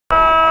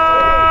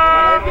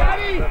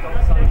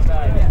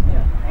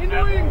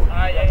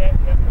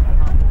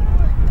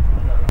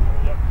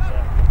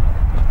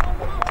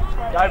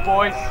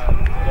boys.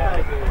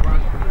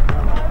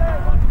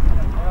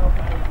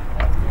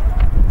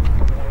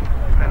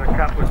 And a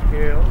couple of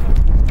skills.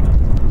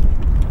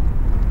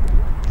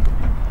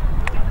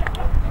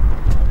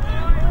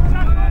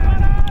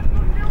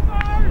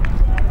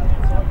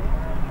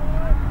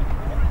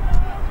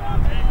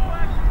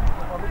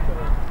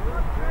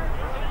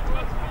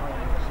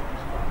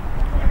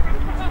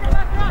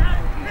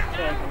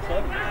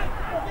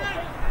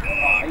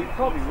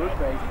 Probably would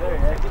be,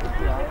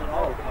 yeah.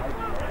 Oh,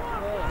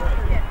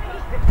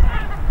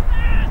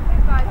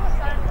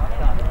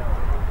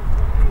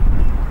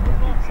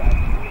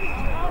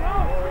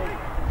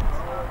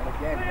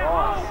 again,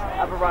 nice.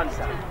 Have a run,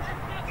 son.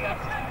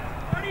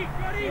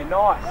 Yeah,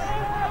 nice.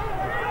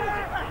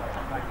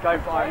 Go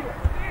for it.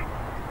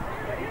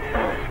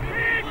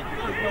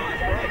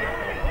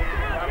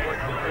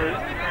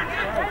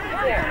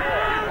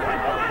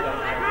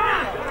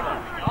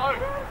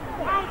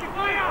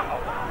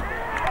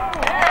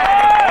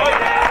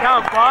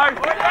 Come, bro.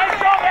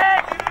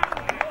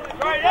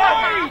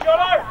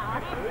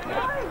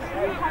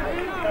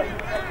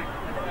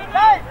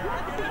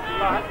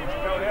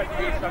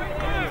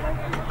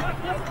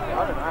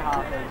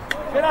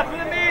 Get up in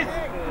the mid.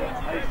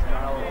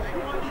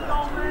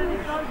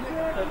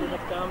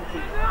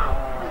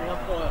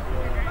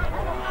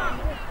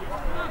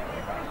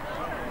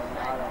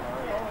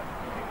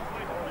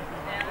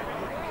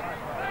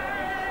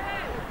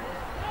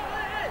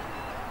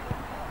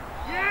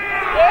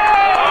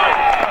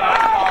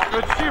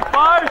 Good shoot,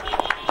 boys!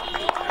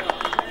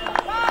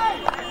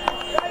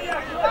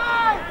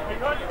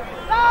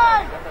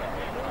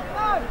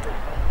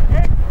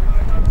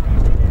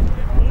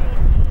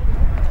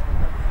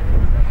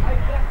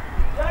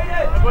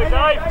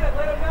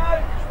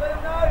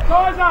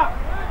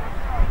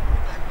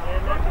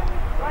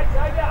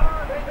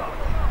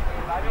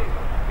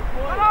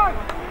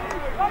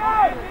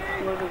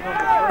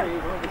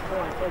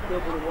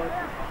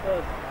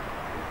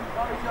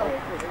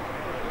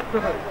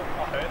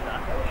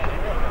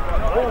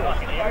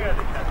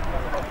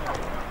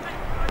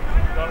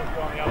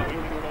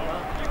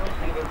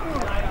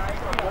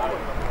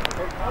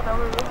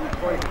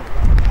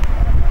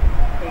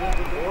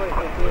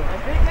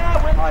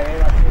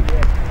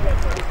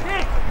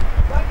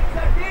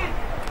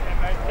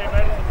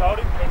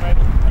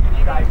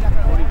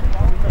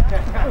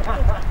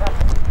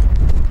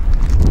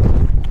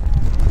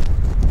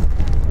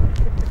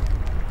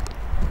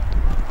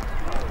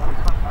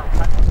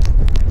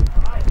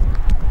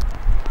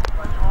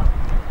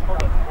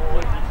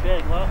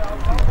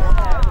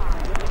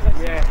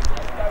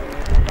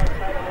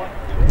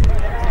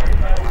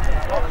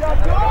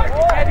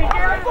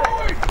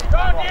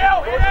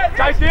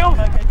 Guys up!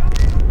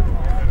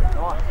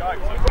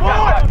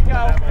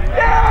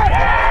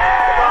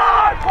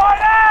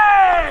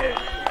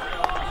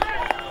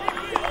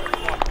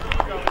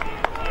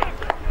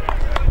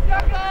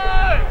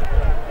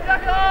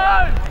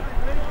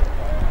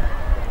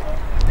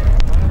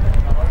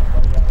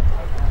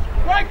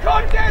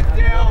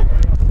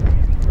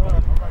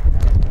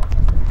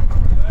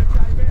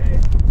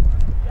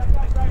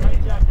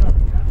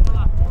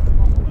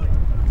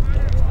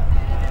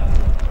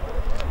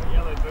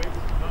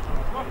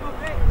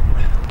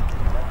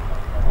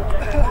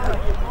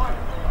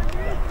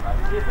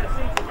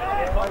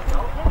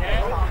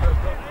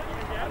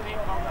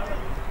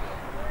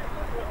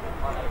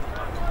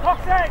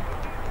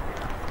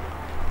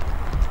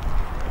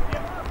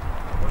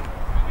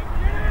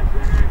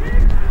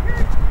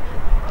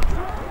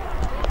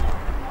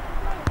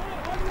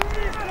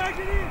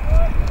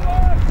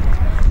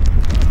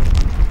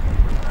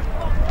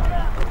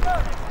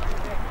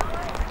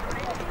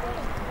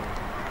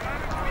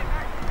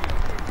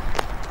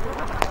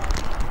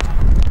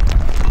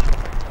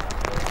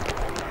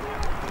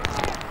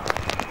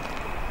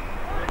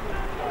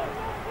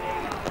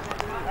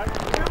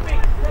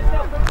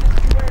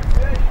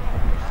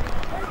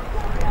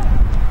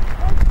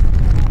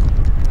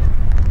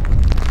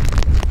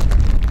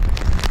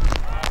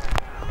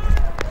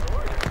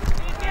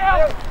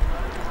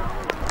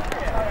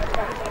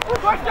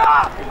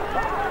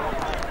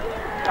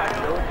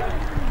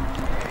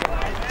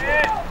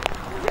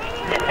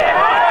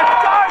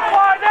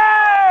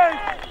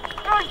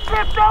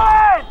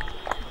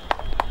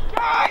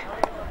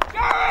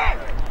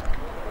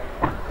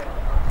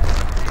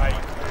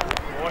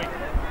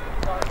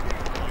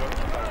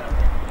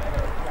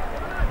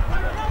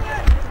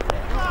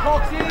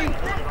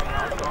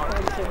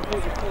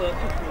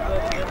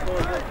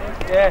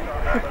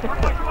 Yeah.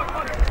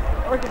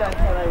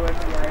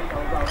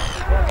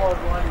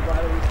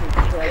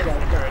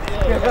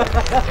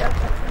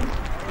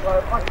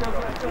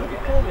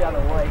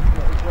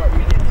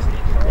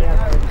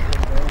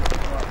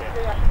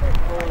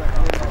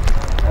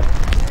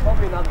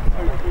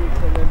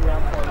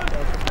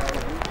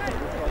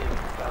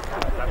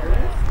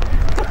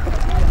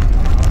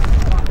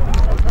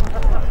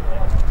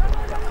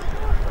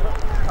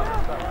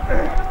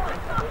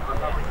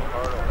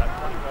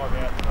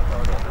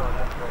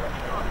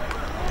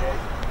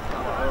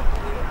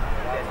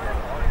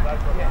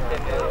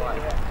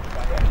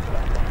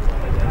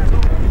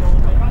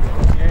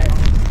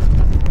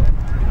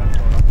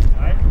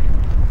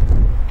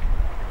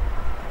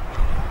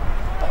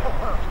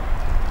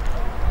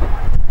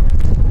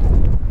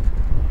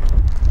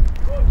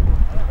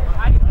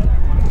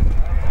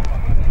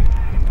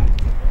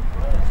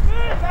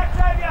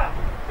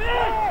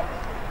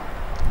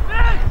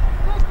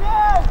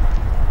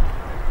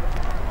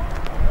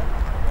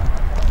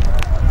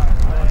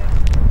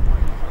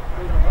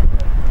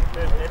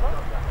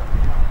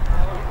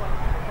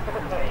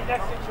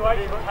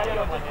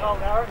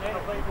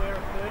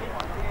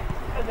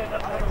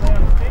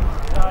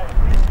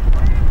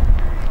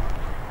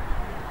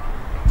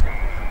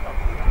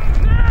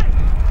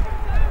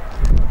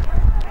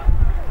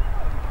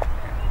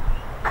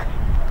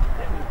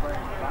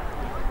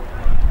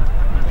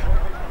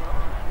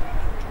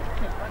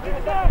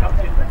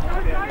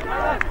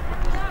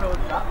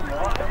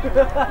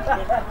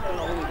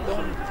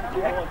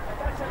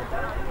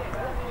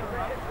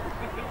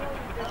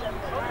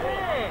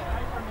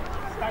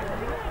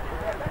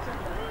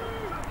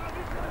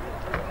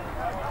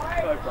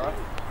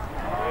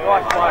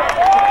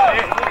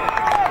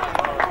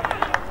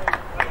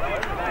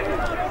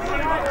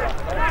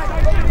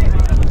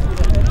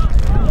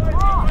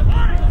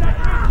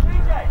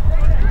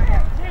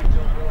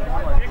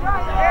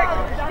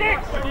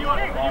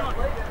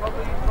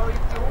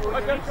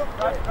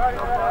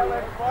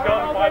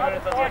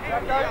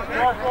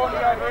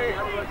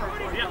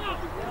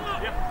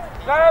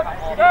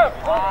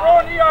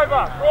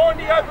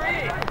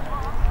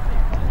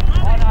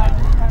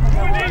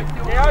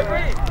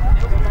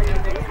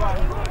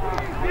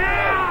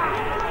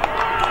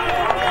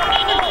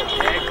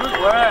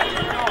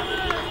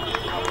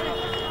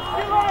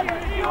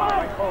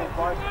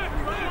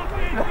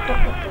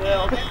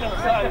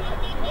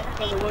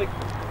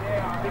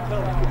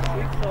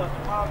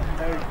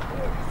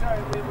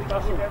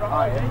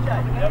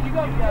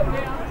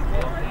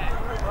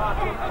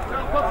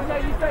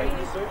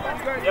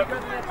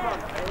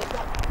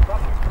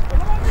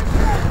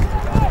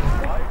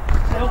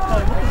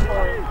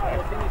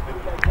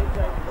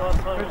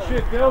 Good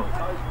shit, Bill.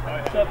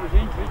 That was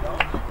injured.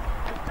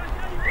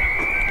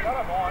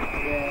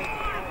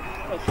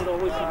 I said I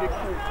was a big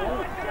full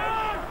forward.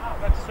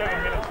 That's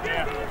 7 minutes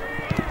now.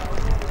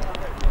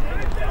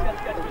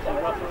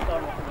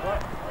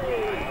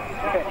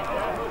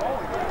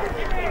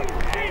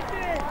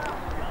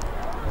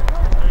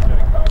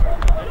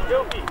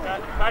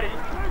 Paddy,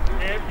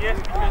 yes,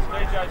 because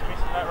DJ's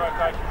missing that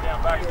rotation down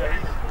back, so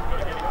he's got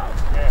to get him.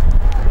 Yeah,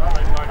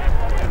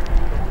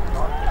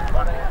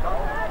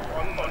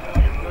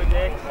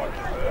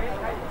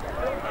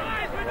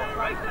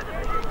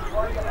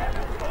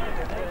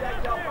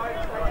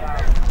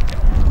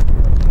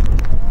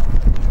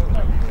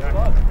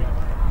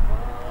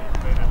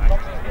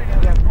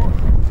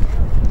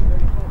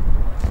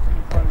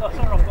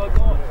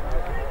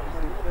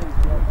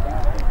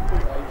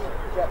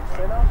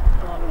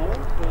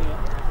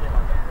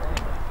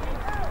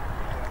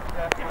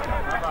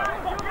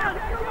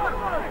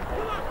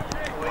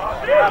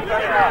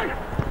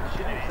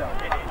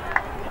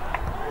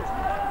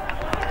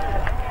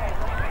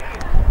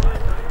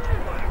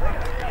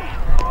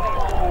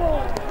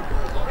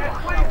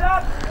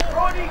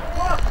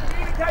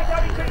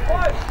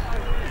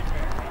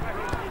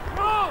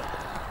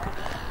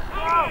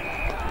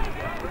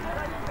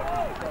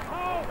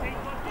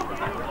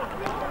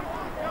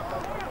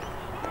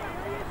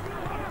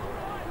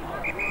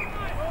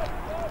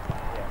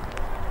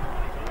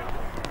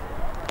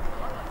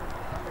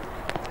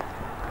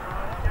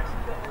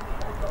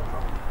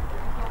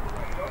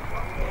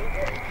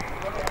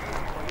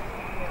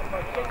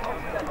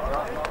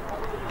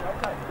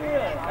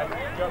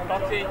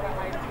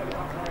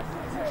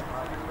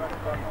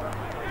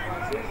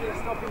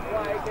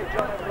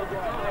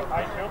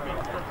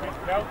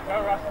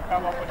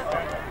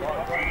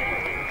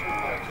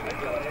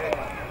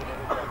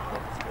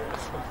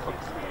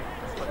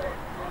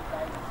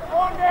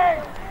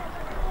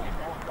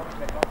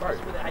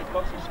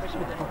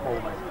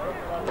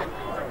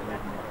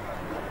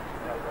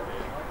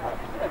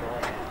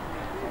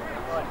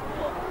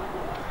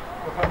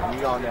 You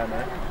going down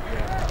there?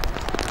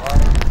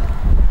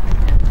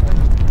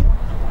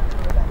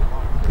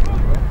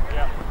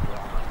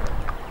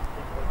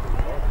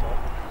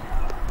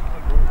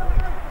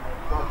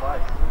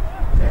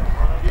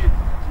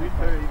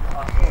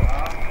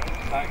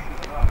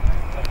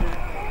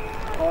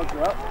 Odds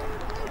are up.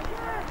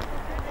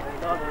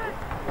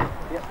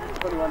 Yep,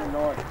 21 and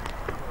 9.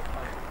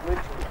 Which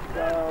could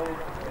go.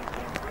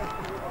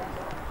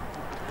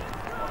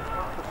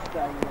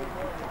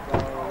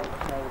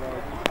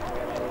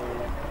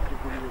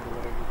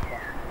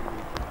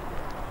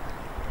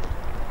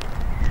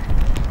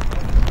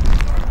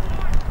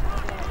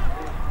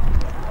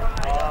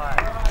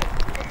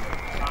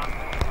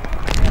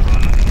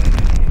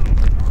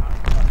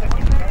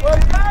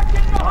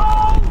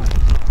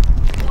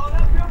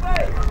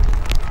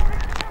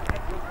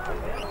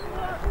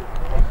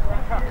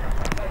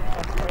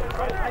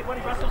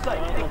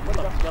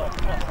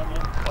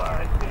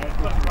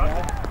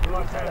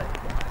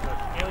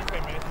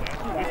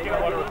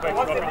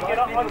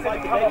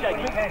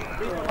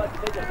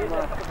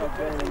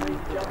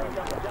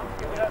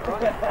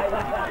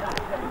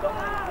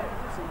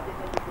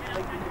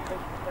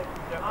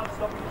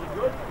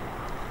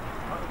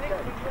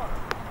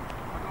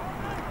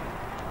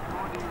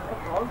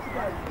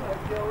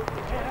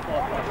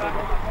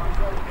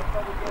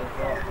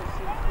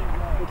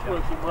 Which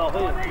works well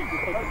here,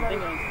 because the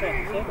thing ain't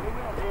 7.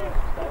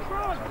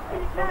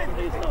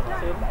 He's not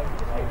 7.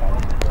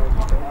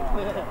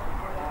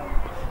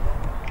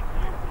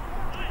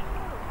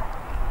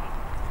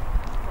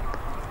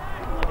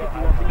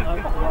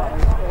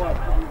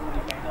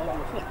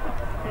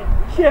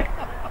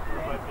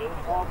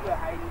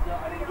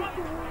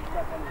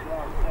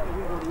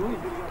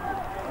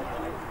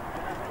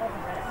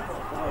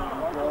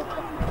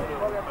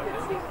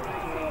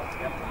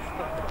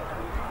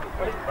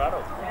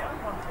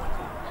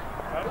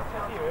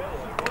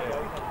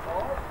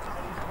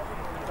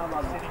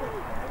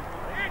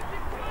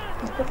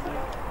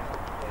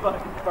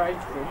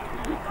 mainstream.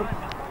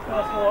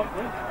 That's what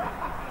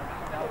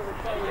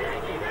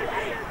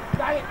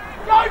I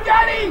Go,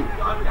 Danny!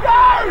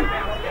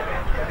 Go!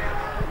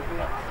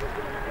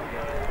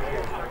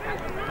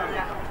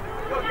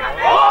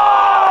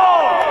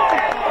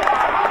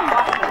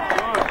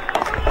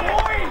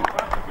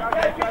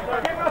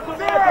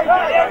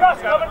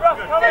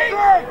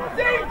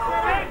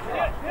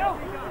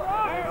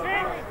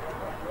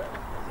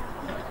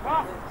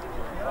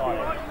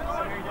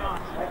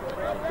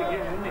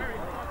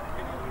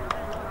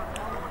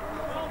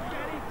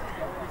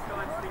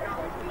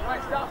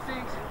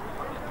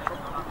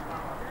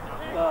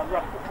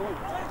 rough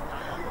performance.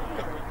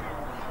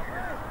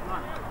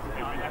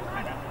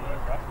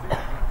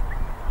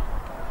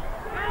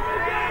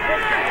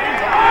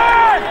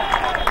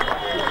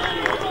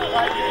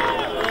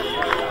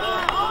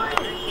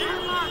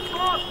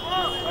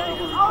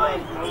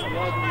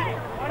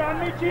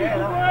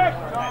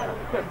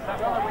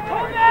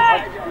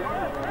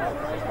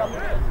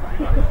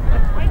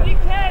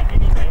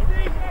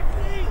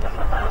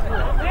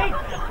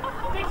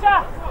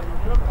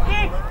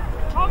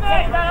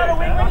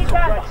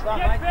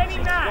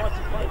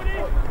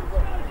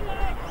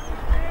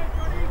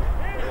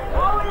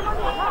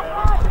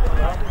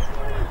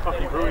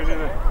 Fucking brilliant,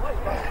 isn't it?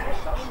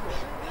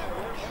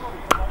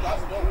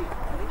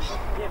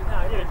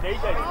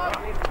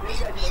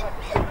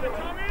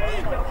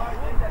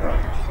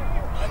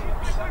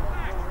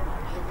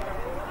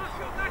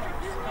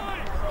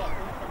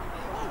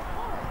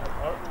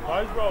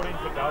 Those rolled in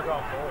for Dal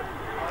going forward.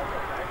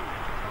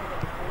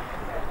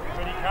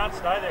 But he can't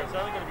stay there, it's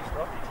only going to be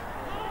stopped.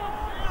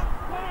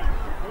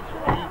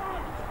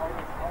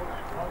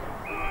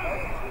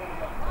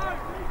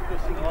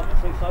 Best thing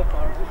I've seen so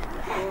far is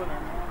just scoring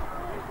them.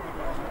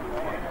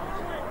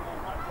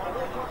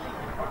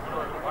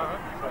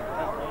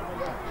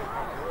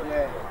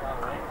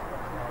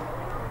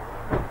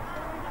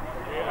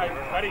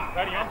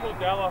 Paddy, uncle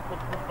Dalla put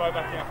Bo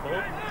back down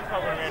forward. He's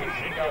hovering around his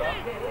shin up.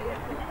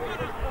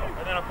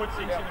 And then I put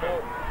Six in the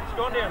middle. He's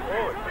gone down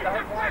forward.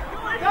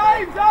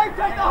 Dave, take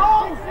the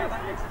hole!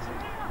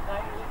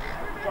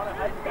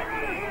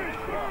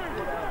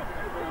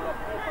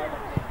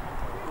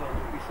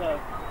 So,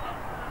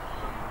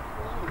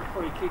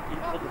 free kick, he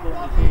put the ball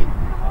in his hand,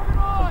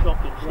 and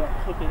dropped it,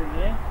 took it in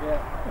there.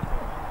 Yeah.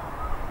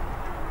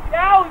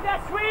 Go, that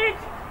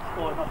switch!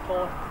 Scored by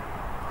 5.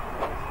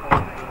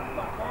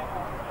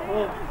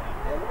 Oh.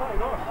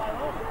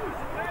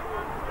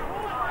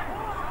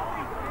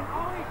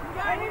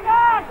 Get him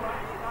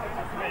back!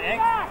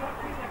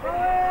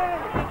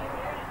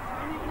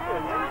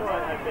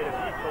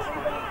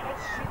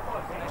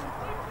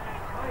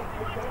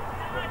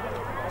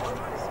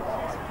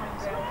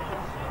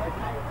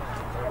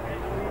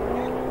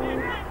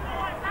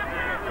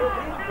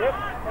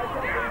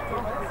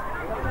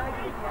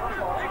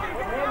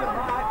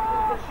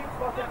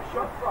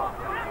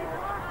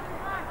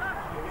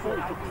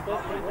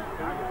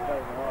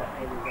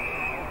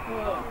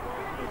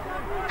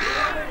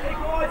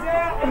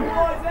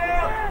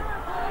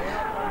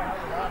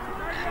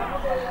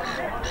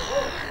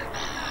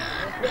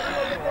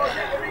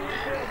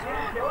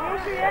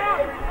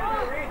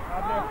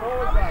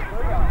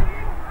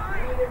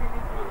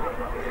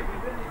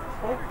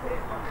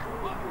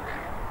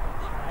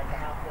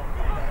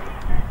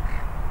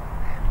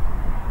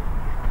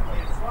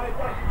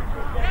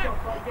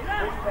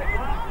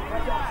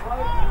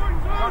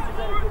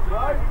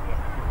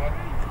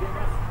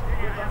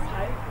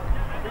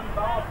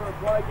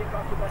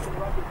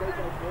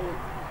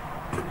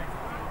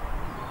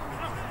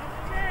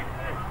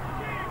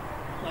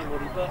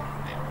 Nobody but.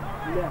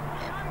 Yeah.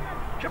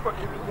 Chipper,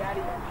 give me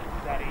daddy.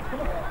 Daddy.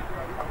 Come on.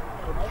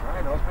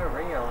 I was going to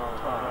ring you a long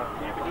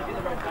time. Yeah, but he did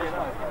the right thing.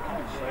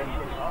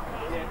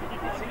 Yeah, did you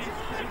get six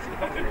in the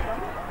competition?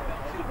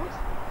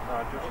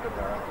 Just go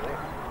there.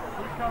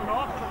 Who's coming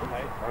off?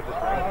 I'll just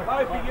ring you.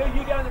 Both of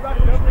you go in the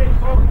rugby street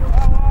forward. Go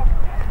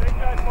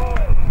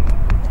forward.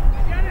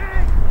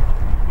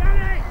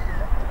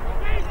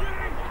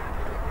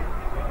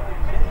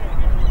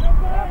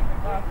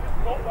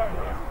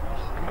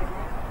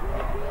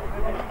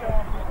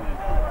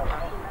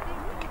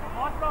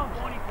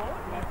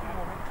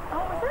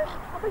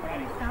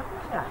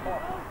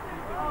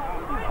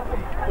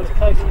 What's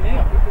Casey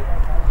now?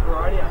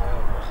 Right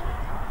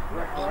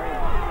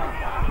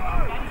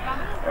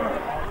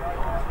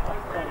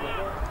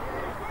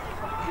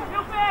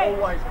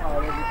Always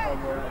hard every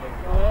time we're out there.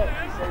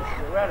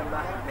 We're at a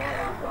massive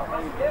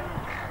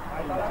night.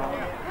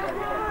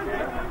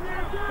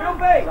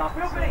 Philby!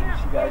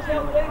 She goes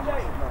down the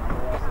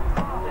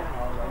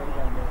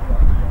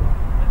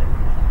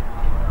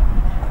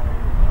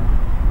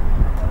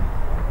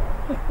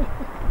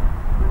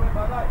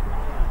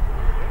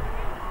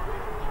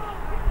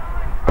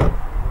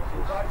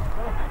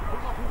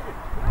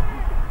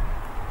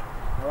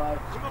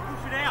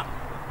Push it out.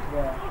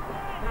 Yeah.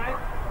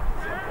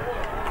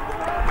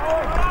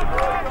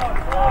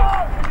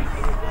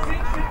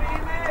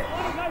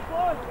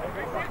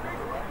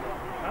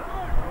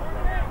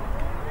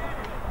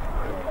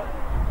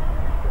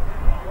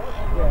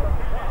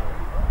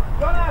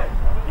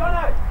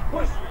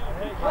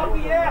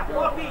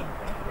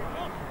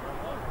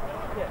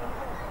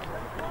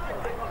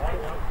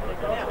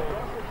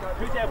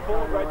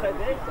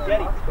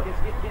 Getty,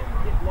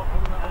 get locked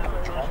on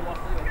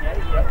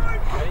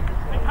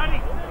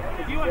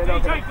if you want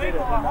DJ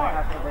people, I might.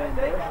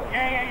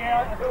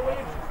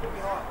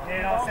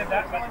 Yeah, I said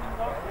that, but...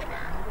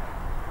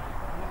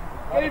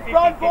 Get in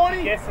front,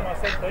 Bonnie! Yes, and I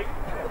said Pete.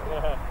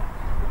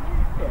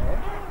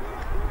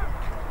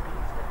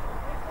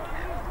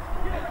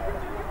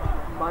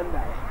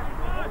 Monday.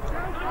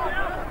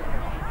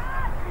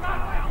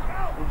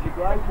 Is your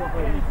grade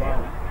completely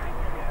done?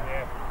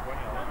 Yeah.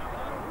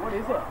 What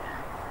is it?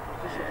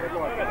 Just a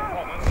headlight.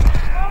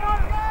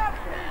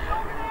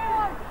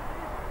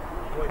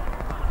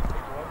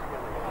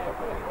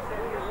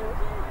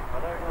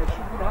 I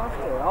shouldn't have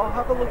to. I'll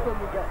have a look when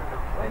we get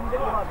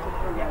up to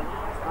 3 games.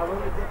 When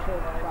we get to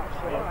that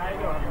shit.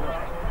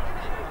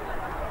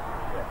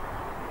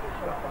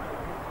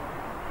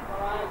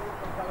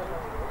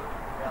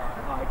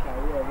 Okay,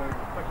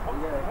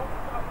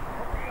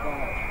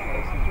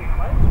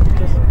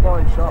 just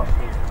fine shot.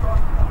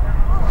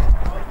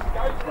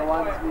 The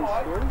one to your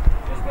school.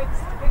 Just get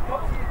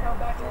Coxie to come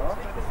back and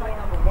speak to say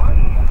number 1.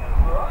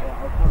 Yeah,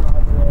 I'll come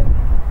over there.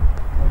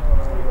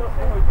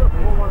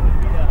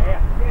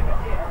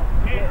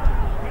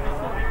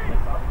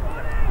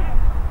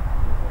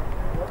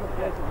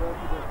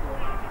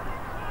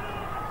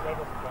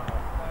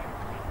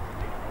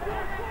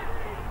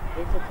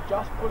 If it's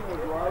just putting a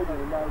globe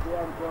in, they'll be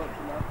able to do it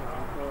for nothing.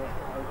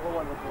 All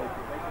one of the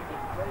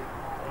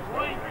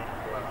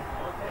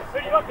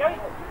Ready, okay?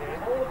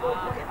 All the ball,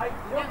 hey,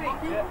 Silvy,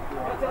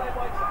 that's how they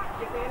like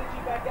get the energy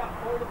back up,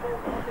 all the ball,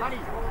 Honey,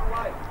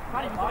 away.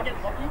 Honey, we gotta get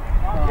lucky.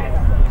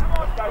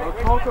 I'll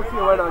talk a few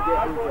when I get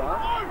with you.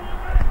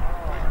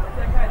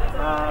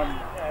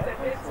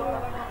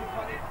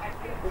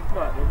 It's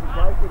not, there's a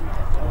break in, I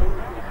think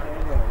we can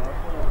stand there.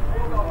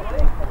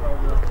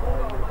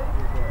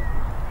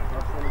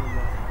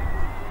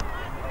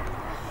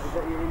 Is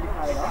that your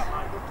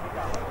indicator?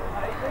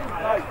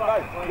 No,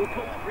 we'll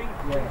put ring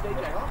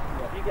DJ off.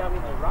 You go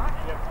in the right,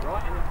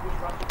 and then push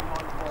right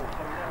behind the ball. So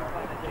we're going to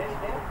play the jazz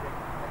now.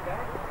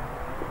 Okay?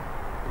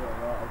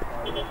 Yeah, right,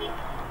 okay.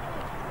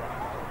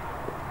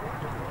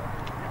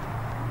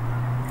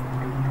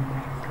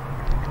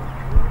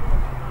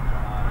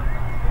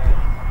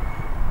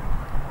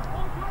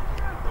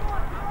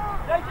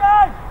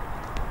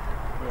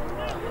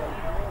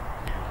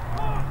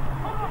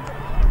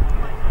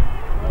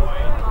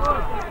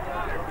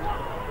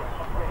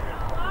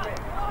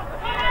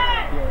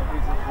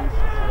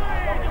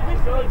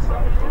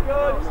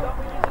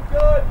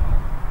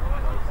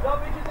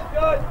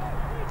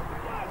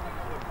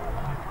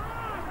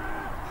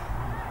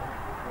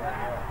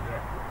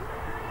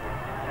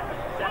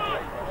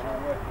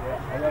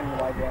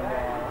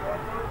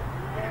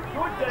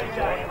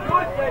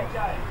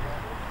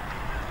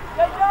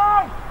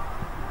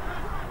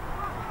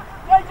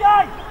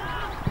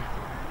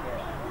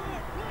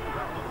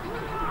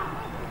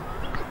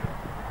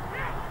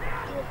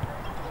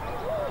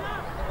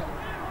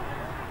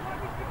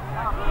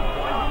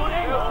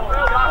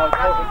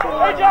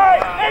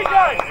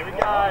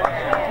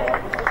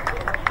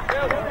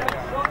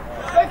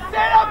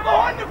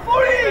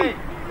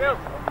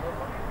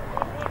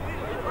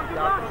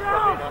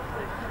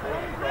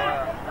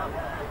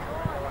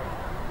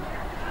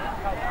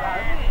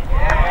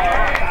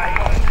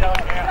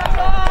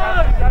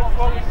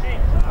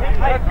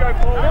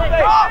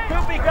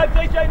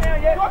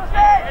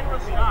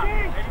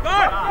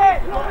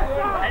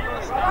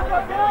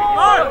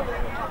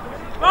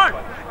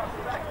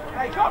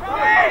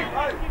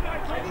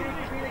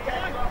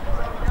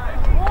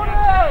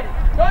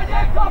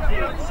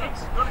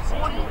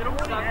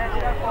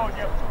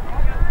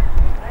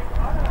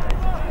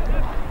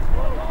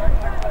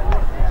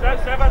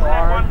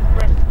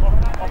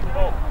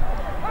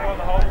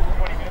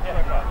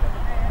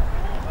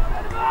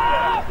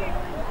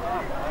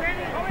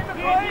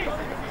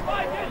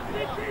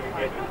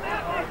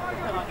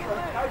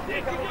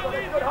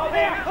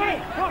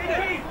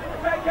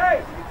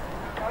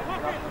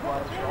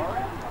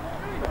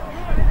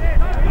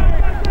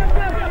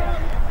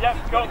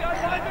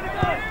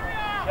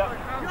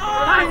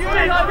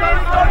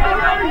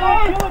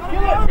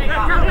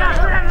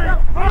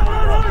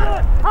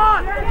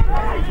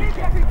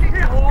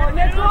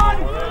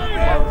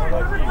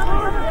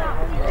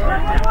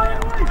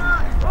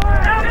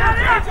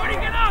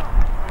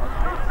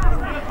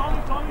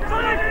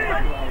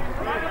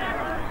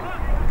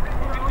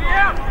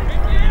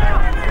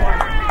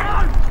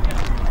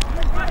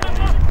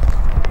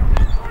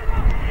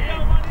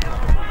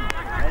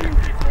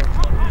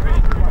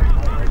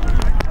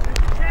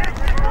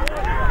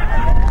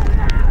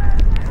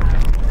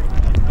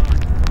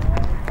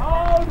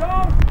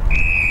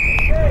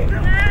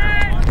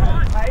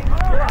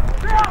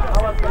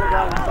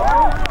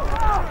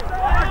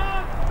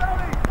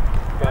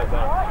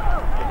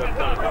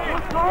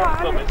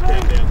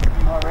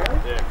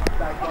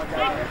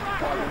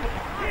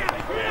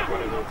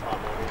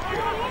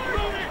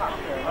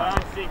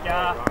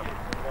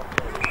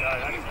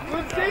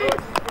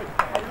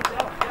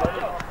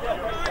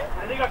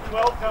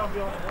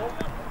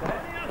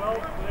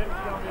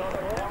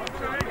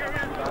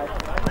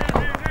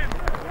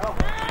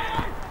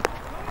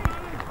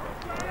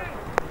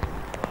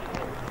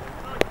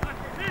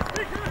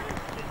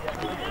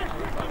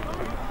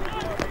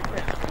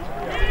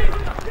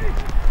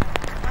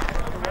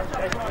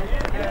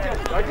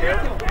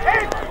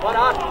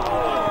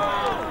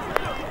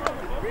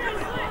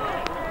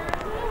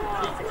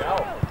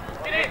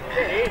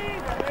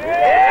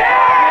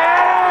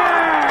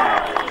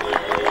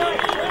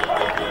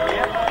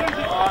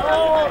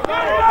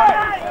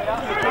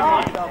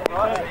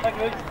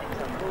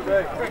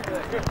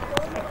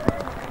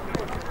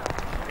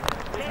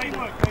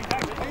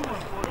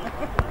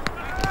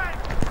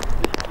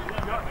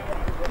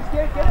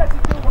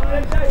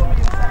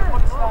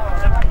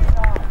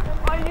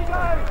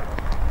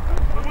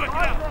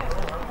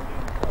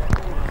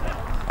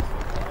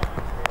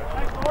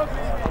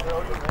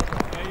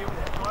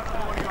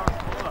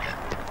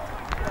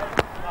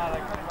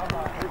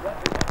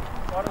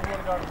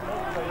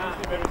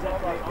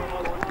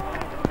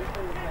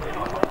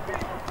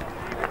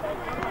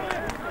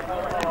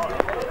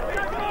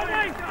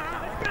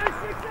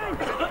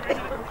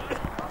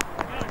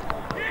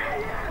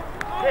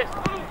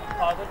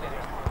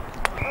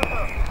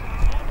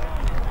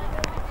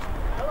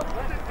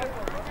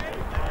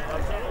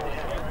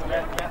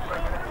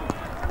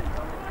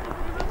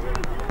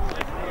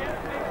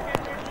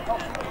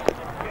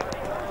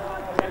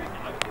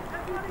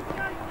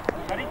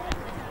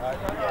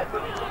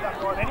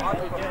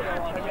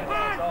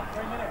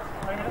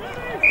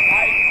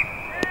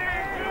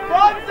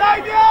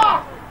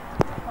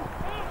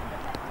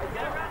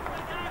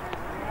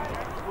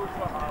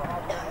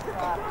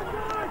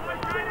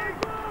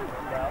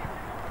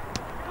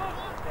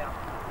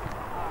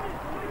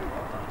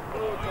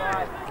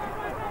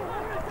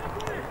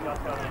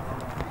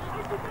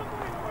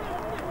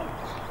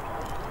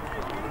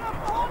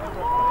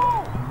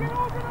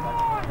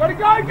 Gotta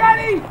go,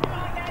 Daddy!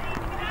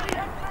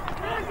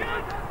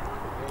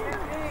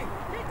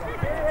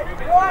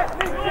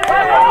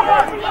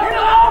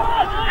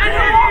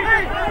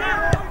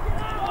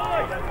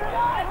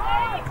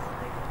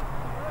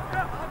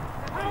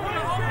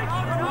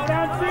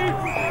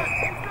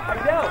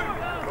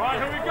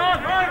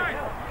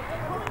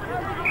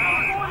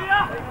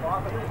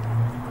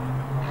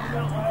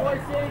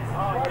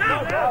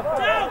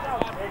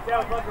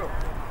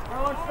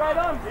 Straight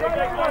on,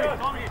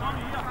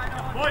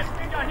 boys,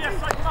 we go here,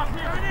 soak him up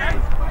here, okay?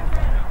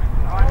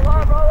 Roll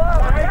up, roll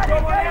up.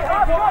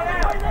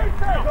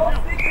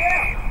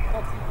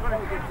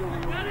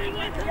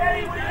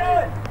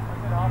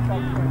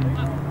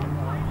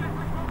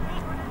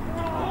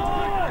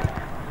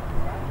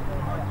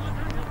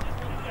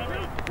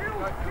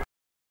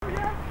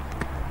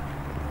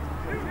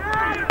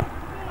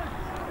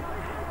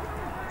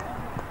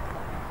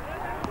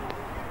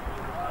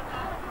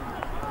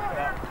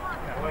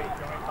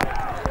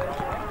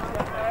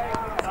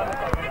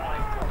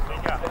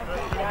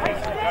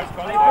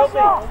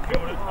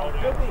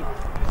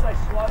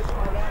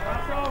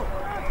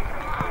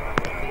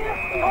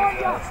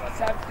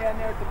 Sam's down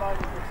there at the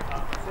moment,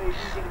 so you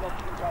can get him off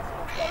the grass and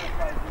off the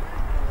other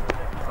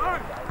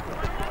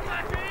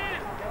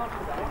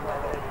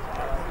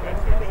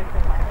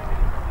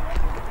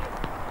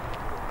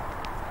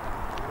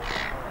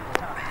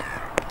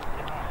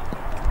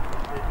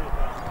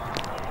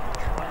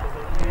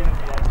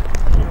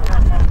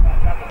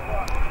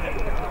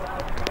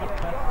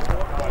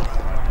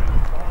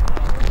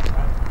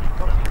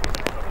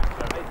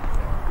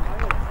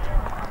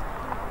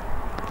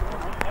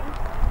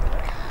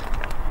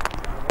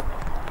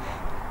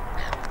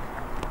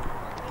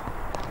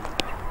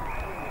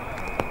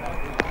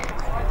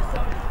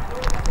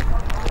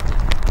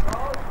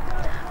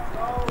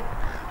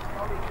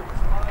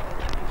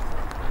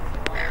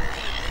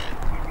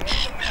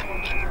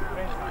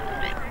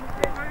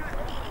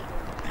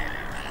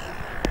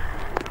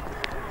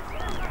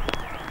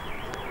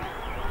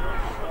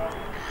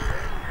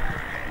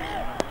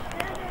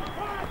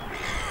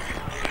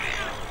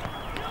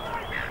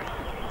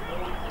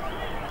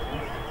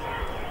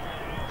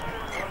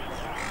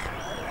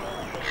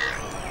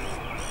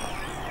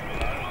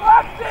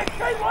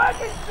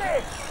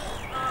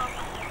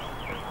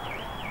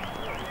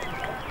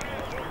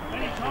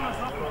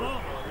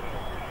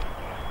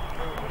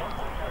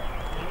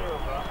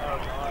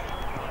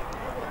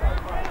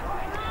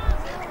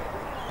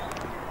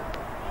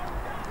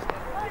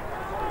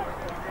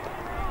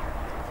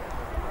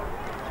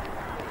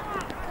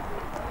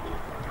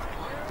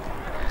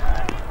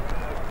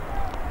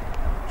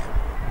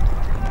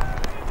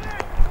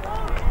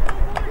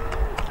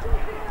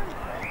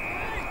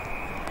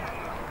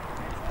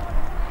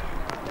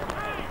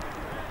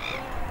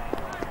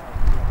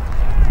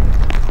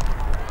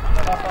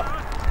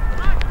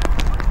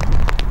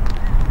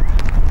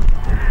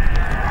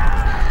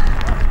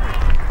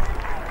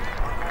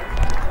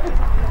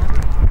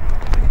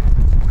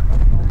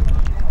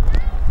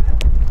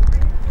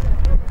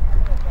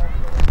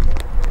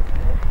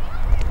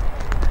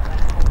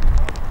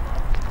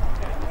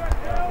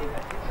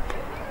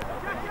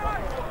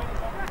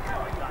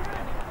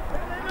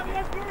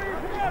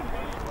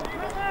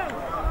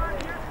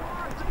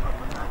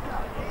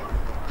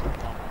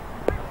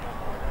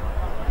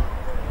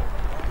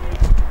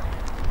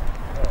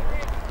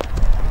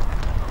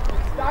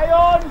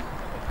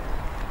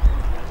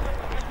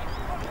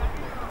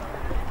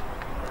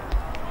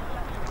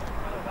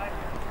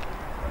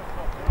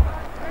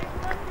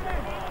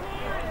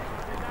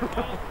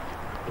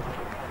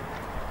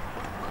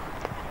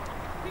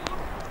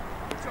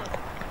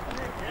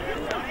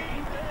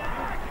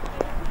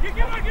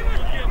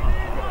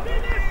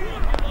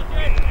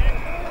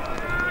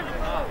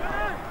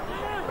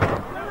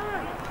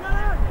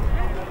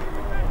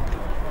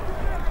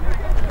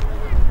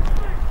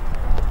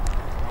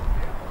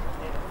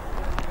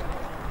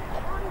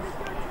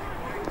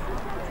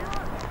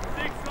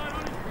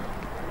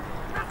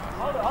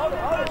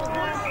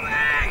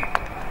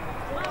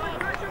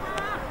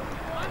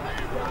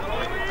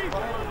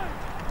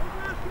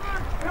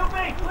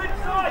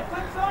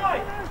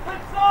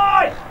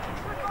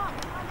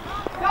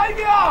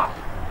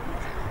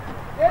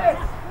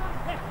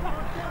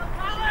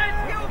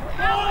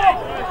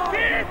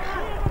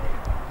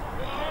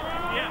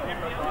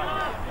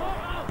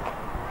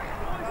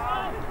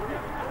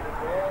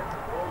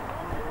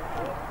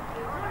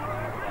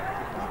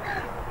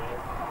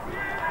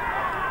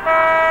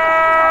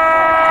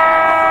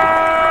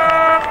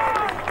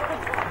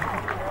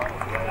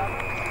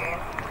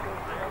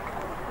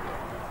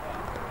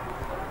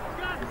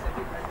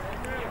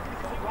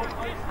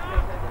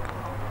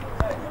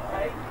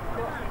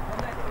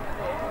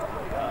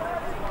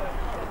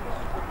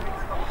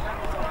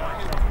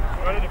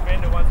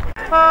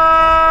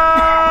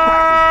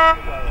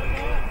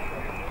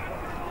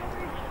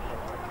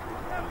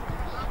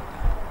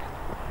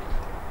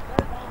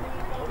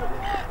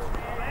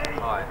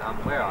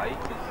Where are you?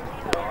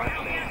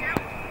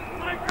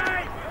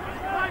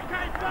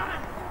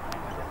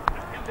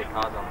 The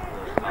car's on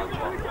the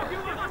car's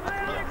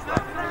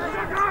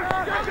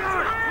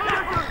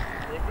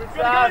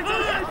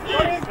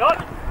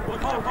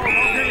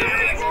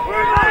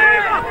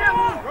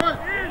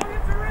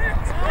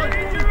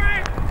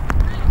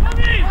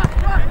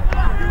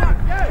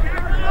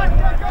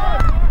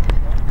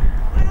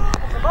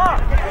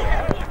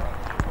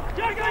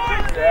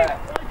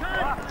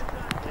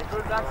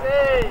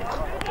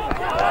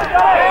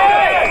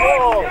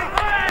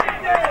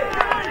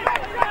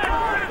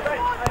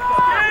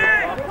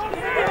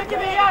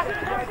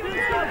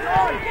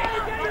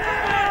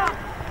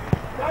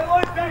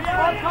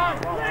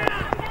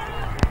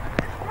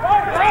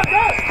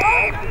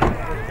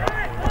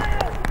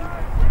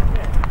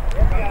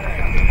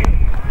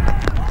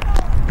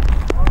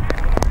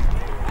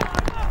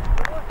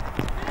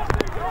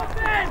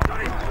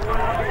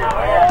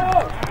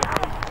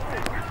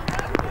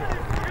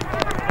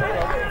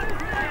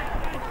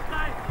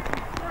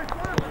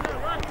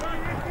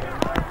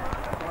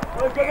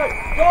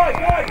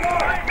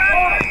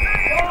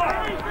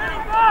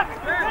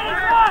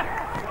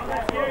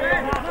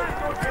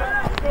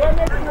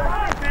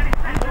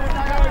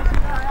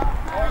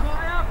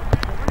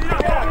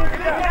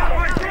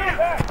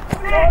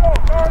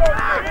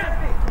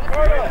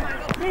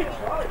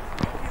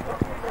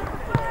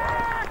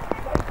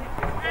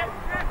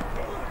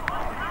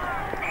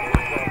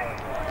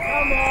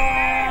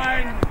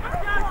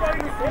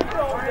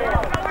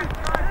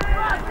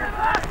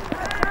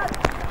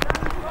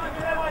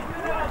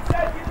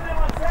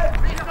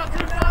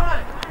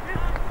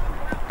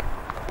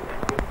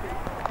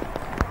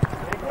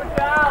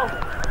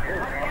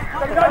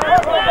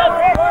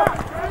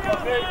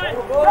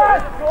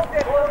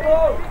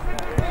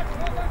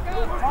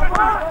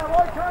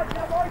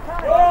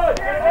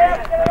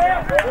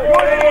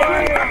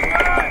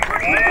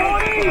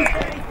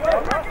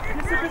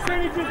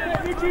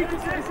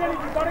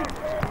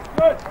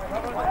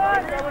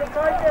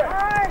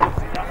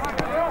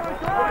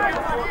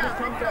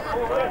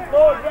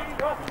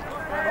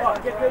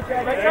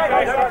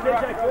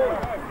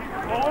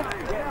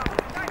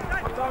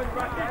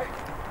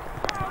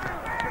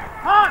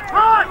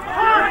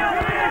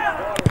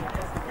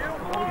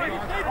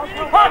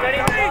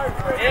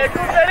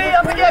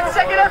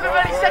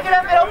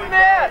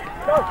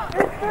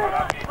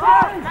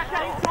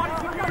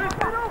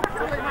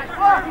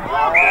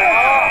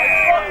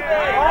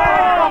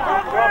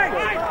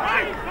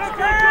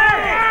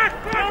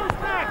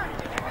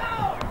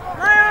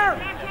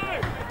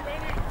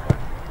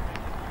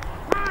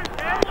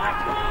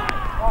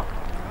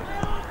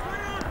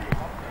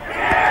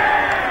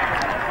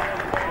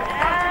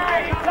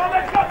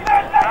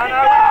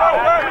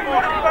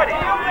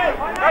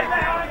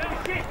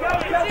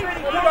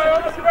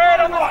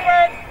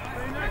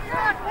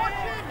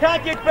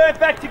Can't get burnt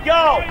back to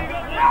goal.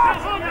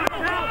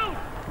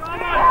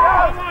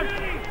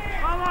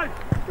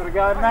 Gotta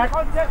go, Mac.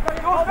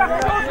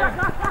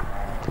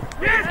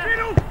 Yes,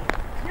 middle!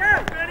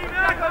 Yeah! Ready,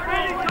 Mac!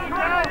 Ready, come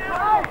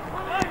on!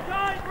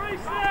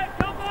 Reset,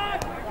 come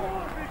on!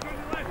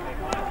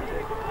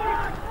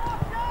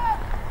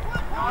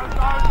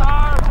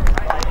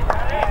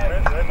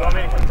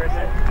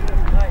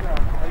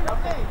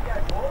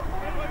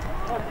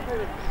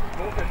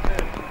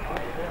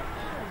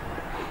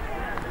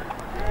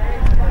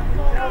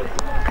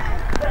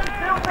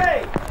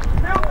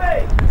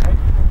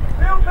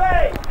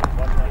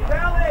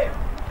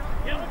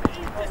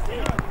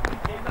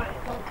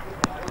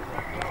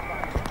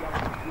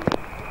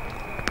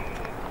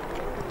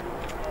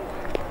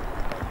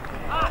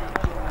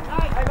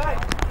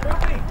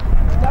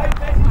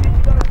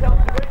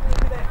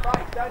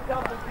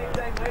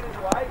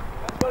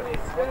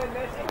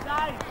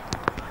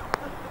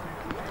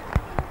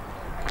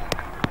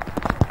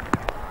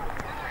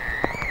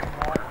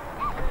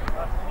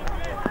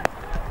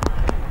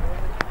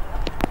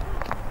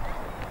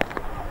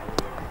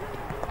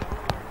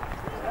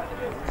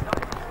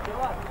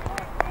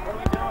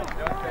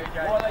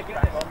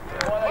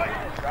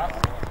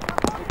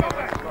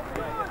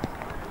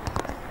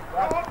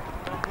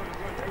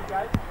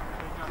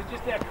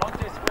 just our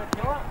contest square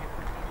killer.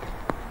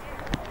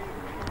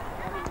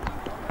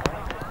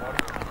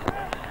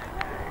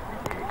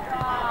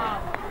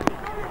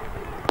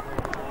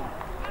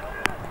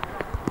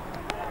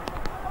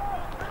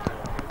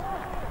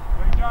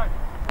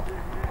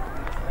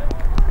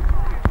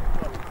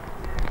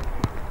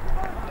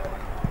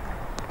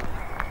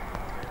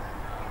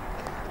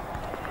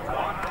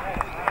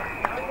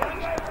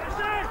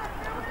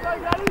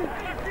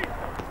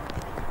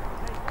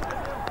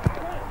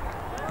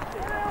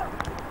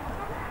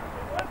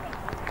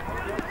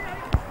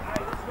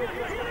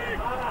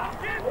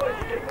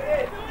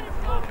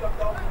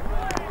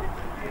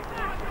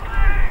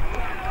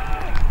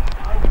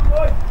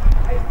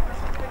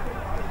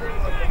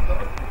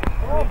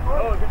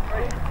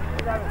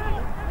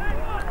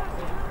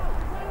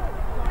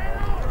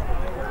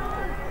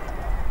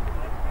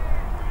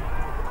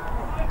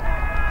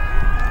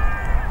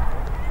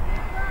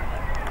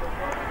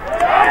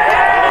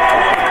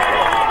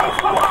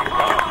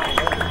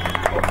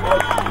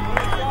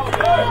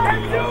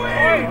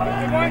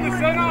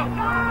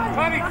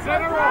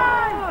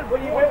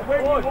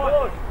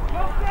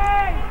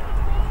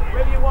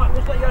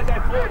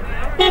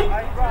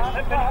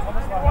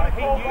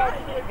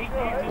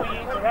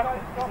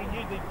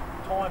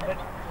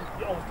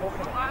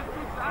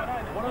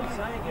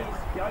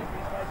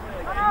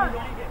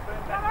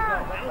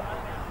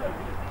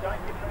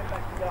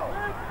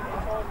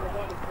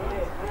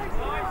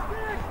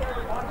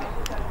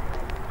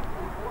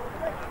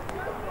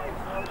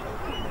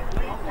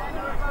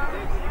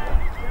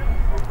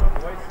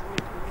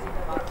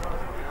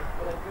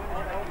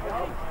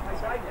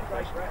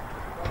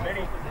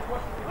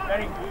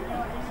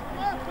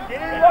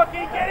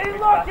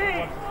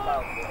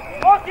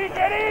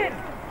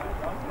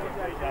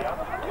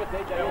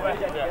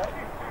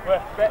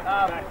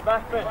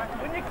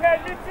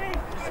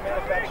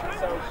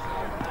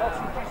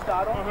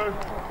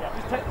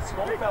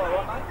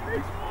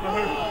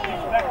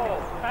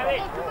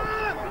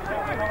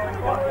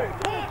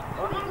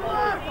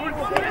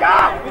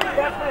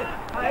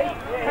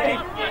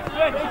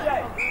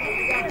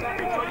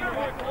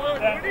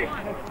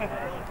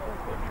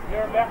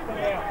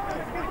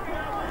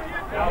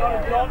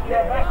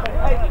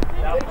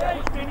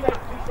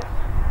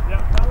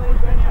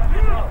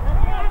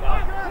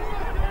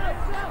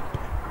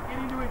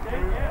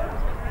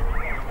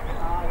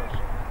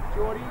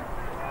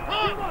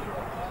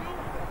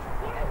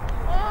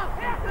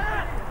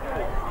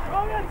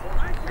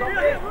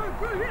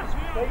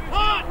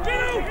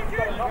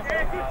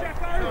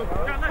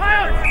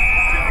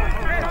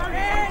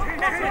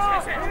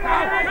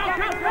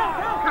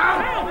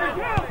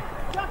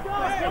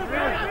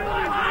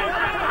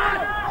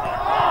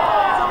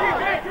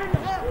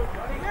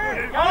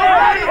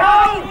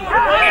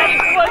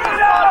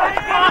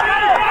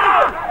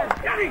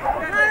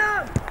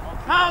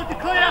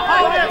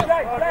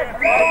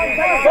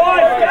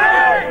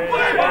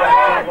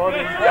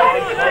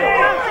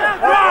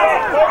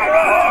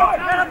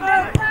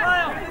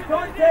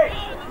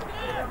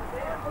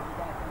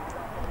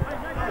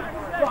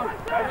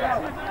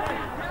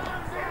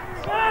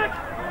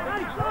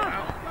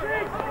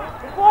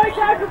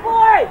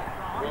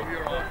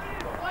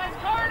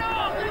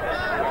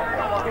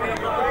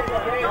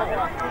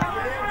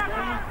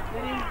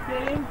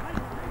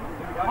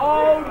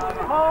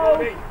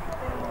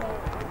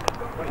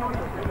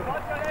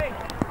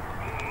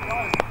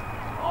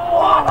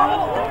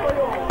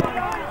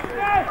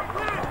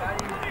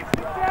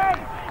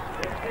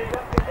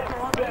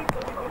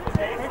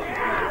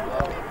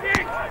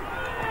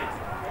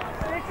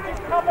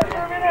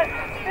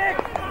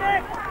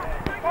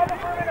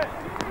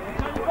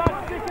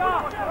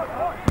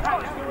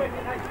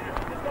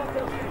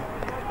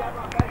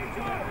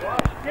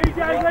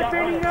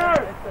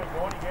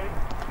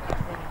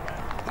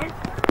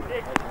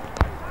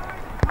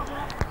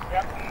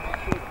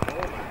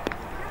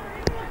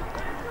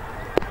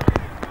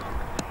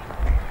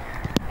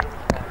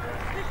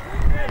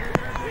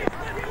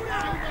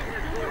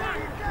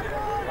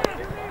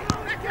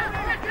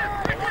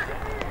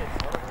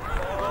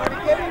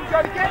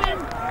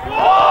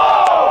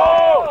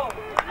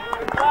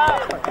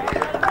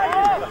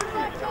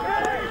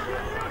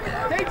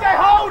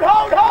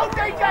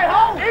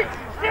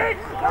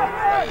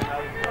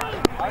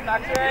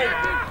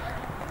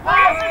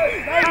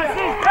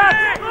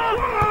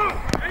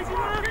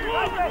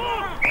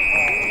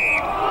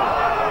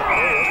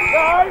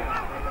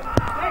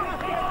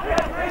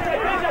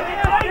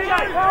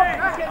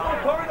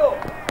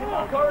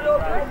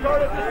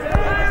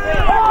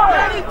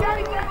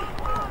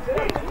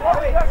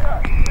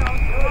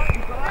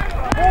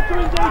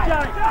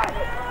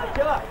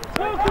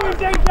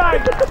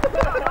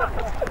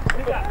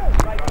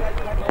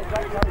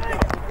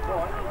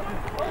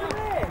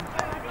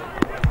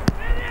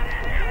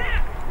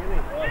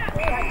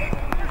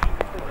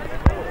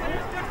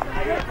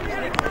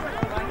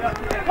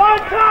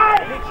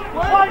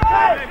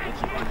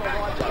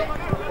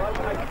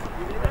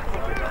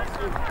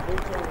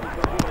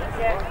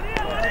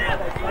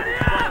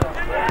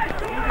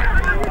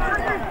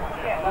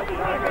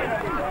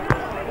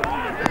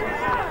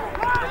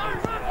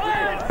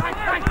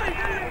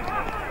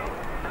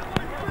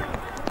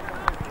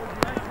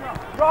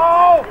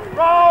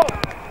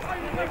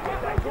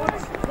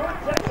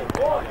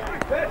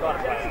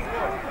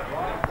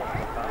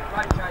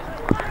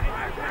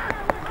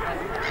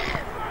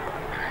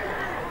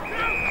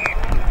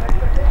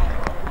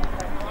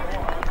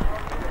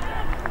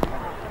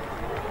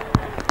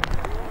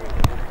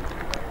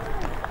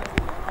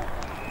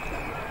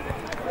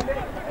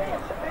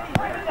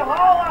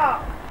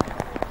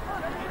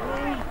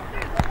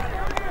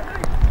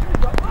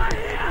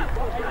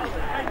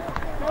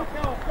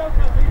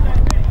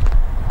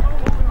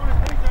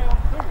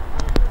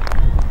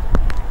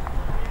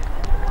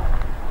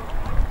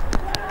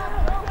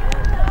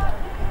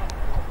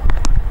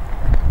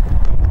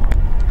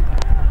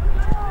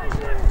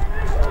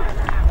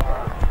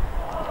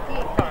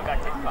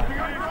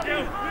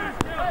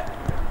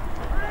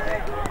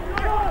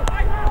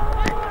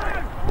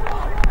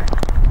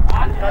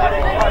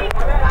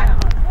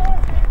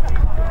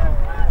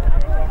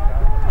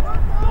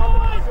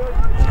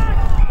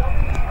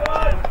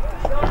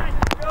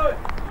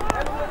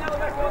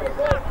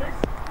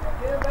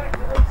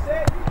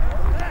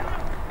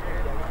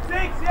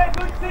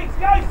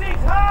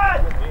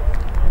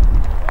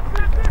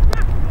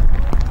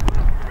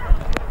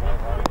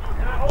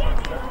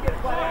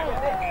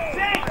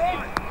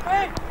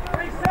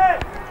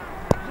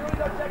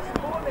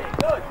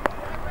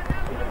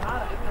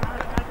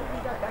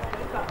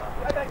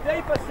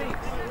 for 6.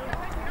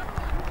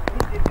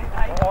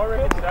 I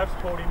reckon Sav's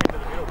pulled him into the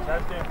middle.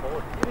 Sav's down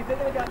forward. If they're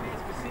going to go there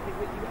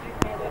specifically, you've got to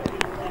care that it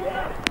is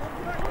out.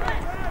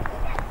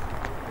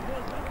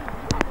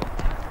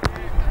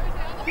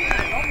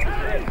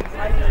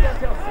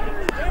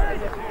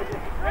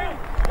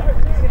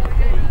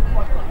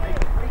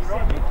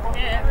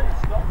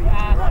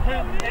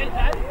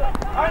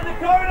 On the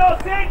corridor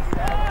 6!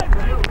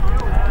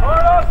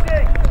 Corridor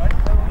 6!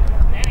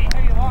 Danny, who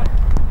you want?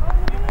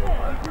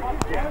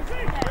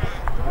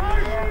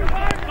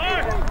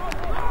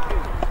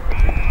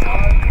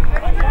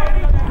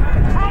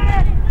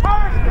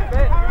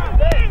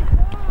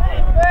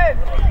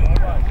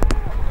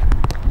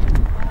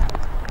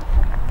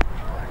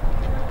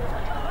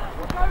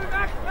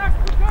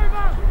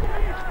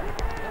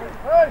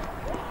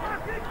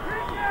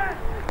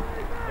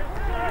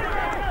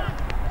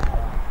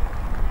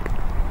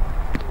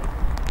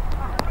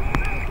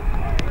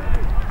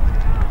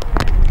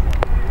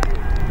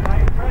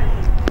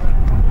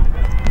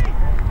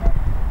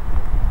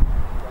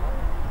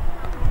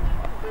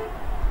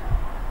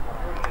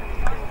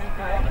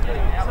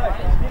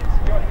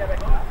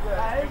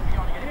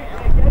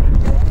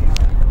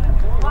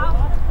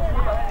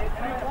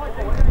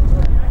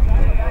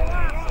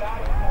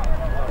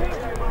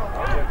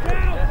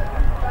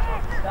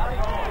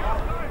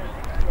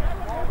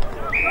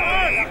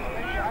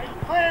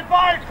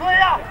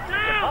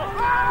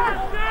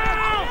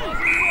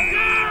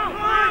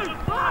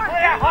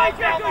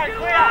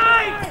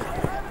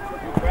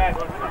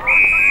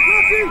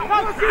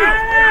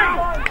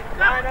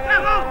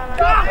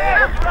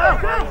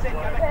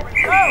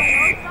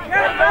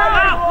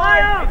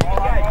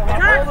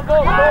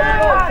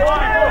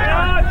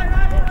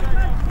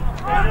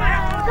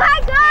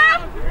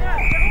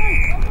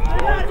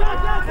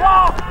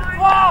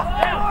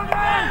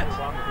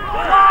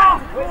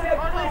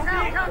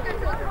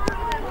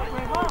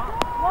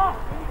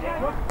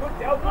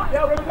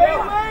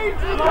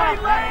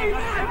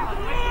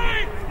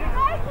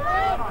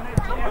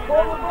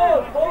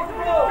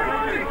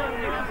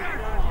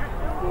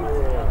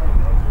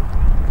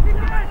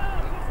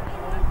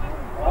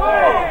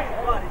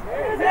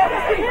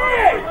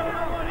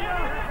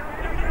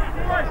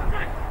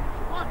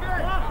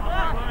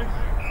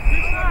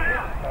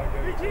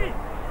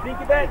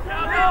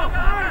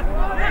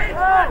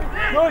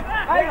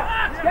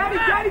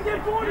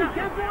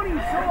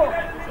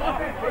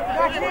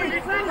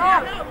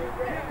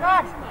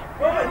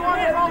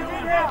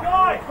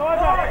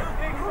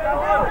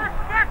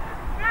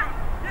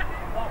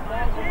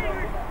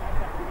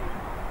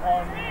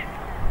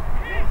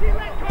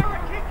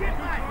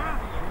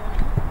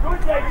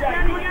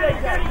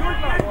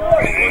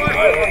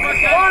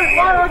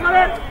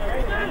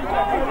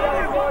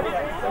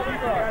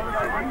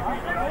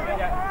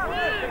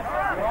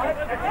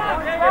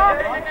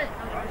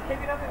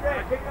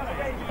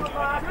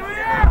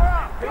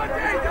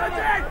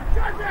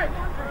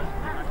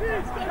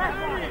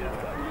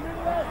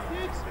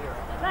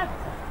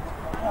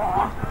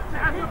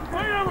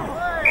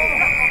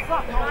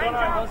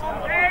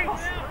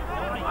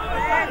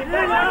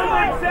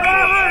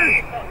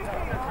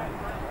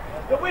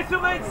 The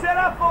whistle means set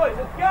up, boys.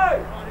 Let's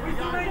go.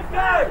 Whistle means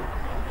go.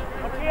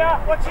 Watch here.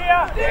 Watch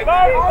here. Go.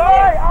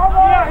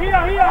 Here.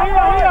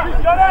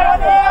 Got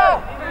it.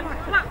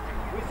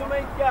 Whistle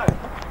means go.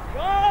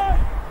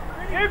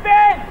 You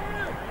Ben.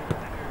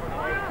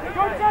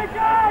 Good take,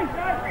 guys.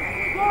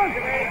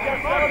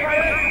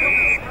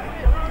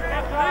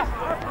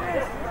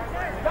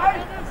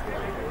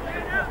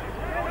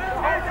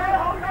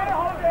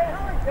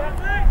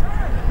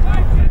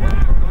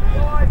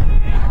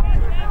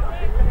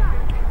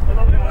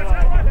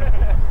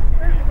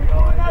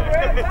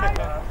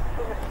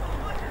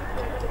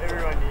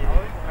 Everyone knew.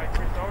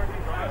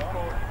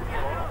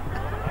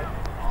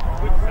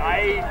 Good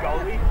save,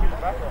 goalie.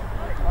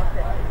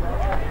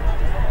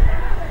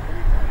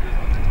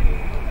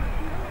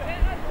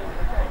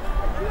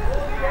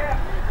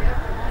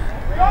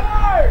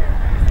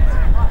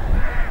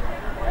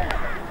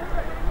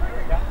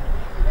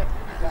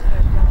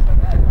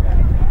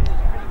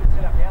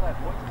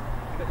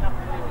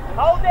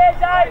 Hold there,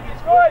 Dave.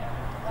 It's good.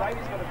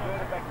 Xavier's got to burn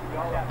it back to the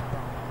goal.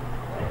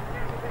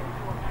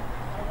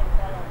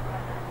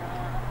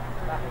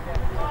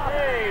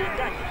 Hey,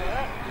 thank you for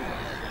that.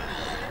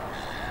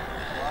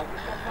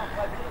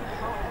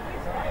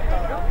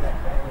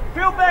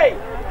 Phil B!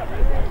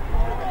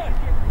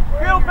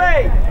 Phil B!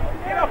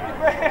 Get off the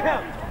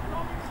ground!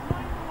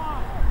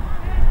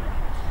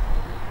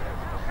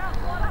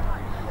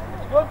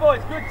 Good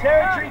boys, good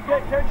territory,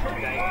 good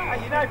territory.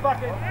 Hey, you know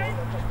fucking...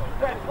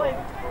 Don't play.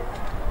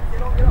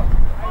 Get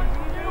on.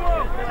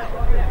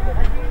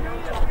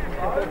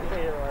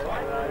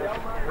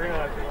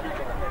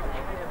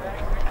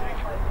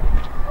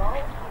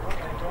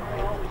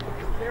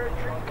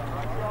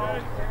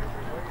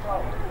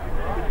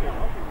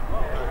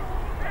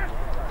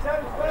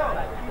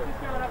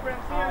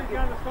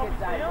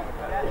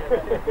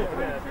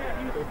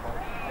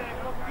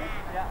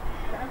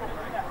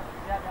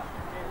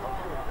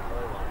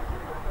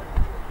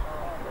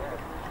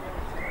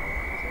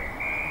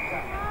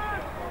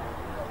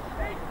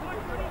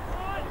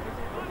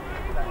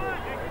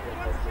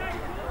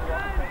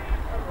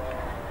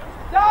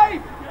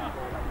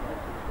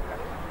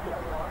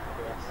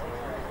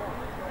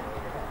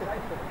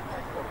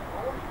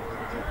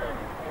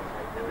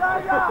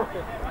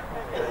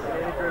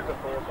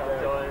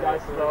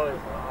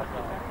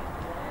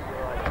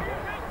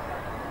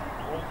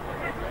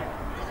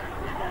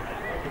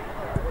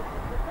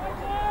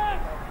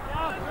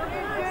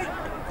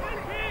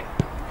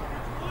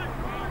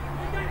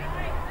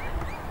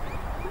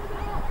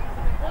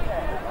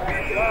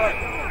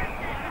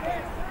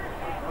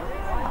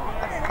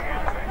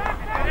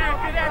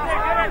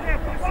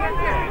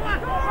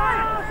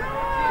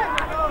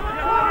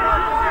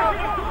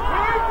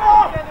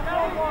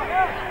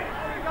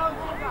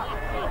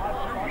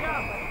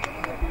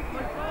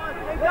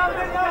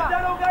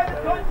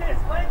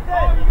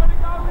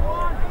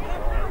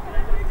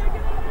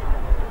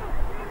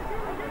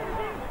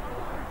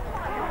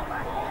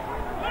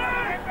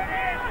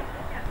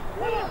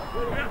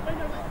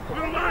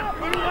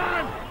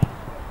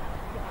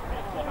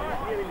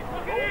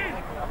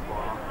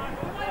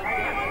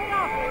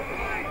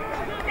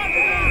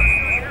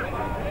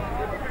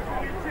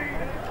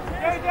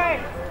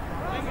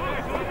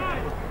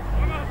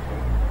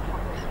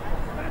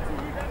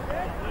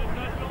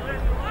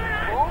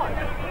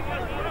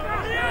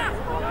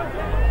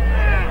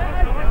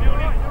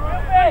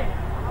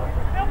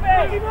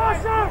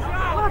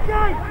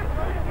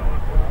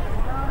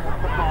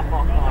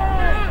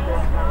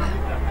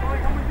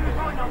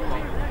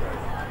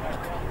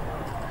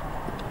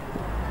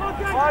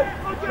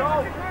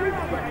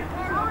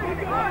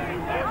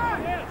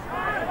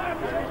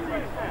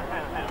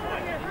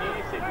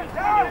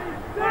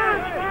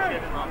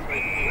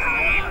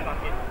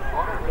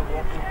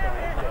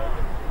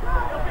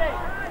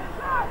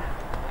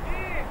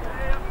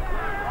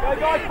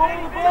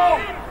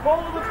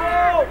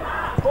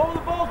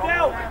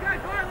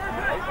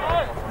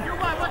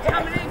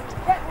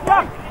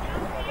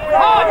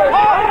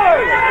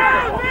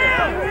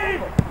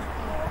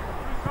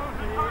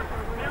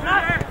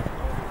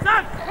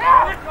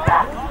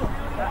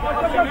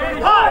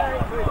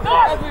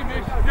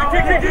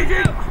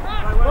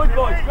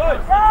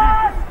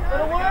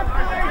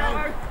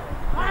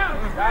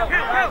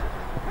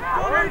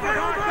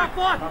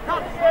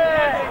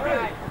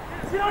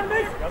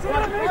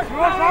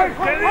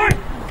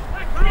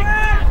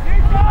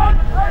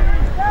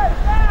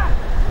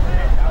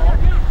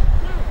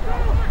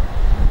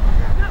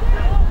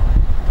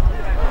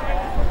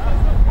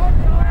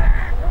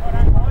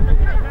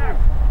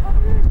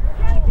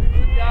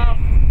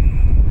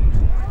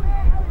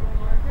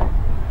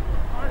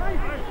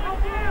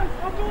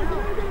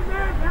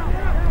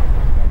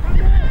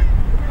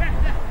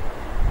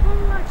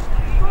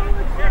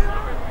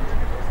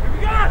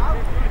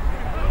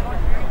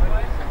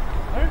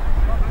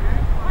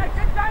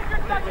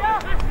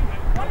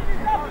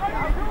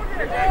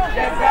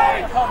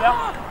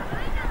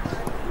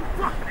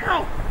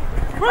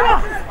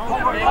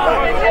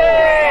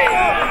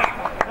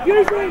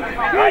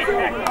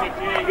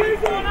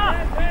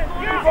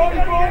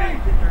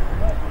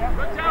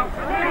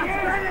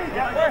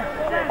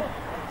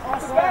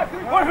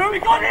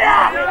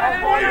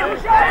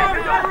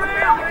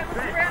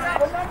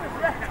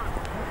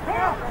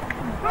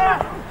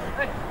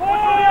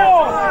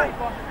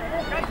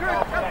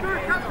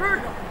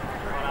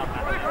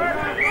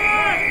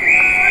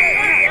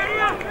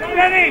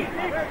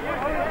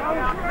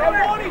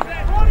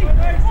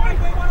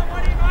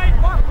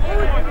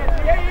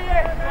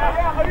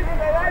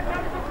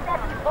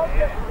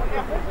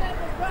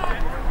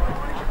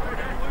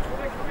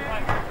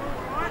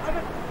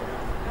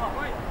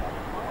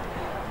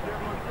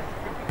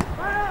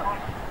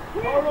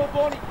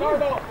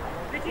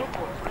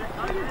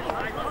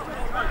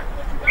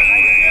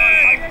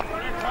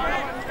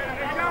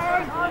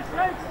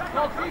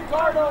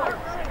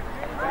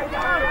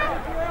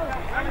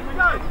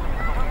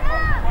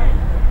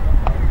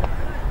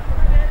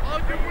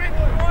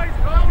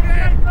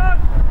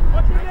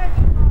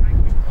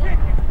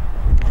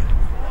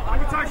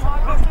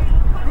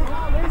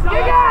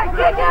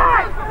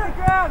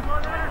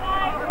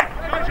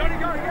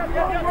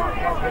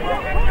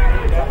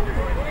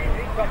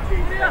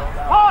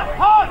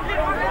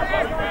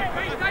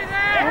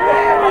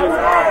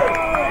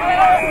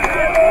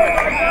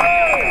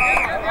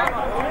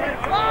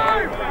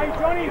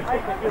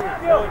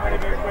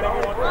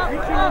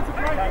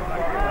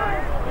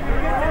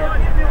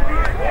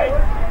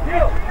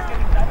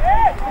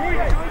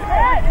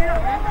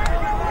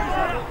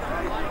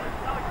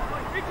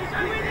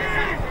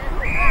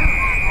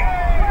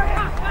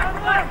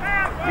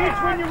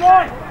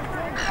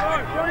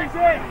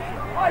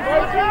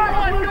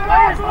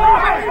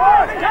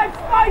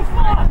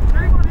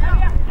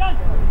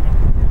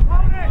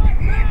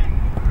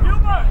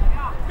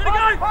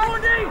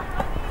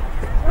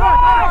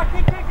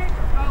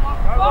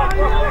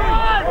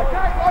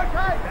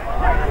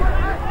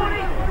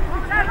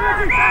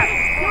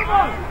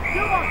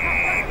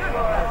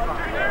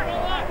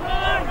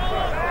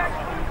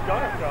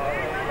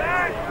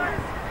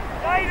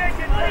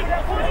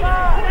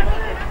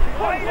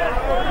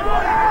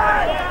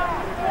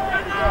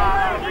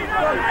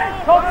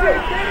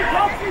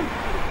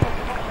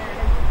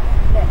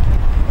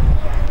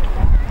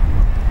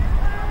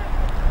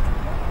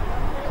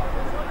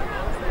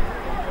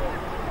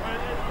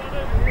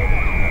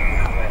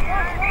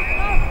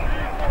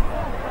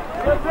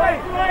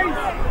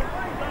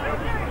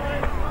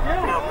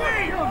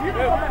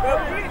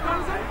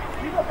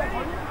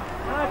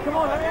 Come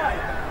on, let me out.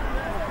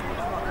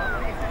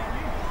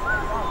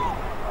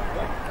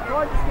 Come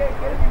on, just get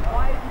him in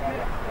play.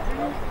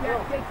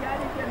 Get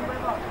Gaddy, get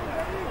whoever.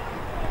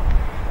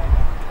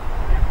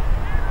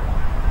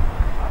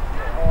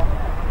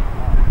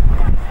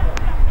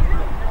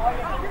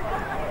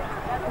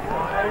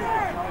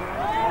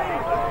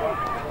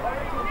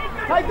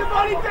 Take the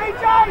body,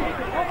 DJ!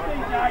 That's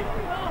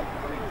DJ.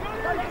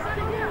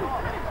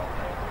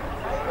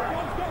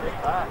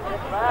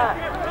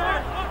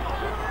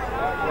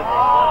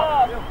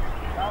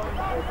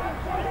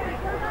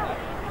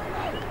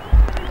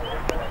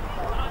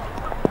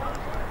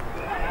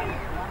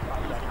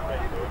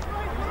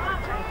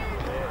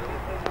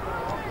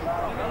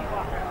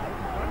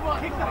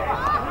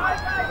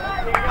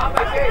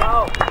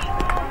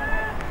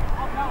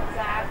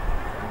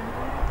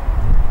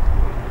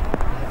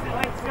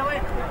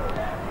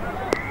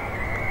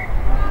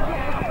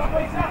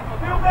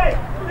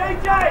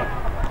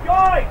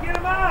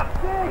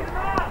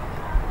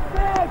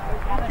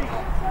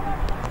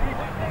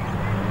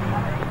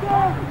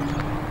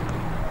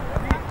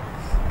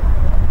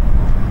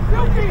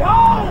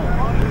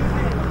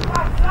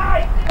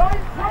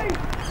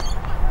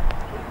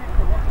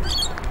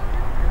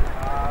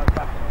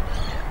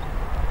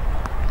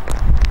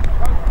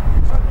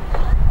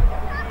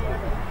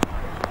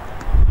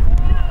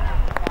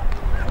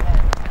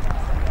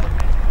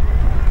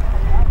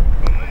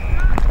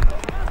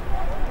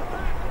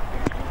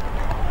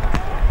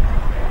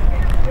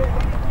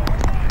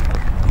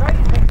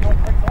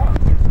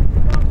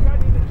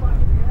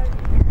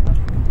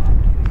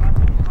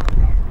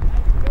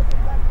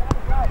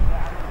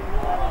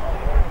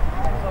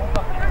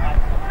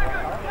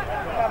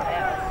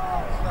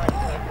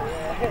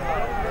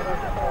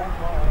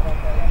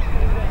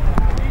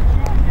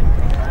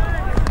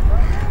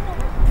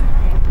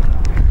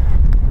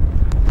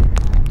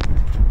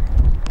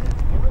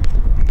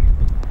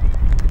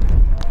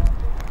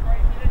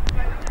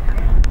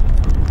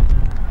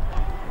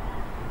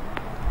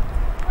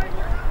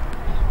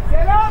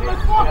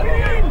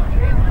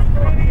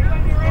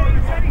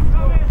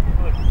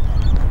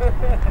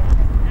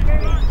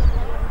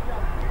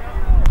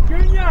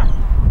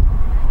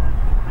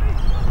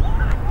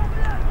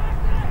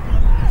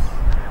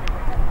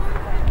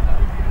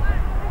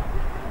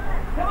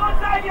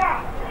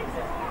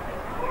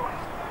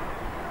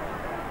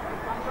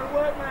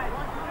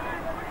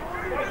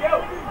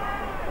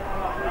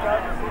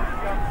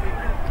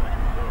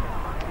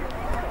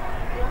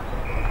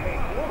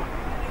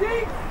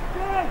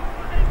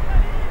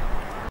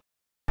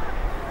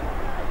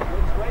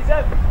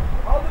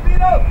 Hold the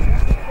beat up!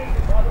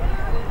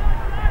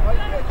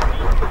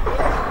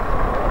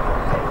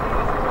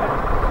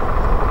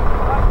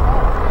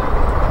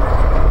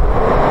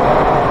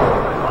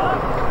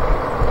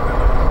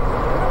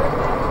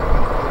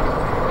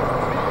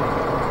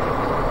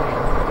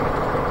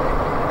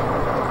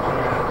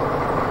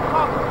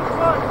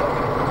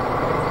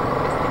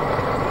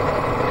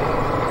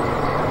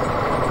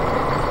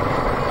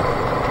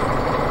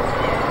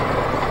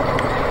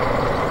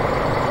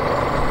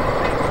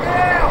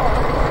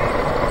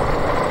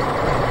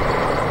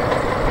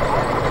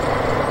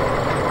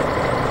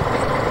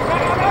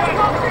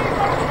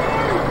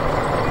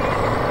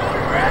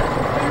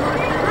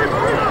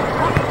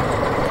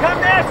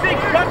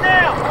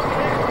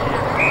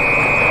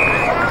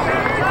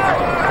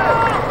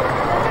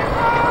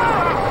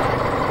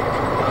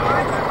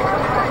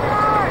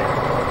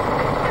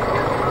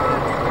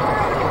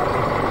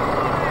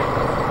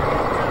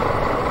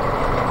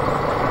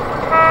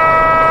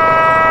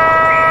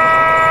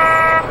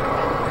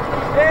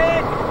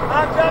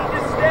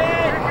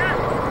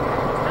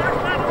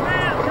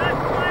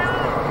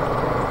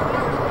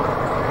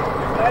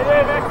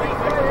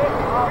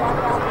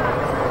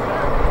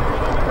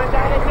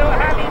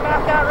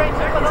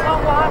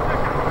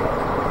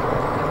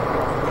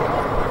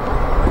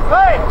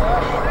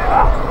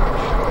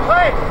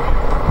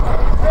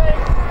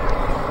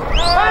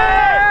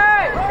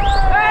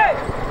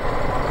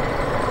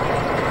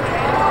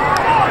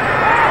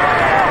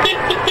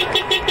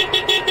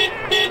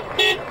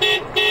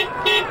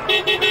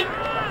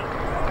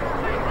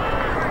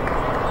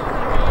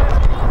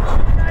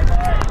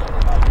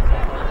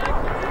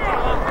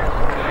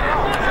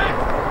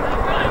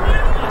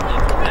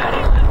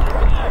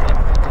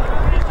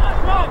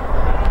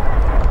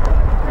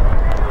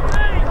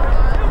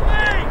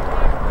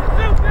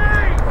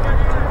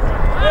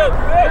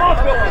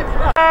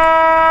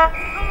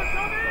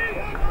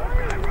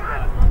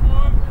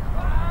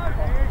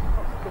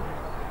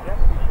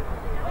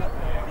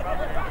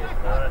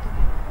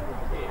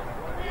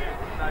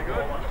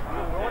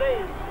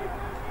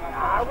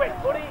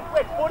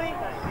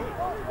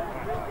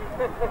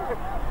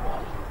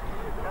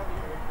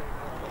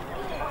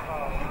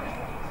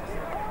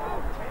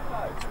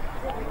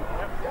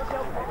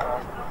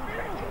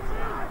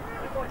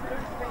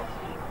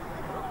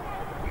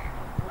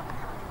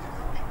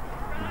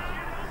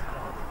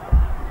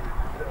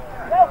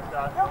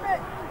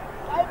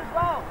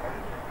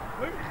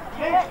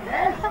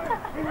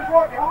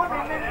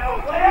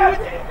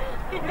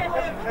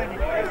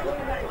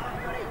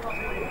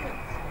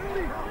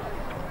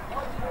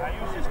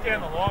 just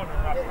down the line and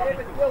rush.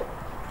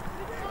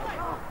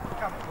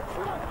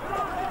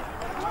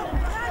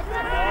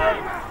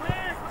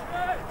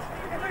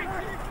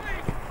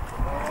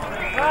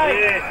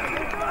 Hey,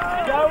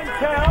 go and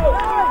tell.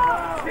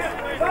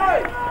 Go.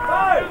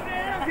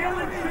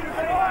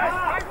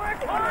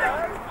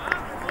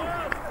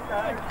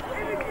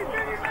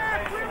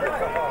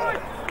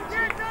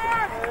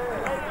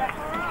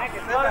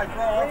 Dylan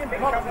should have been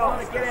Liam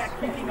trying to get out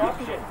kicking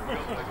option.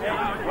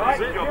 Right,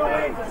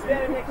 Dylan's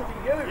standing next to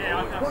you. Yeah,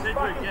 I said to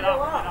get up.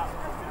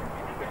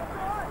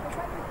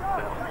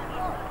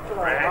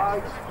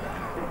 Right.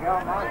 Good go,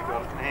 mate.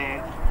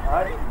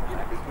 Right.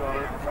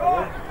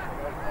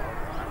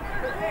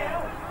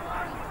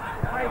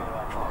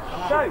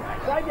 So,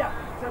 Xavier,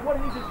 so what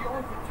it is you're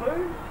on for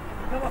two,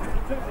 come up for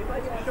two, so if they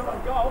get a shot on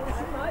goal,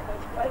 listen mate,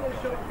 they get a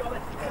shot on goal,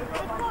 that's the two, and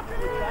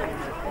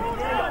then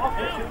now you're off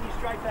the two, you're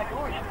straight back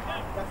on.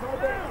 That's not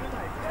bad,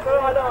 mate. No,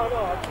 I know,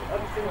 I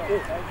just think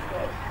it's good.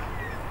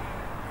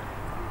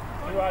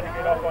 Too hard to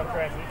get off on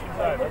transitions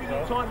though. Pretty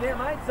good time there,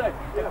 mate, so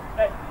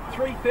at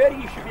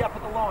 3:30 you should be up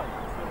at the line.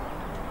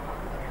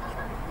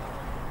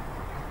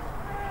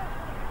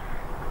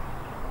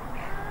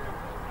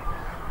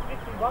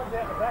 Runs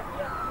out the back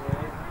here.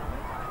 Yeah.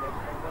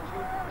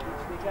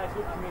 You guys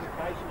good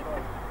communication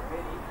by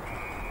Betty.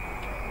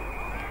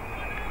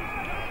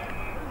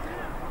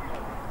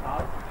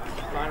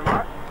 Fine,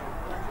 Mark.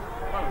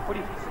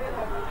 Footy.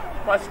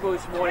 My school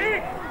this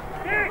morning.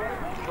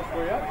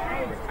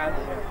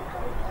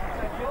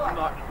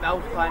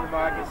 Mel's playing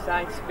tomorrow against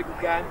Saints, big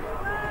good game.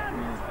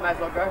 May as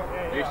well go.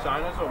 You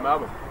Saints or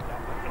Melbourne?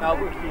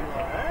 Melbourne.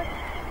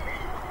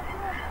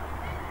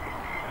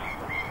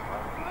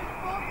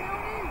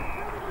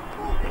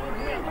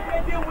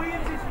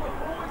 Williams is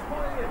always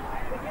calling you.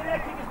 The get out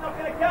kick is not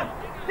going to come.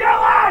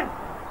 Dylan!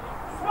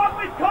 Swap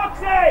with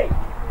Coxie!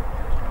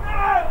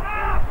 No!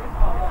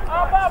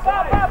 Up!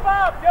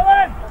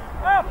 Dylan!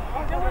 Up!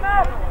 Dylan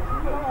up!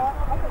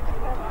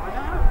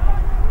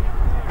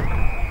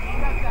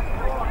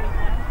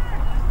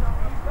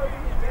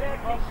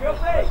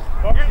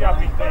 Coxie up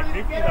in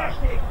 350 though.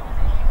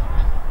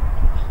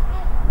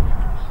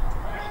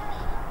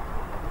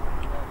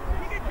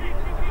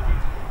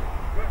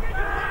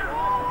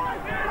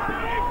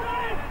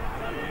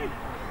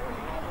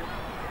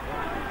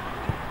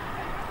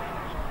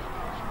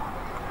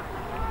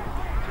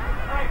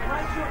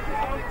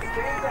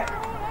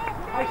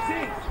 I see.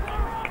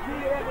 You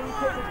have when you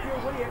talk to Phil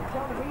Williams,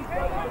 tell me he's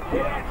got it.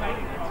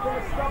 It's going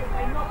to stop.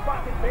 They're not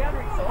fucking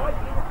boundary side.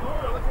 In the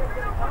corner, look what's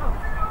going to come.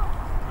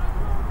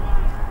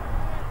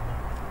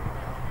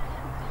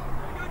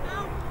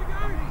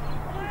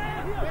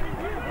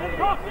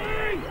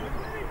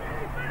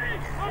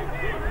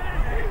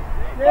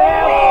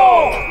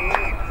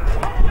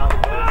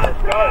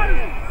 Let's go.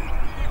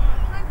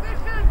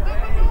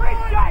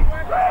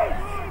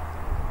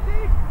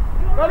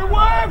 Go to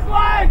work,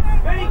 flags!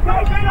 Ready,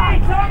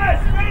 Thomas!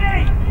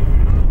 Ready!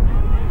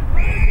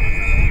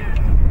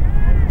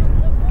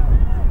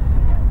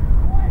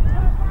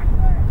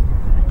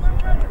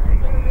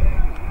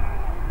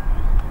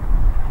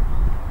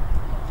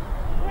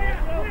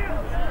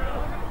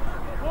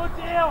 Good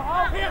deal!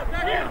 Hold here!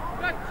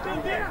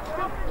 Still there!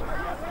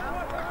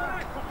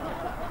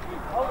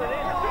 Hold it in!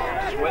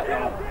 Sweat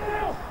now.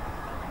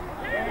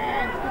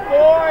 Good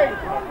boy!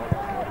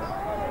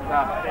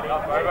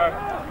 Up, over.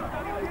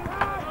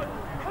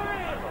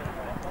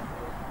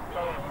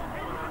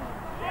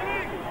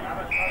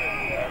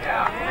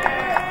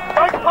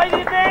 Don't play the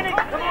advantage!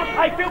 Come on!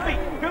 Hey, Philby!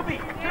 Come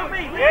on!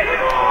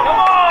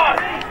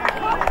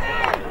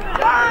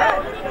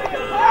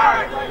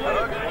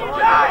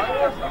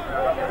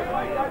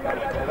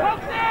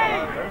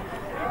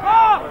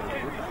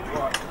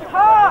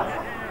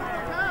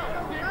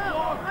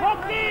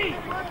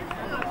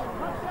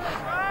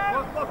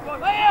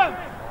 Liam!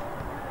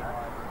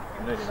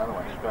 You need another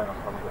one, just going on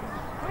top of it.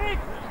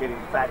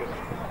 Getting fatty.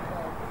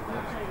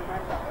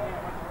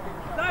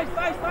 Stay!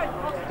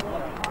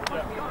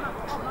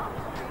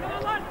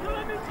 Come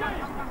on, Mitchell!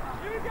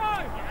 Here we go!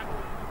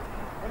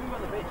 Everyone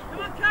on the beach.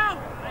 Come on, Cal!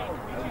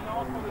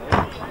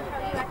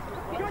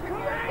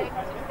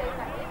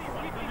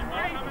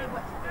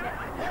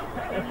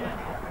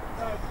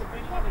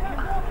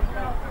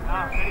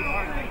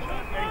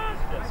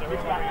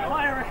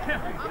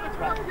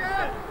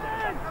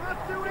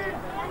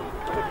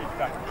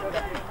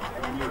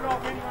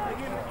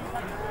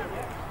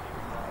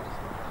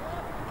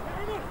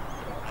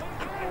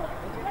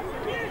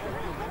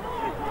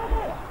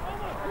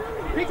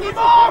 Pick him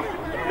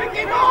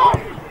off!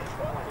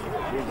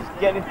 You just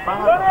get in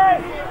front of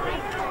it.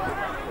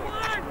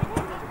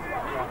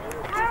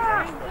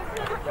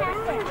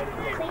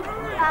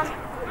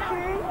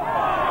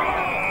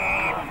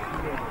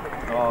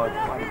 Oh, it's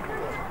funny.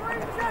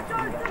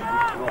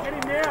 Get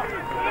him now!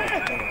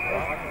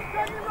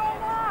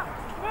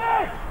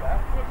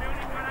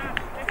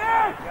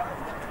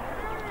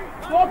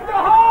 Block the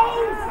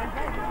holes!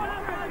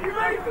 You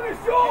ready for the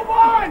short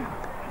one?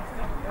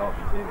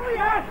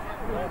 Yes!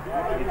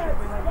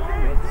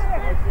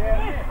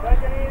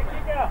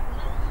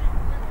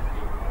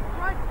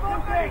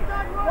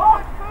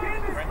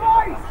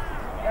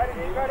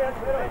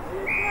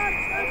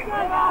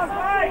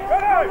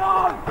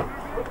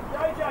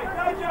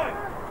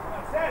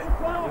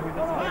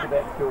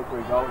 About 2 or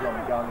 3 goals on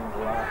the gun in the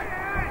last.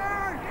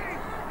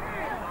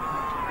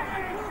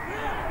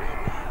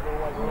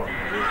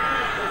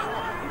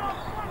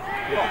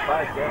 Get the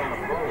face down on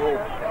the floor.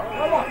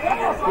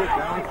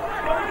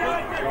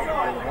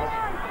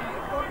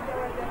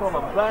 Come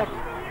on, back.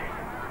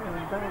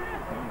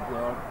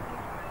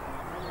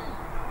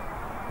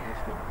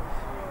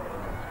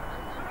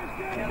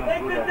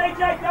 Lengthen,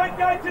 DJ, don't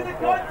go to the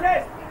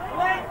contest.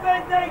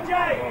 Lengthen, DJ.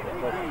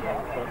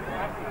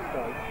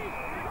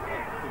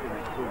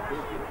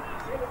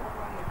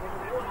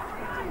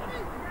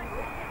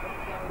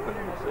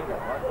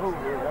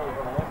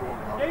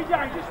 DJ,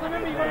 just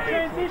remember you've got to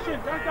transition,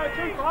 don't go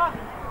too far.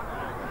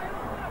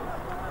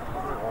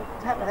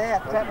 Tap it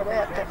out, tap it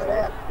out, tap it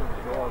out.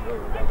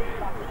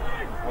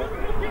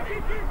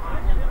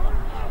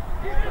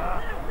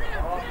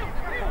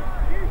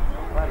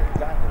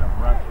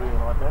 Run through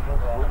like that,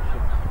 that's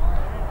bullshit.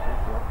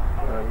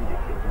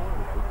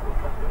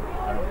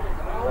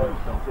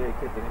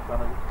 Keep it in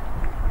front of you,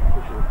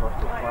 push it across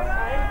the plate.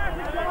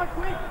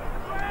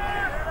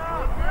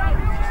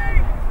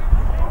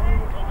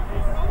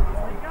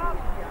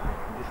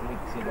 Just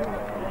links in all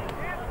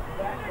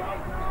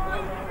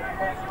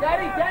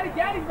Daddy,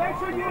 make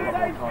sure you use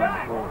those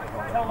back.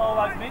 Tell all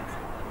those mitts.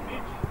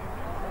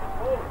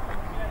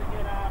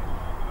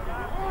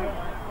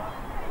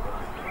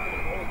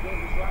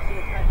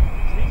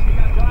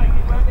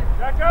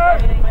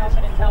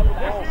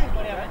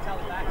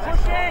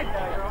 Push in!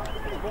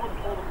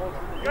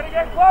 You gotta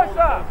get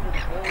closer!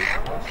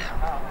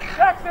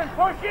 Jackson,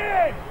 push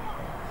in!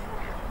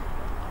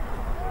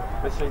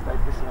 Let's see if they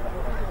listen to that.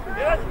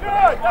 Yeah, that's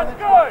good, that's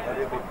good!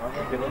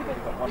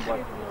 One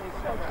bloke.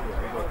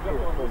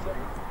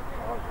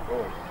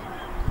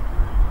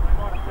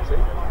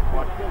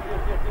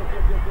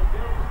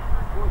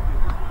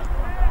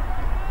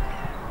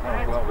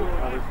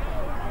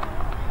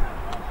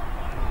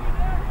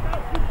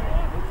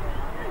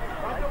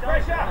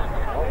 Pressure!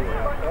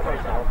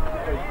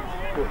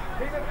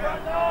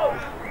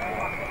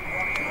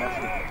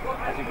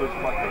 That's a good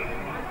spot there.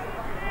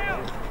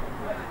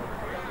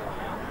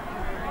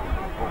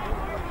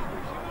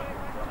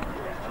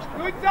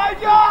 Good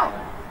Doja!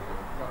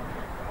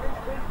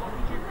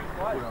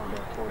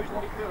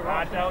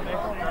 Right down there,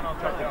 and I'll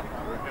touch it.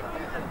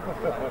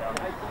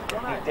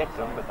 He decks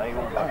them, but they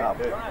all back up.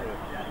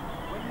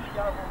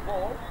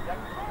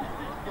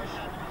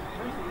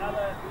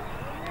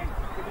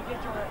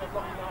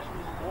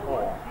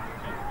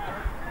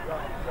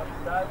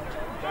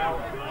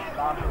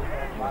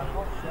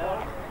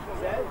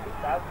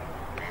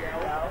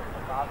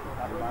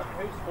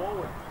 Who's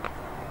forward?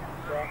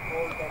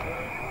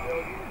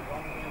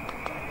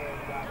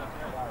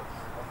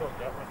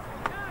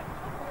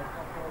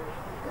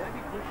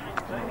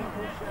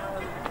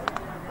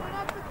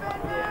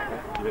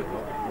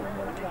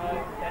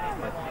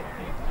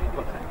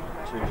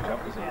 Two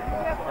jumpers in the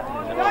back.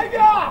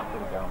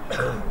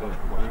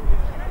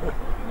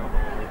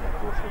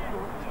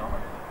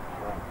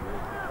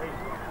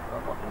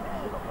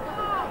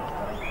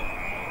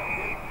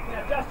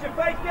 Adjust your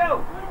feet, Dill!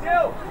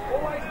 Dill!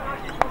 Always mark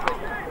your feet.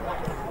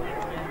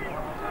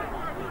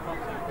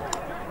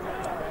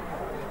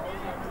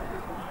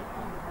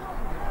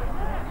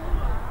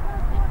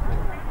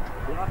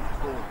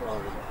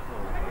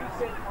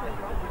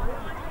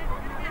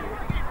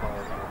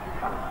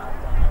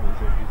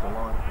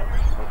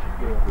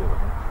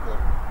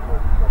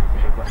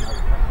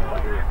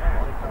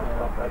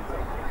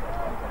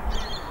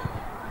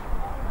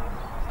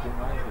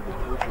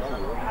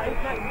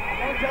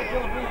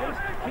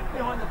 Kick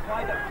behind the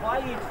play, but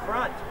play in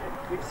front.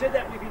 We've said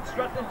that, we've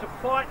instructed them to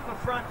fight for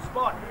front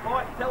spot.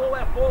 Fight, tell all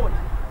our forwards.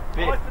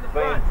 Fight for the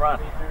front. In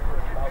front.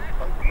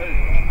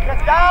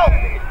 Let's go!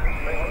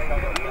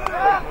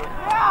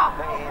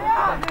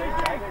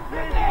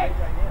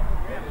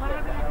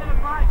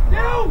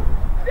 Dill!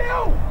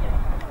 Dill!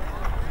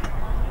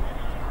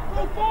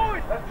 Pull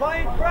forward! Play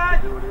in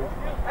front!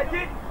 I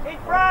did! In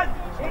front!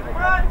 In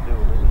front!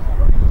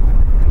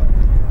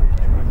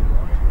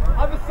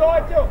 Other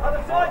side, Dill!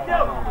 Other side,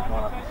 Dill!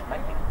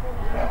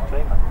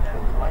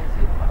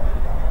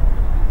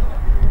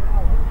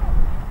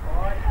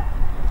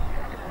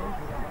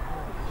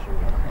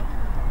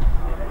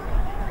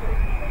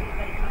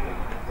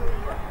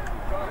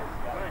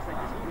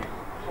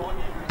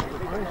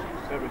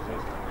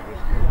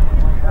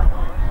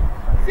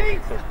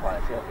 Seats!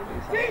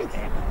 Seats!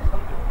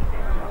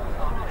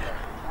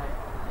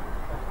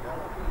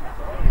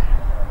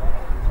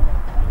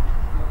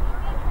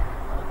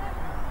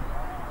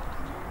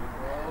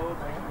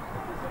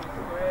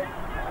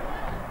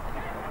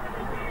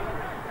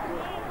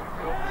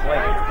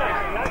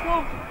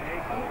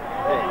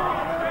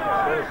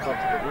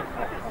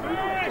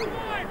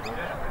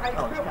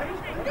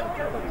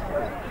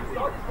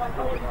 They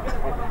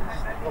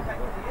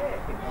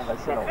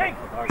said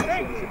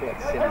it's about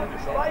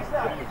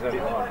 70%.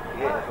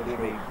 Yeah, but it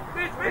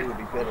would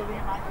be better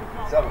than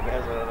some of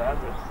us are at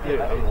 100.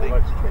 Yeah,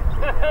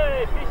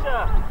 hey,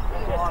 Fisher!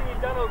 Just see you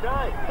done all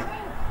day.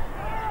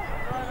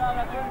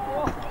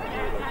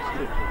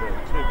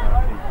 Two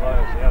marquee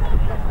players out for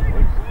a couple of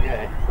weeks.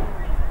 Yeah.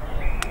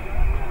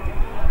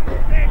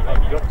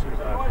 I've got two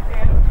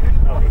marquee.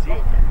 No, it's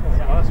it.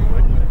 Last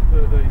week,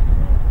 the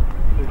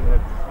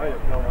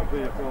AFL and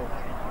DIV1.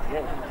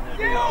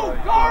 Still!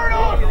 Guard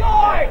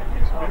offside!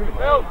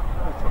 Bill!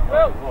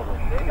 Bill!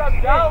 Here comes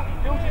Bill!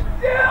 Bill just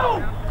Still!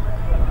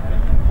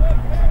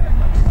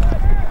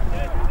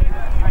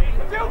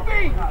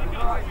 Filthy!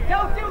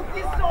 Tell Still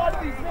this side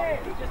of his man!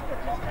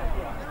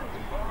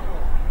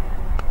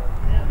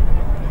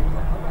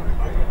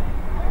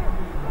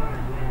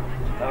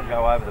 They'll go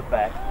over the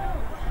back.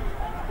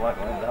 Won't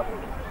end up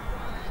with it.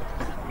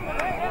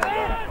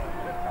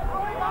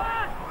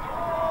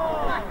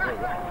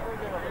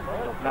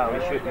 No, he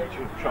should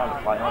try to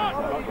play on.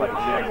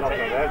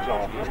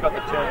 He's got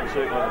the turn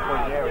circle in the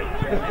point area.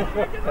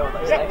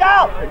 Check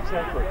down!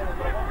 Exactly.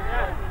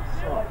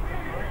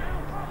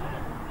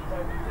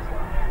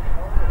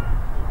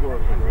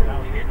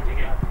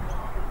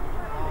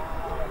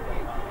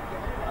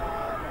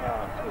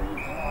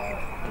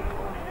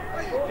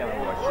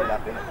 Sit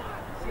up in it.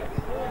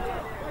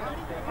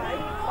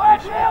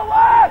 Watch now,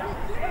 lad!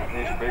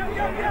 This big was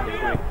on really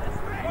quick.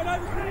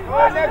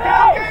 Right, now go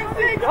again,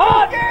 Six! Go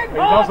again! He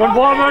doesn't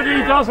want it,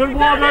 he doesn't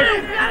want it!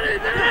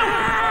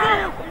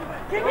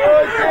 Kick it!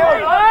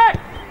 Right!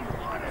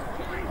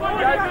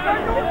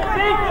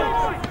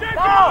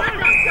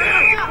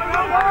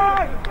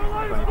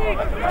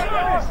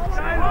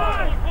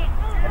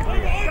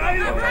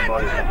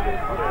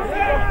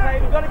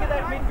 We've got to get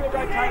that midfield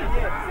rotated,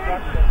 yeah.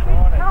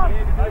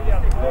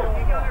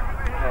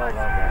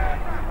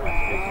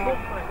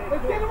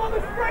 Let's get him on the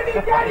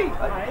spreading, Daddy!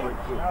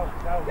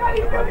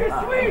 Daddy, give me a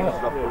swing!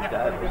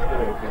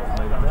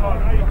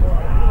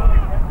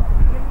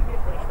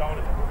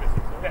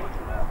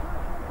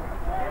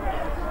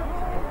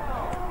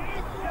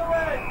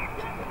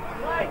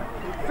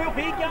 Phil,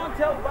 can you go and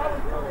tell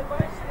Bowen they're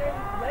both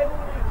standing level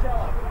with each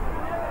other?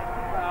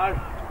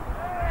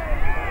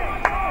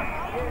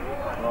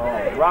 Oh,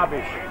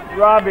 rubbish,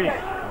 rubbish.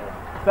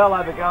 Fell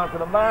over going for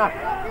the mark.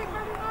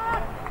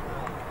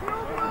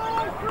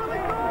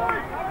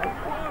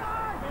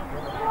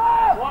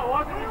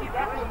 Why did he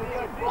back to the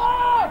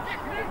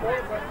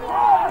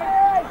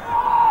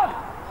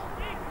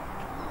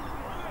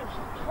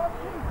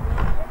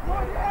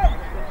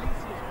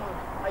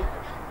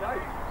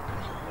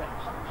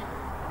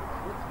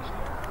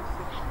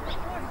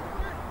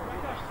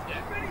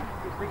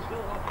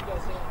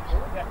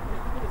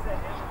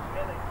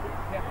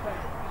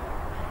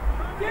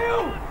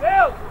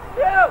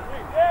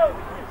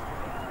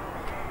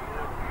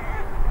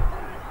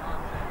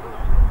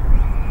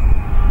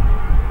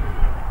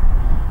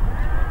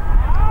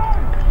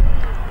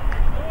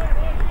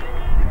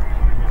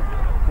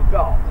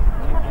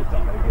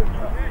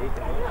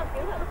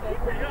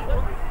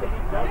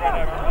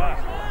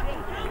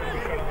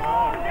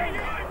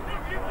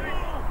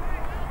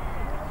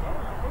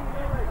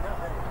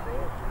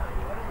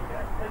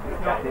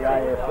The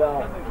AFL,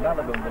 none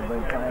of them have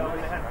been playing.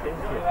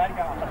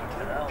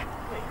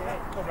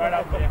 Straight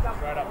up there,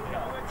 straight up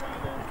there.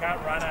 You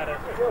can't run at it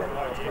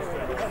like you used to.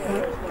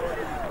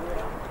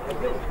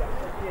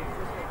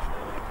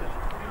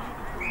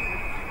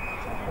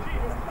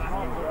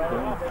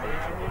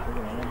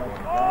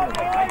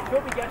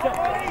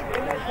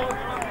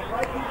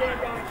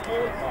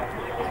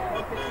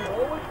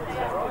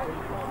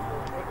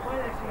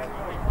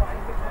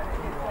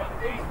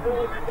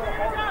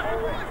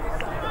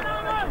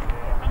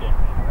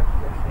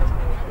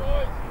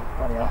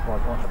 Funny enough, I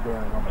want the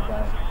bearing on the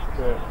game.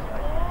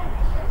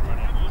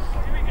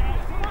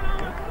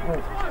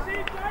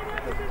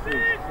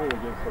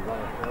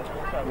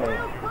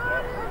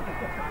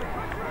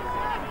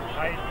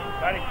 Hey,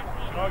 buddy,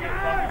 can I get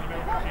fucking in the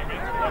middle for 2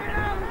 minutes to lock in?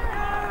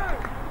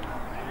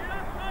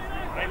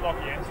 Hey, lock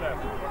you in, sir.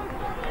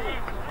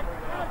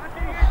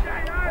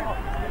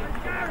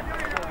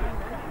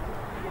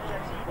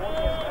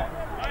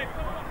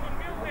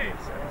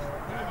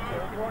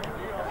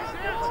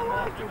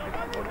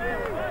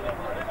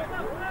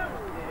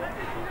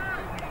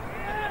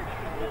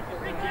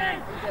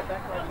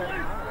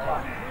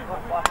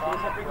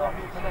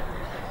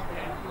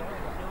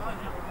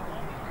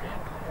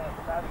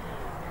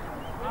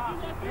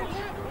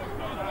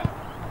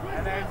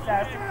 And then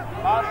Sass,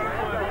 Marshall.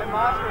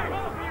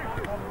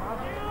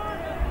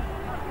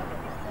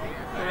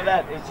 Look at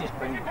that, it's just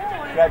been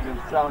grabbed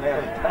and thrown out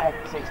of the back.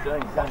 16,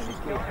 he's only a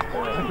kid.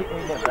 He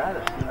never had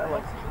it, you know,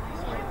 like,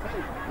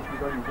 just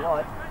because he's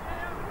light.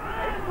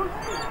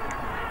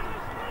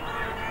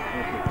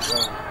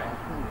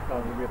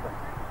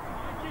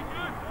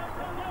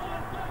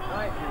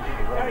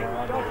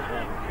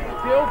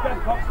 Bill, Ben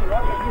Coxie,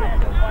 right?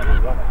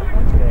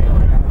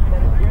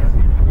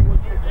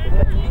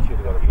 He should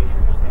have got a big.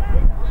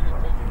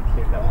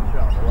 Keep that one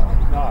showing the way.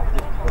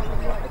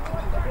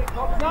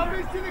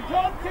 Boys to the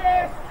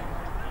contest!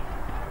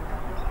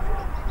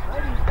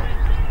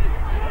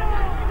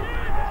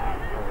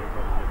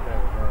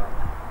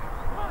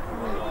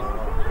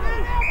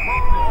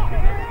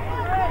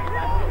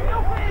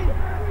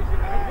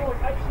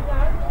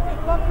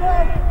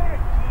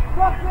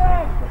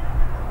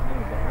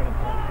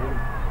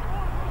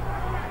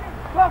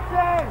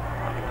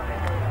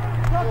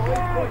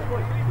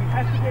 We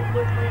have to get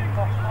Luke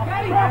Wilcox off.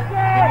 Give me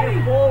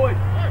a forward.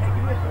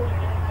 Give me a forward.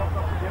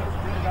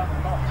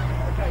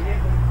 Okay, yeah.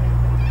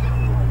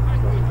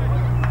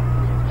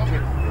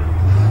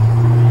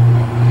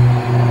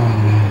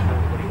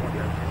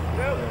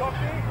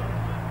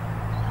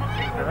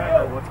 I don't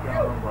know what's going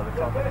on by the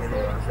time I get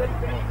here.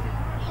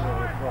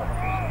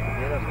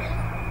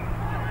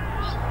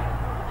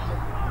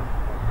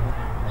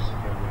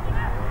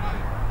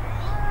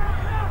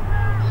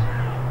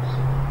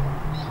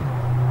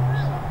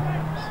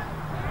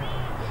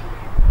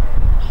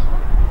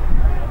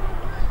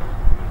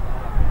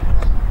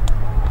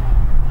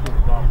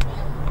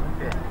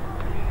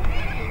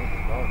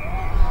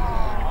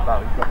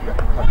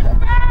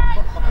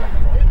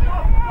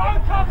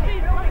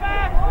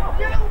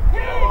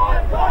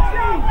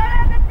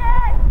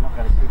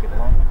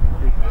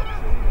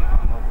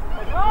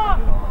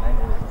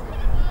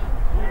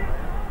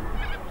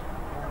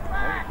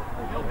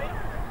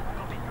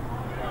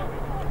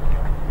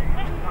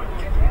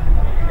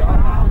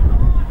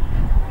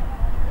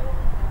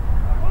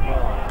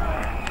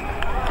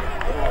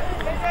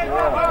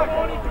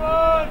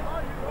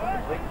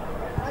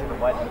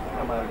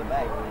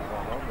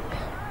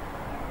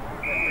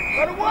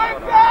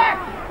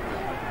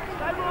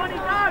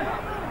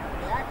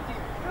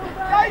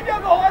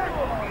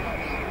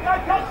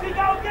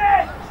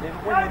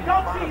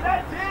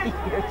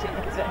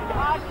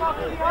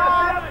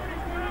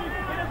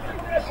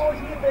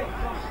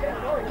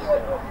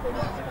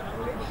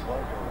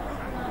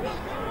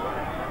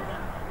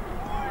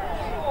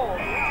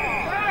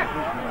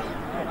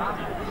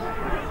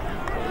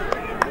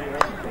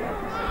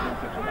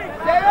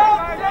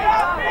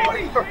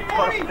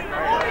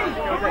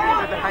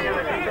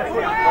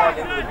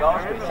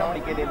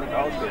 Somebody get in the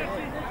goal square.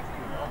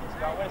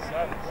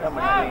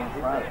 Someone be in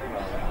front.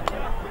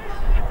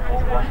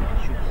 There's one that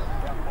should go.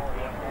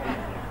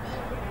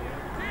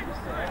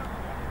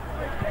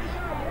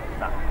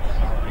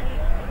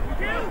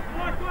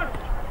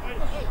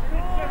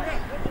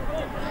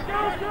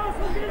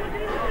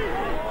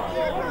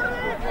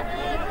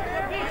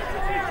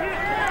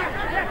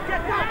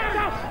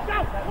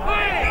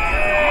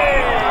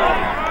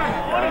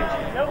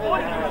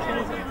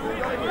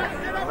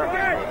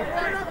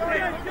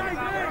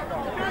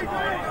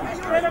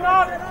 Set him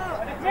up!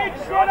 Nick,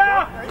 set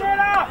up! Set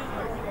up!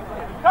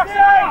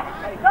 Tuxie!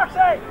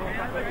 Tuxie!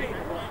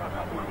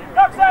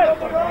 Tuxie!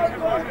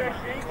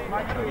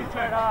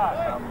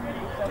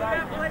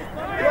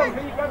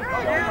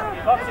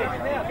 Tuxie,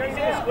 now, get in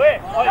the square.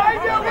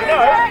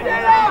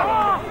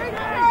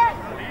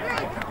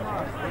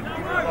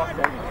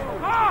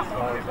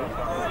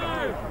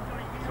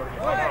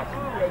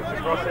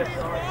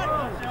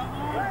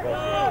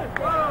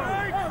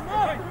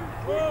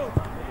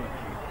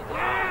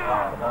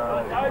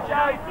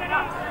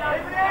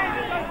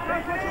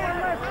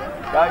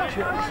 Go,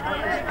 Chips.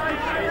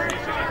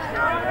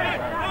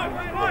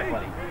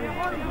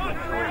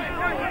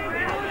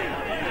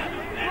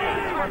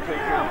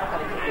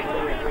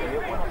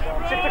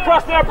 Shift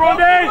across now,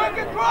 Bonbeach!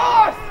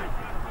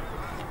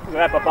 Look at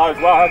that Bobo as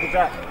well, how good's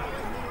that?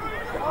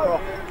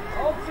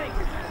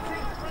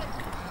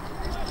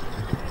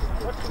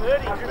 What's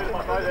 30? I'll give it to my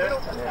bow there.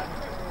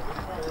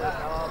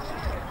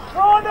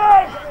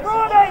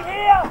 Bonbeach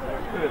here!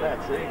 Look at that,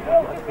 see?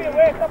 Well, be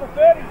aware, number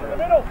 30 in the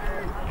middle.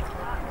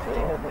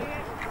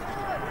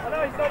 I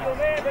know he's not your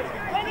man, but...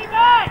 Let him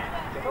back!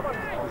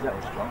 That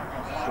was strong.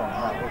 Strong,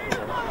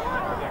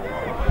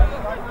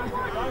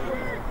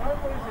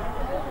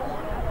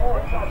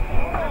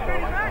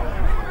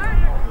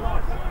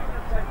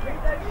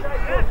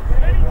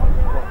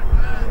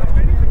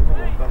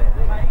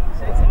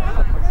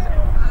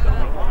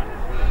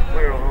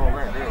 we're all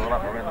around, they're all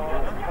up around the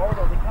ball.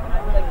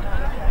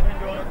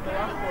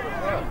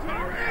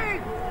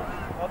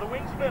 Oh, the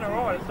wing's been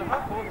alright, it's a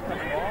half ball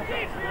coming off.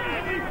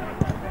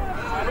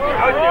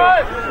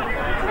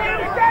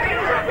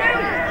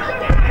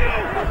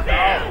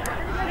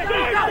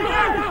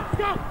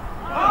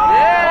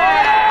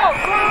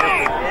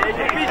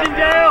 Vision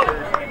down!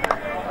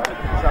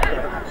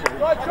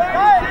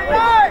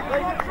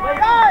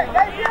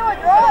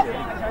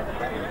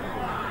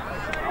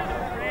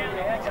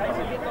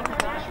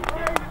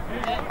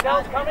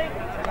 Dell's coming.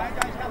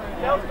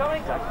 Dell's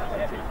coming.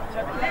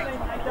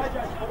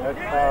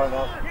 That's far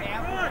enough.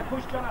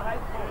 Push John ahead.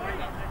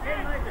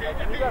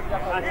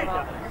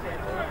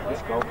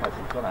 This goalpost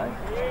has gone out.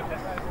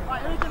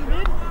 Who's in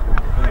mid?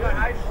 I got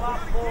 8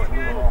 last forward.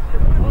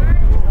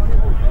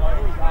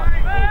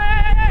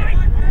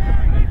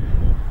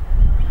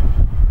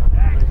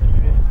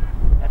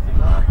 That's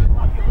enough.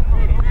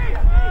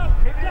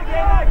 Keep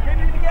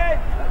it again.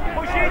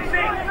 Push in,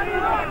 6.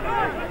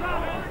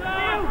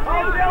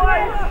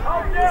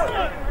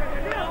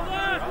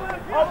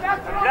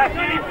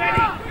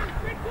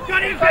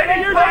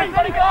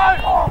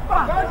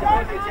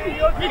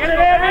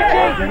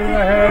 moving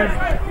ahead.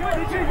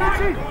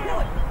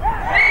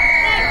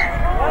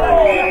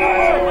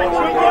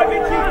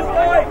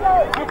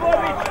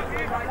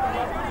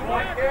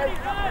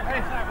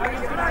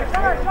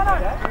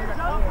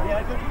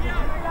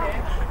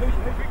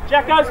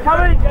 Jacko's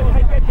coming! Hey,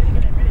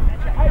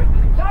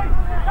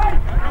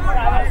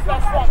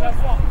 that's what.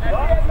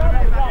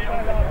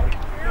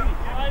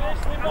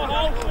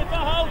 Slip the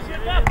hole,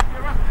 slipper!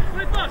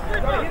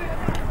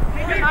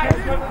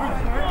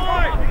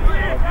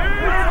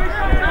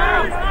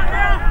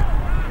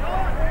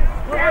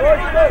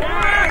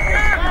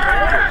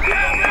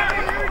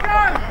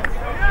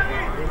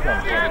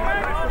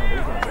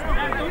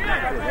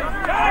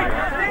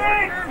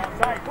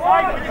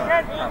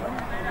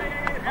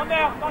 Come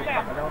down.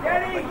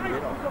 Ready?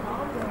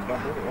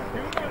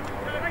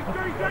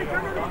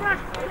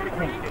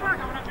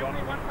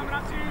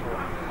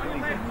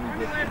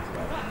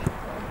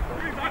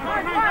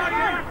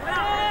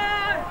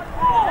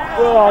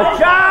 Oh,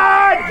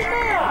 charge!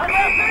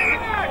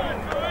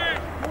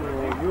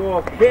 Oh,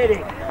 you're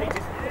kidding.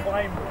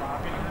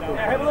 Now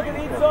have a look at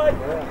the inside.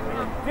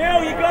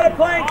 Phil, you got to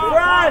play in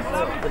front.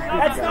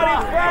 That's not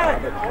in front.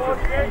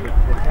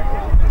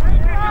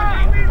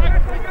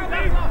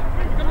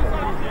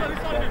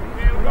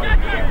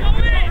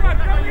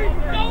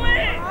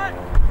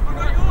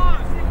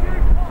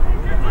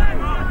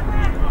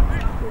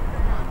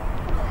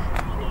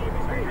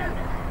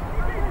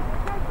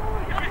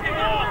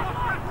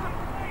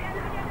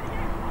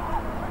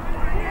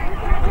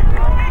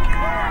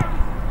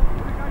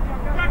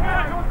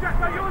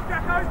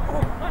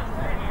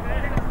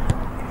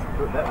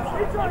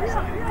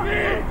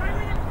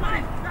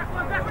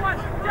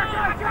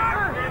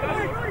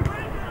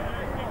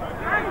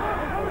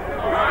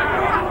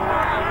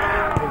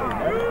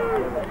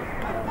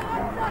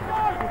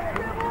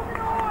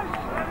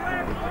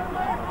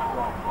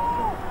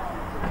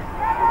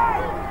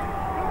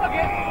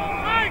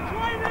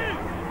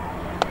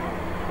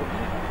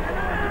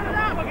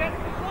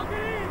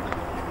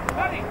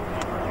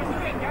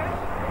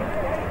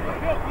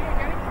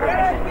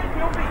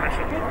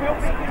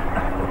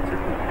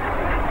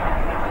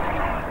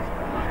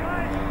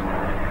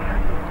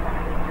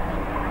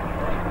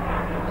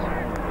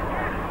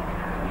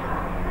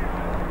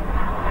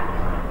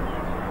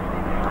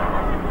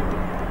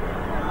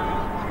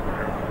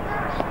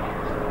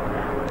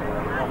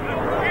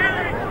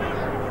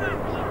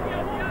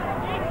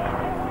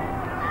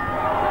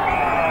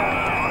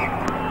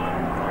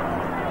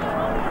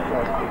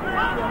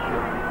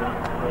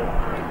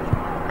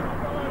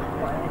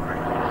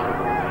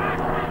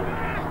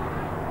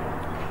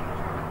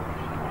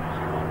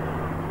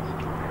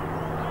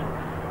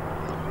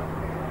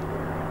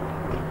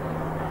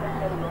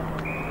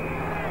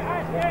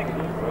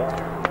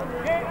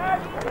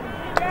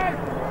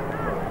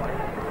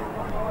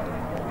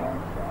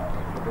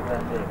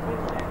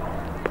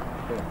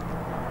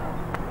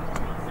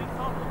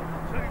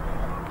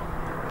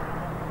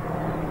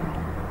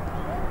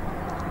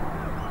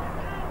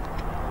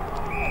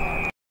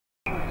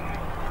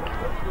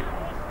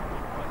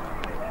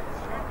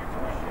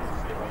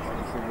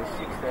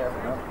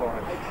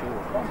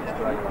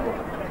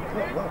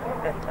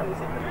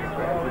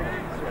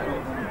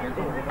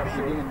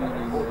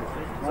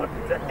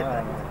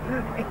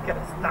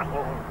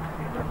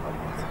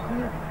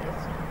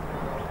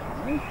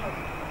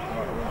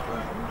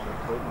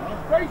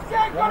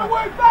 Gotta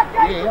work back,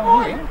 Daddy, come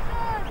on!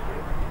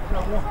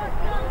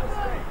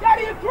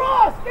 Daddy,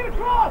 across! Get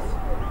across!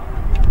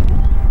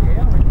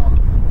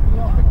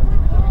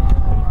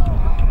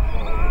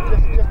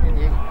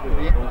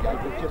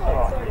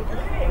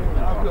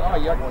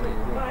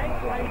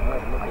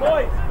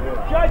 Boys,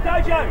 Joe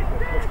Dojo!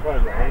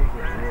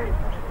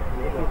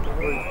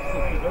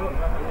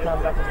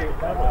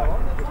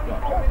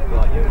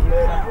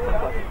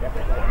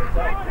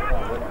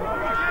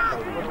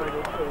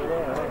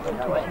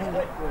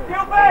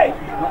 Bill B!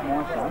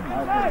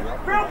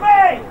 Bill B!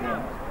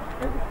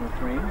 That was my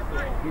friend.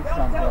 His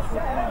son's off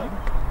with home.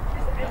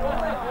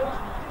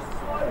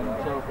 And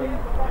until then,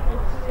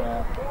 it's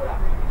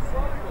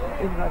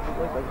even though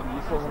it's like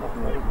you saw him up in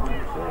the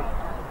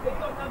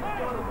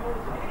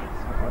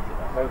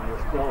over the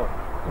score.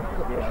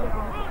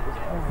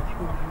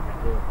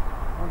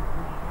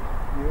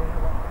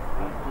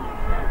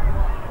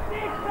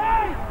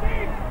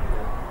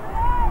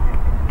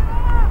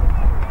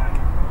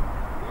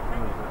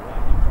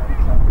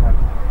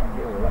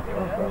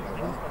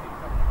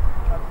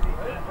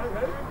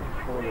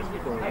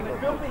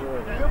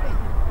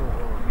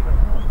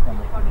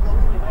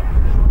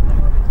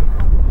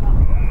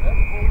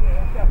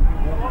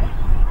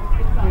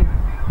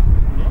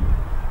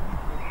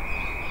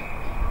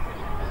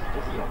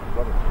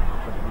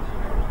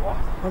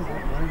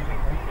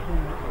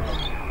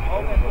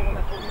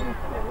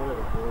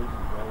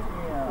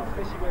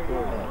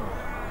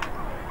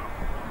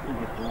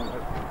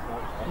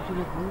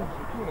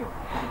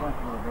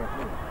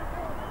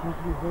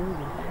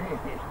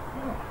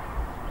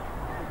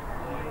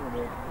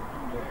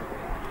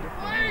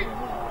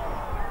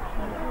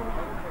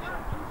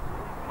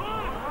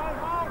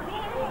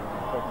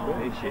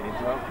 He's shitting,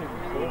 so I'll keep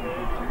him calling.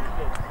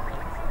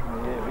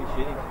 Yeah, he's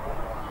shitting.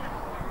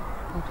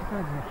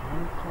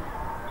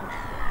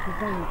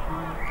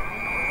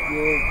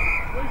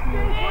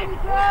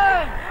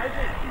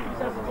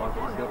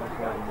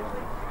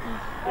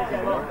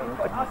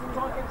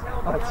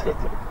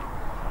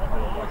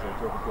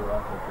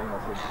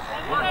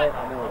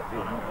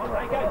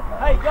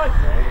 Hey, guys,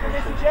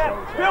 message out.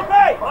 Bill P,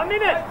 1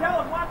 minute. Tell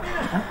him 1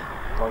 minute.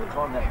 By the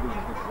time that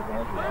business gets to the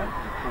boundary line,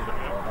 you pull it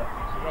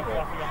like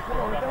that. Come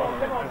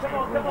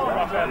on.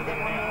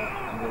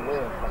 And you're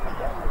there and fucking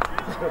go.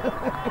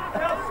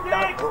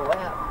 Stick. Pull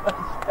out.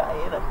 Stay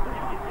in it.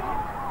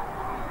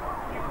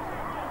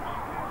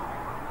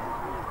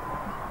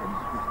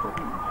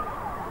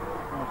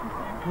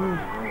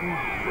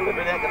 Would have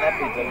been out going to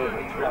happen to a little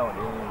bit throwing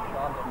in.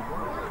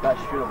 That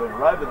should have been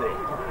right over there.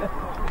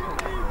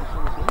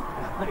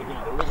 They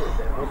didn't deliver it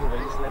there, wasn't it?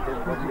 They just let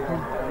everybody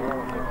down.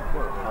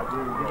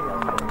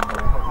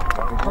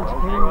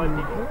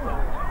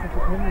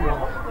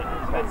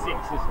 About 6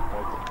 is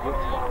supposed to.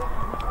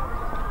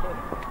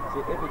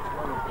 See, every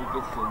time he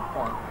gets in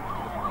front,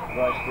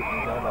 Ray's putting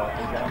his over,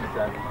 his arms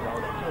over his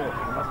shoulder.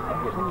 He mustn't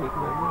have getting kicked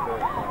there.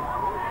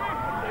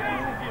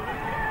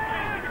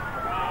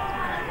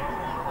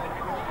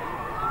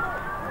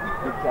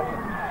 Big captain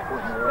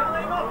pointing her Tell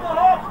him out. off the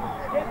hook.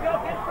 Get Bill,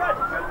 get in front.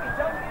 Tell me,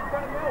 get in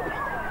front of Bill.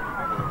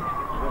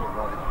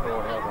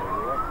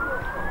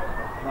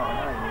 No, I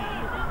know,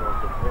 you think like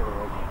the weather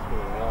wasn't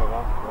still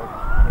over.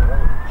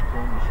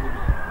 Turn the shit.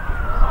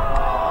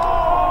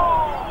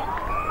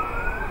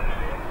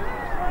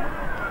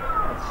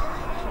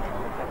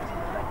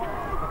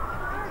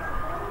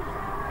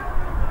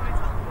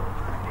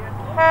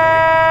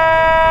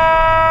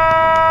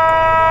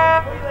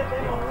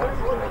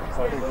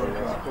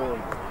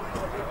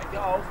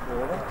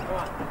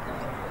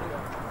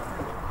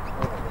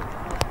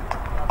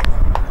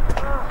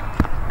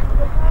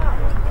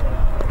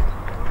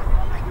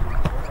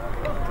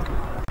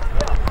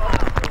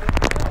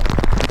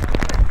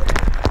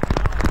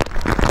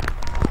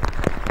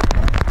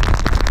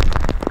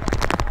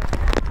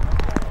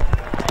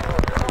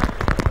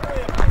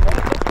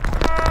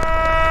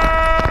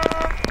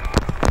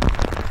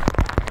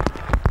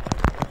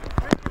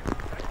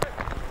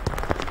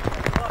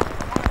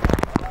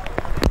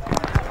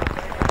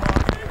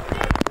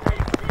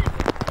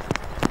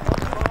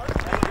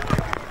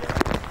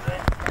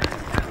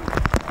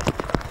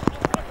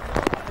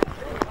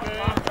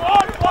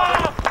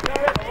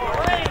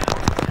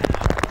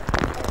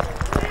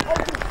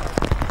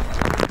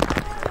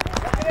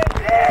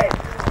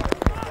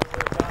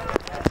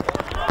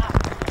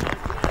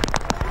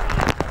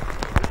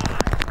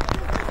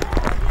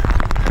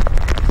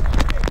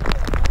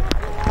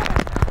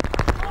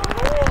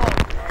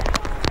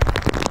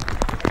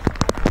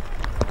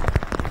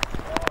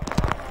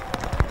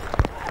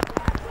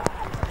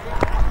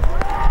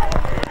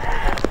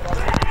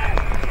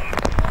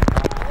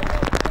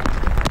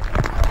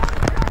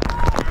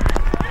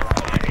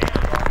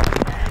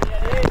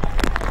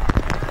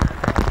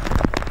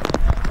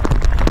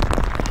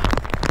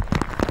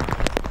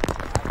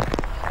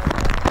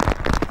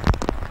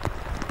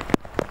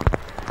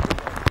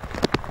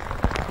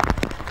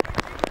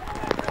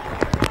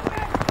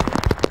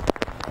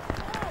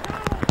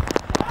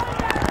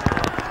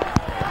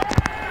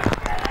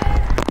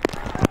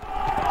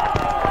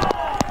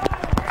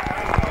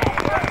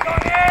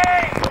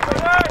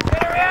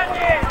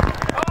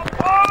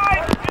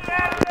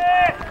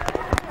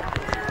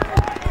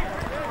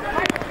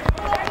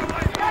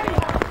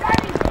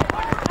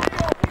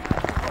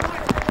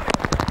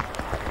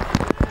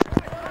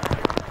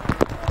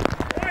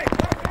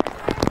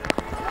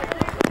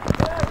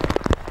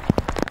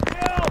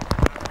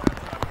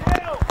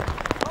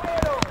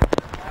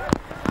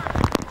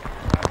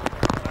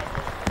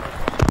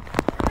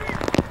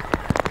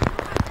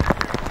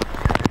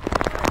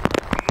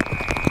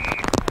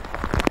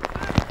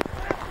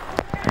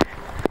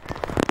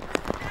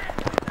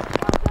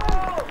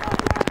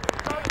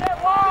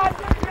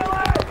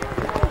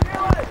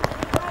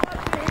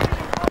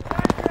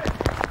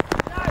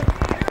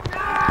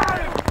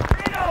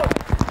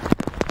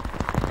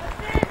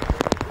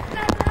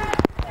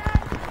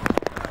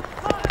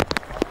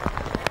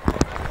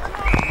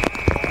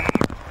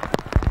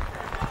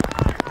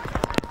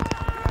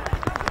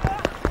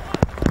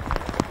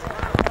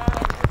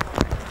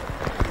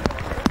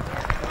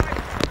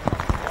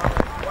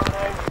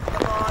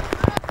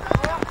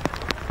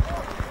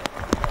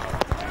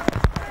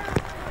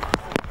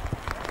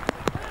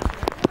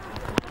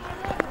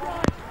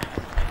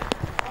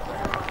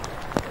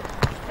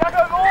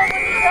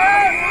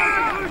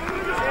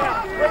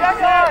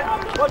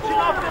 Watching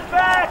off the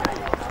back.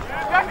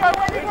 Jacko,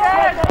 when you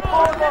can. That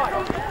forward line.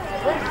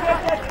 Reset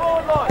that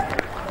forward line.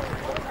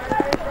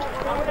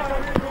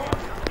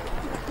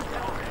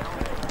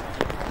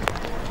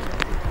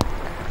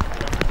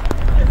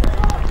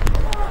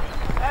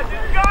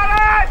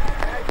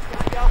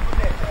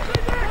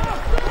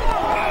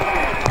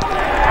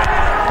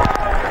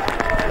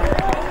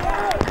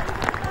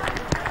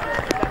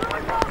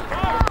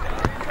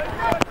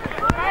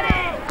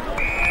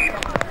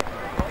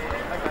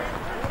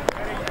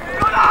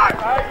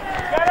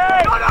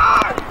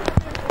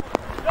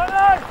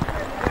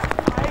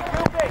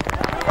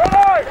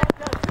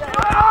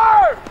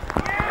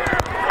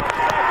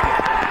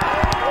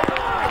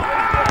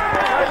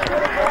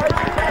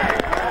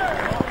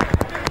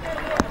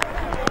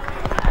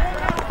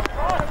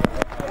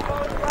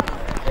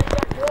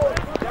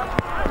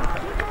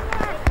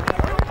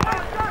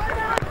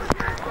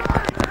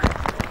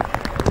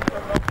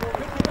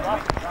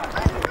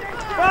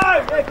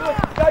 DJ, good.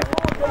 Go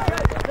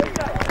forward, DJ.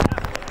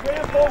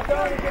 Ground ball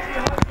going and get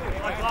behind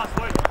you. Like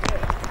last week.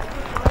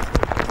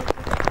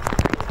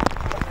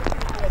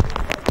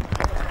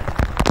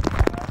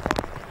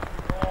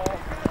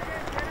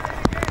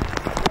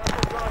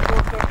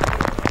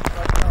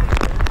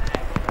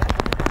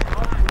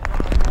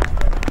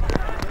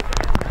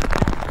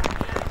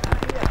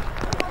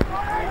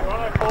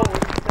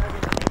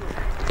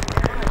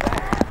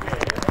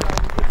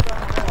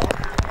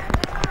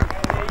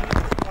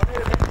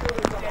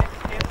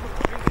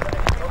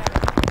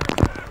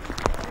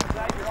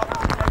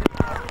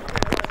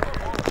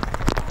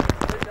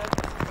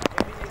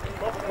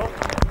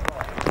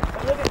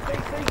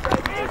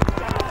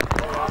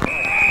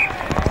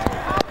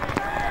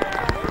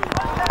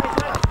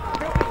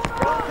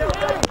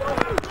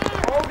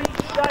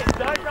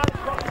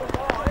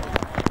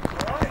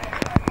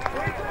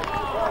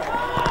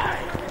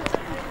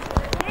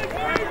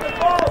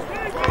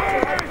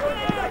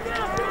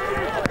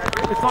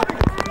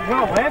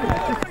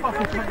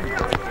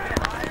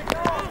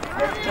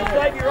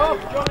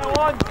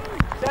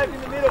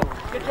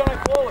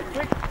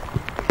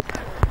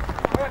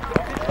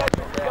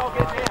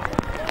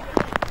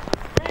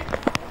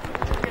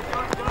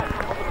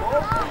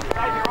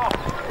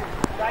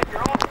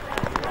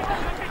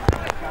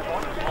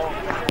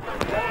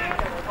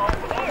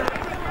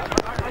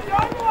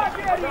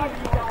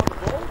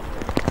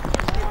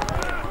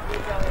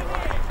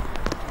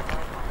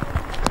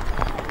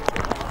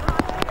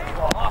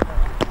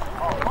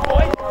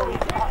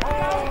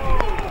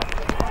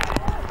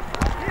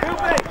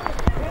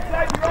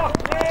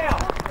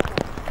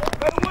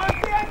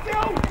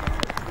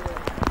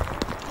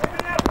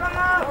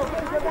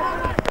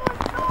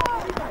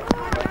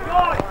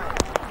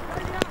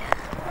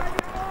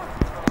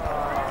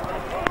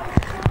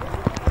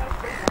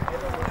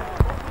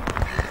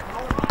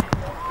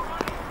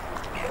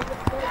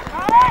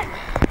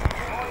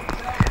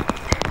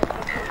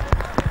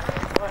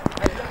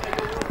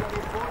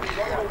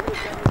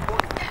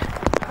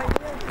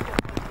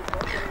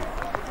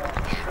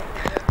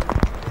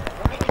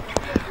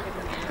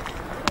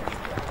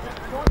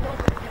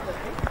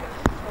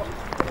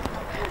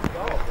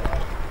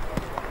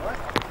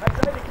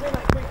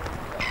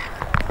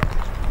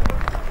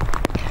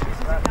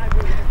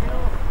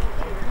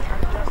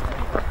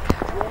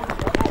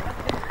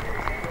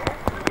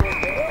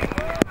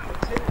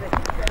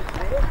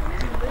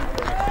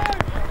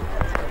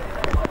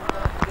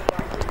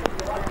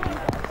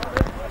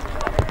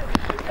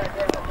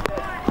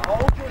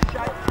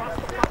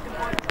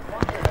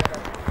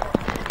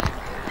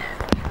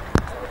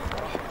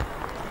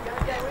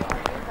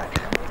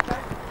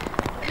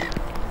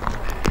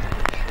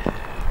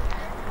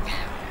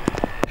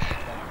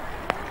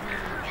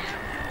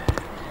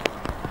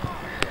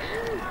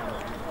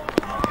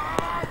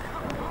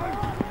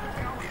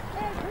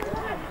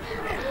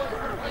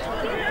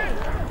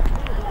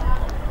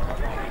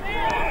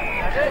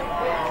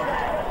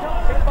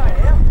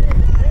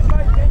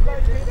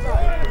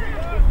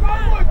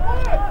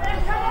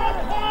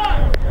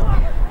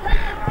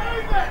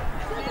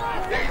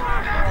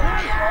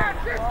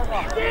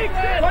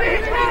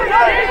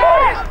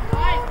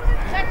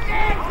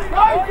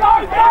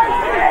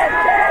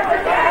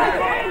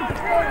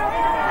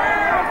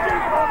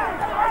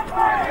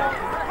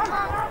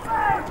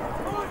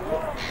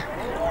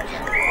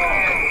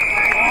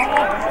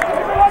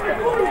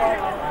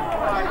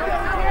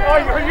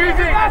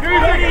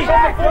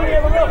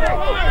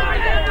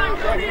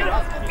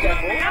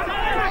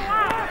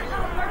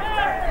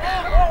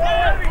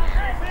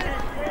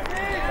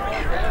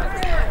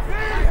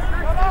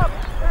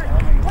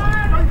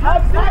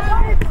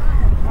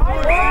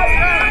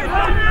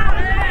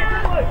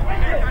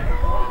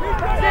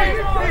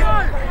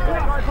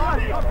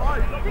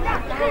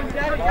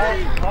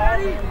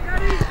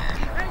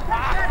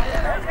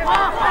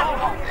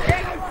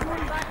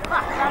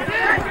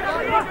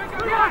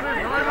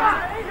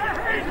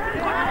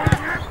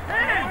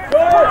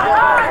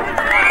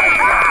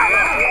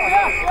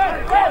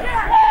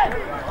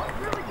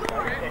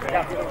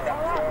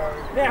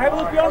 Now have a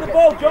look behind the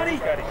ball, Johnny.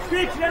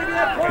 Six, you're going to be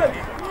that close.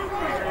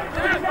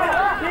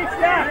 Six,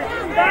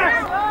 back.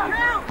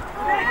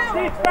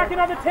 Six, back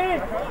another 10.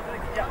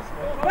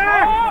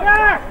 Back.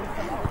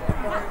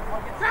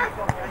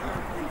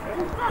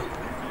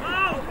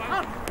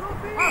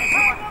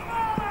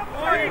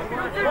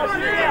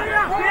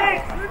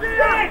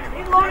 Six,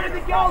 in line with the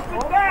goals,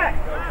 but back.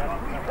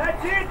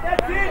 That's it.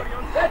 Gotta go.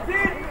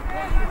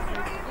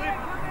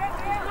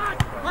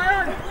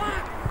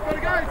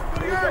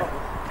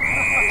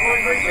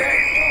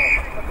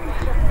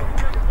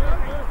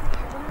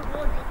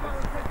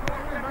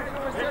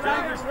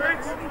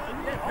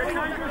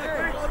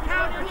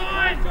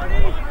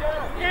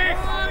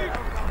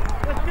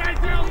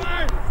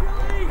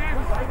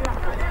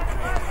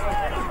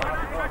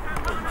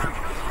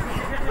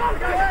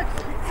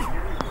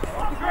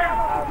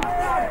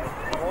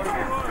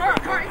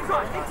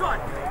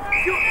 Inside.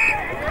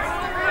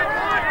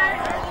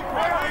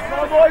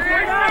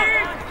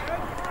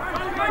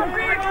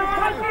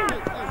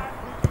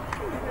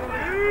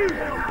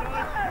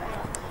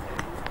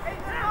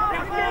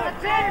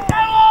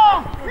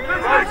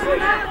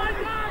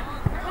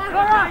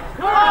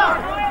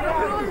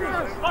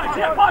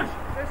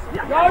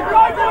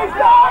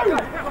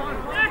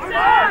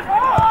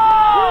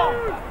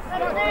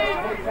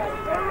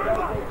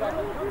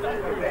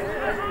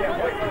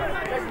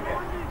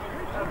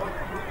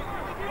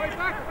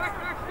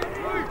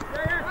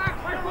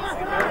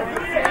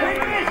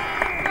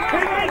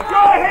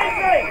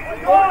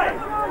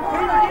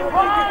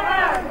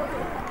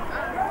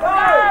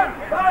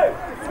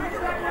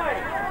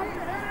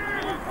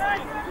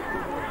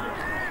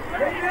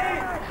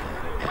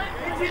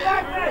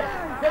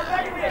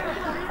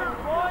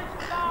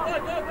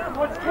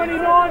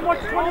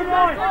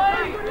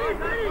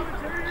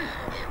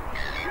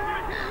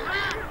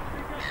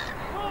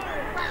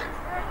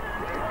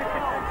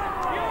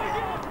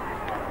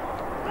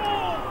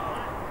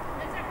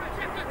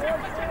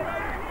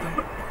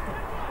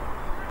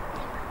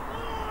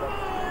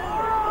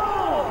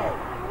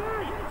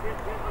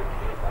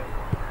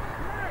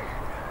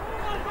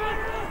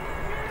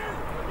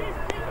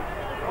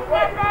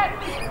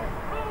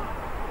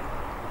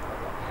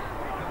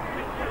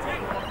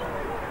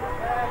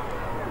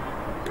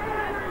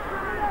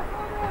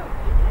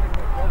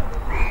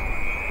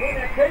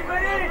 Keep it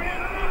in!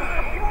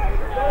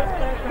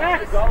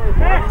 Max!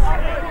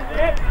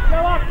 Yep, go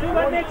up to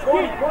the next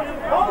kid!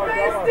 Hold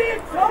there,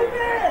 Stitch! Hold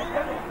there!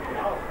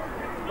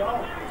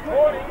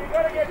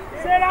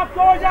 Set up,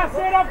 Gorza!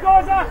 Set up,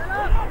 Gorza!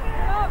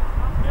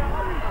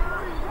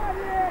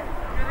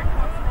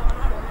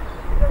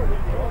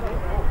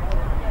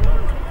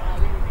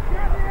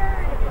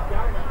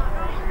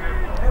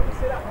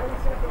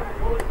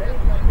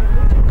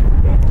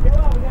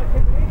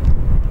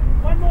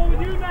 One more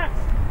with you, Max.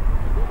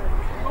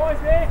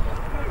 Boys there.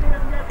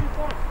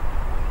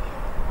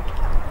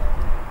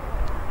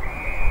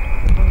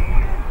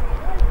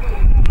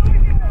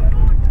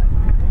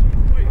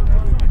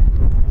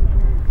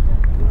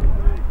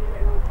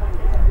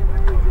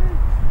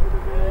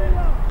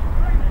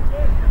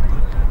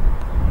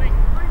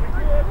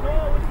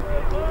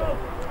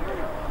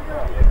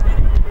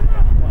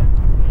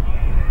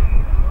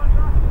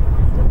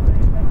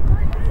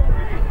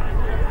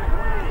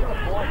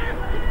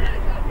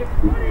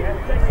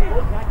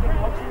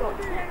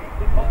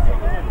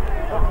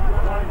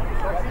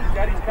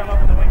 Daddy's come up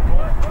in the wing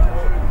corner.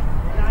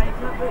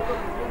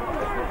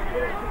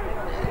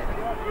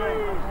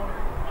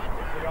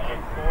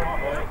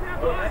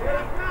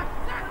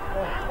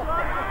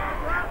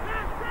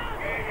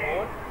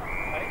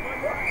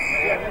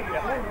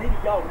 We need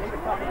a goal. We need a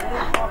fucking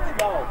box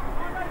goal.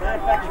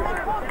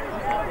 Manufacturing.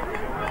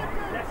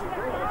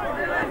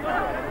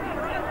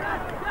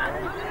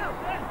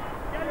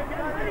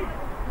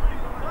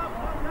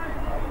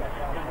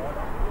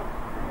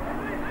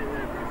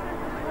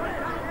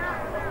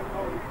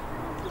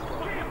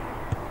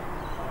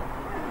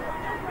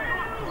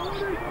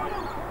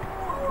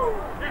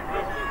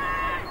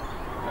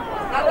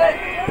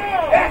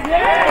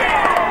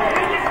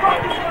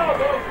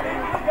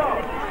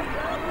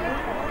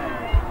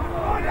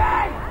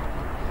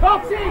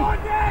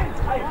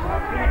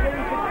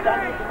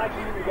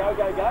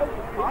 Go.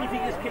 If you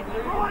think this kid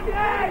moves, probably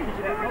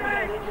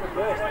don't need you to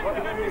burst. What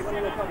we're going to do is do a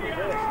fucking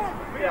burst.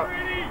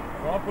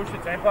 Come on, push the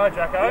tempo,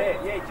 Jacko.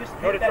 Yeah, just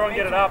Got to try and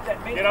get it up.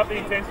 Get up the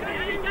intensity.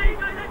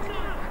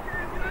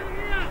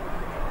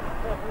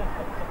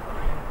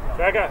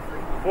 Jacko,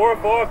 4 or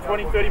 5,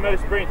 20, 30 metre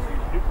sprints.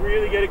 You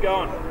really get it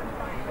going.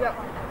 Yep.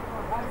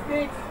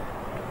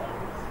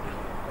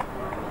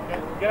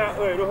 Get out,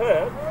 it'll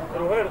hurt.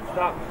 It'll hurt at the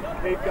start.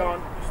 Keep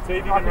going. Just see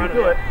if you I can run can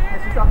do it. it.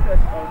 Let's just up this.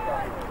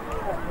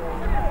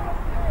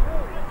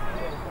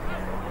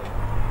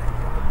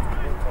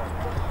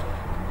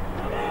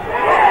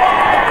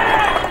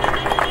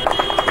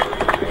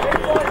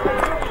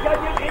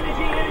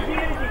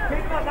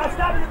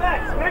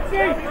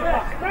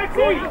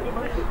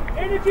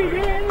 Energy,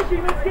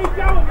 let's keep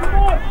going, come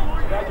on!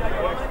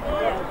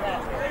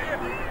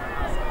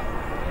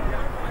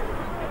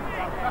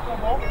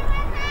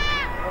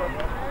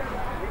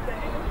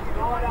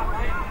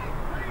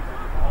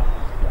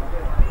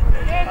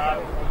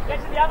 Get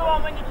to the other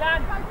one when you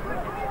can.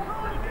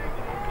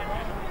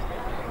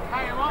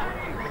 Hey, what?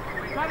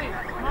 Cut it.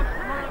 Come on,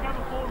 go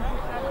before and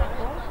push that back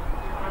forward.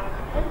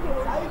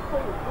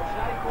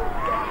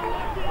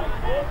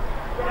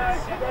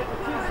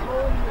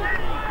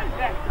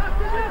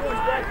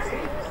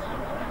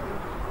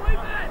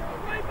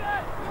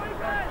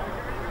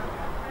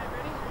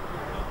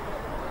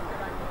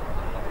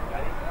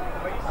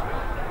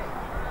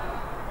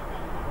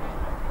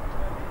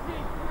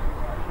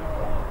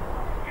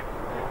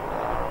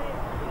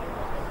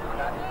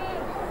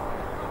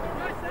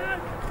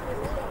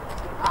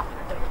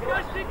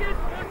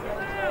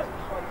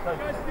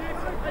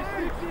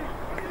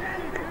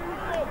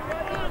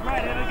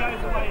 Mate, if it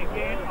goes away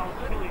again, I'll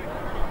kill you.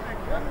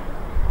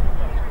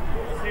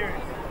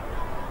 Serious.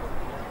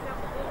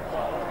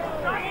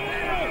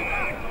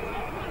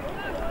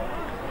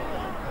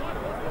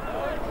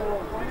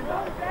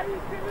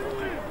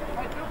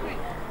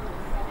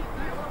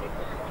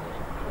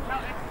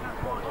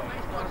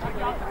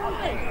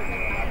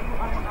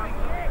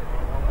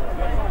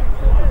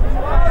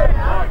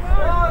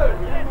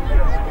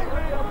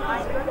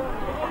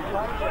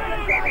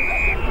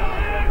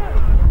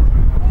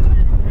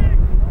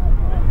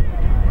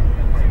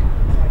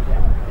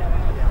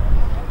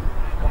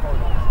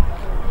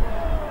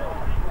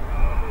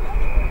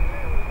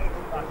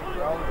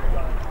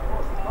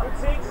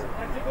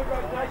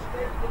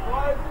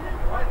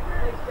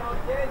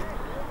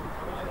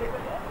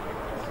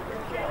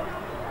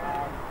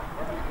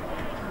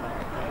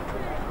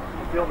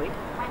 Filming.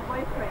 My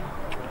boyfriend.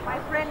 My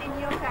friend in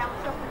New York, I was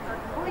talking to.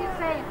 Who are you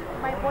saying?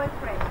 My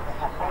boyfriend.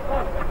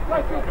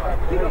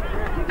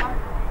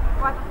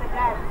 What's the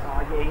dad?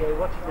 Oh, yeah,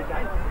 watching the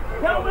game.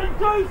 Tell me to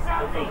do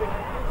something!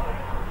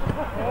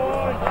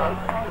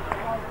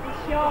 It's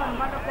Sean,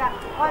 one of the,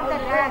 on the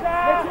dad.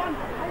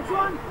 Next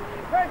one!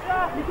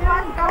 You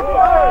can't come to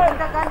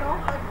the gun, oh.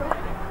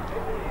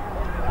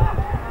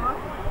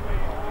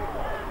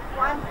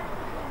 One.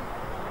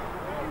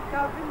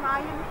 Calvin,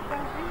 Mayan,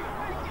 Calvin.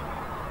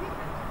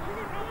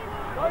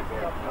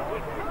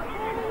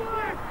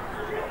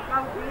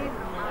 Calvin.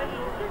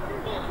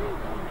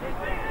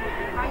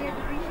 Mayan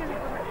division.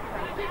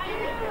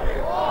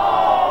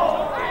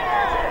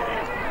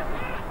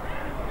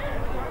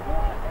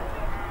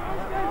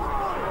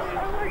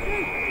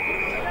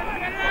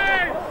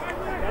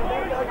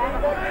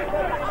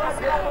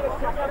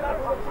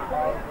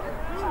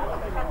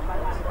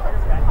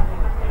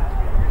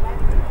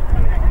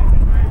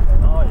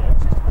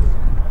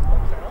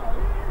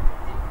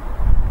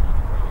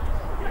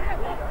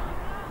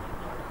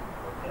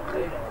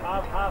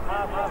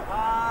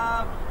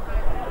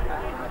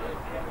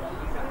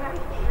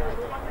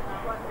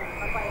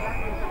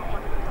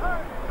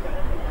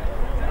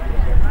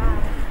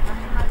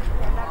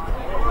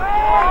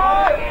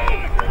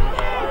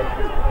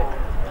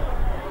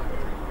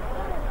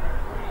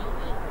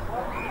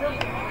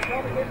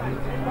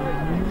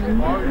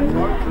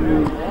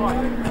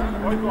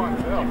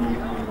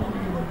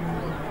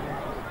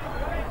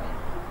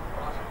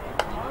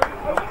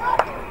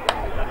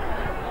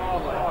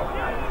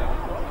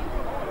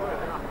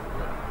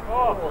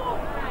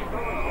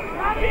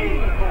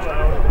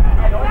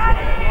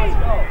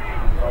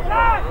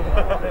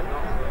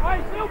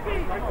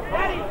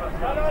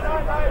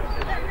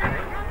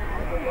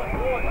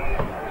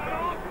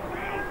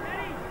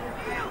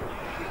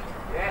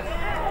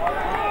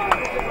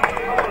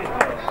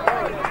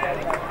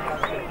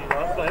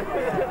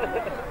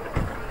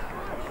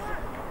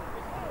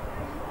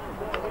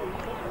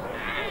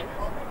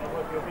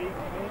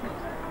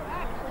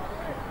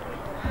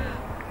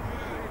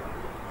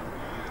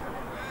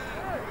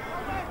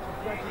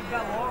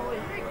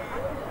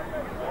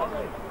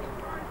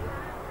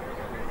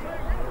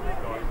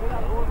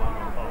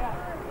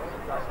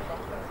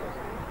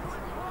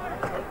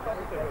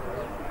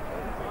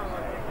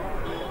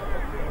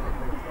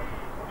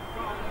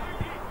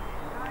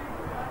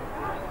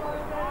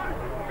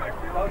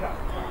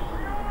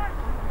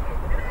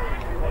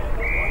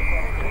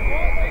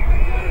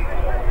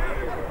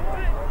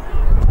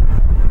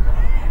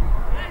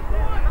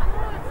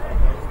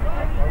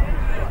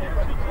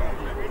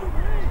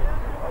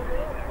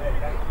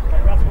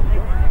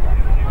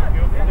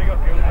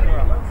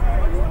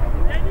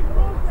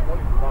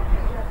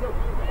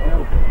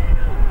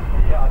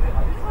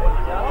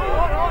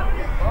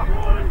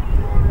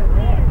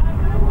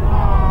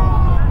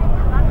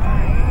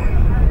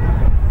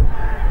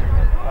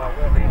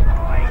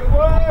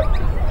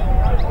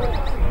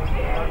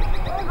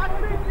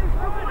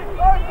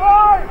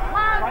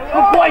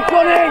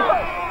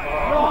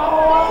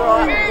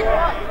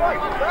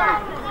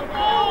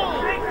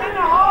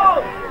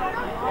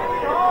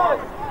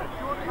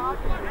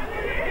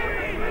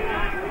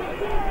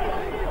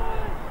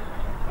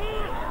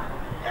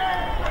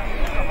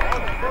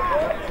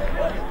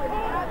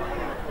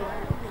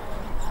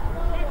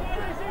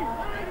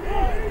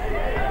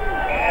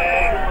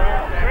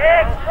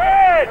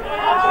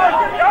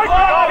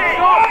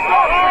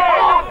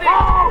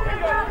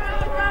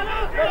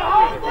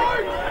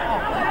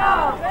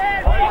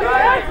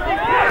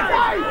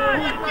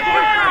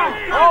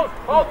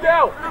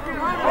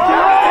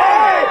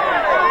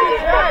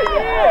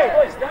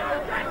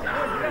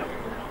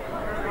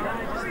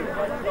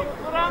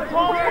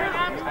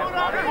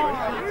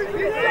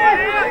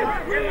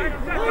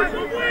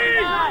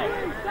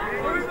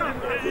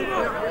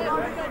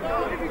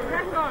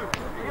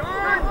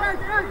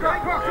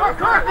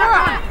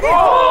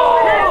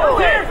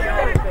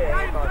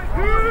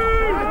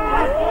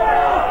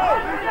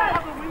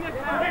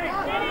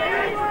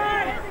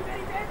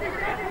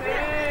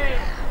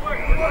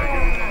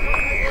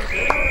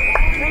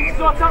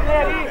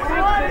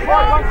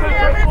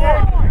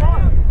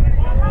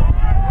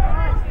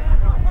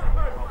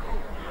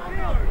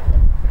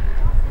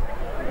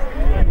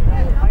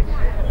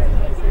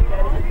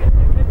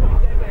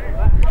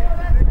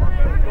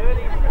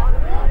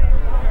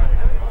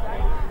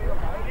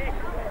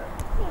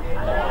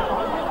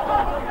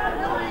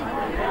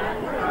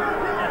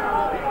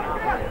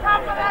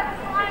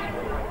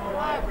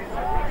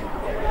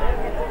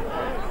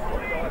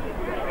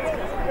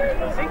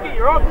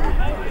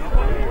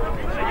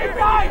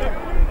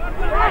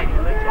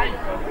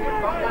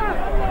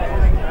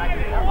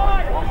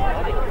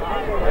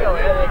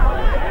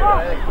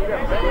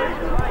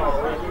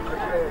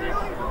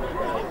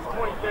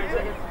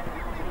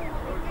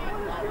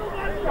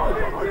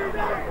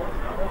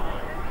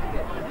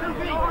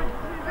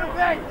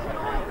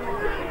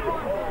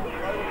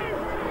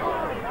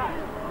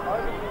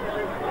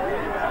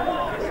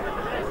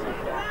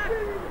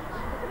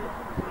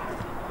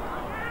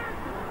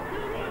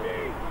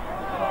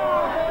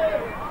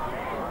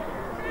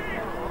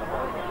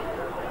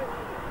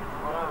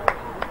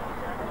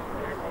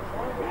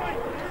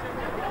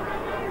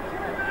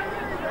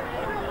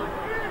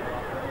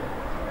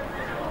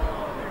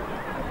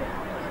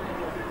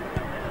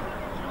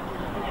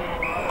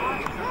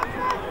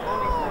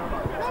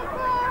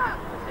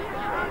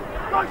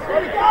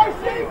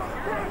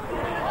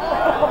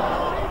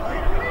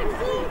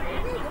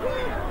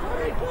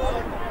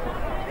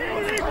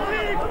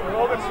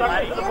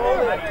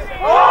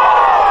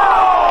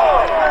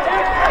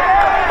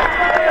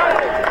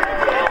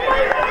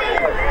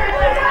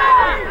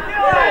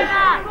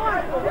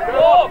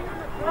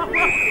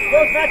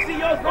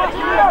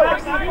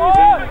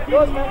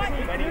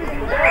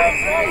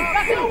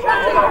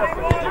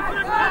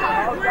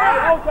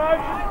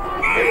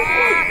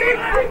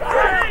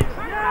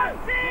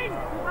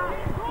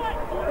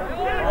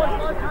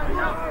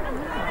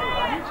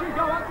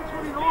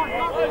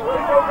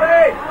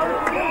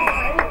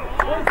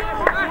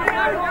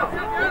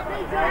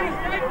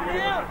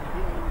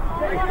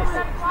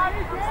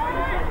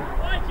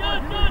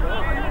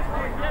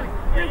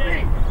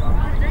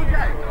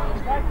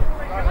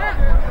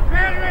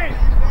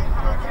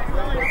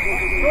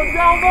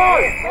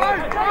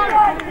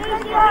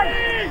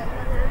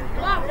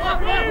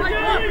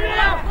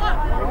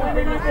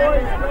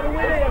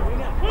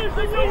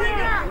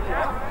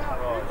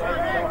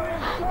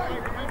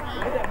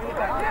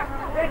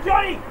 Hey,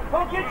 Johnny!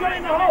 Come on, get Johnny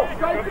in the hole!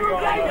 Straight through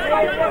it, James!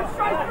 Straight through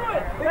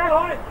it! Back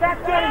behind! Back,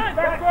 Johnny!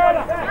 Back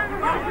further!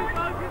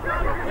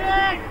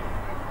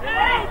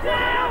 Hey,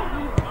 down!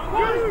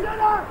 Push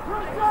center!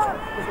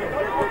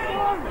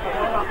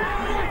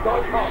 Go,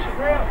 Cox!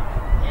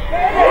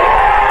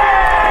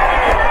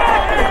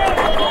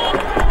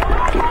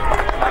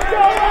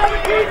 Go on!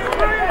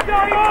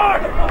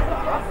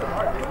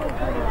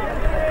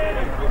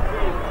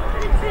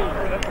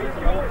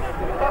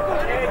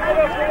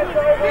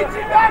 Pitch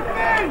it back,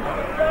 man!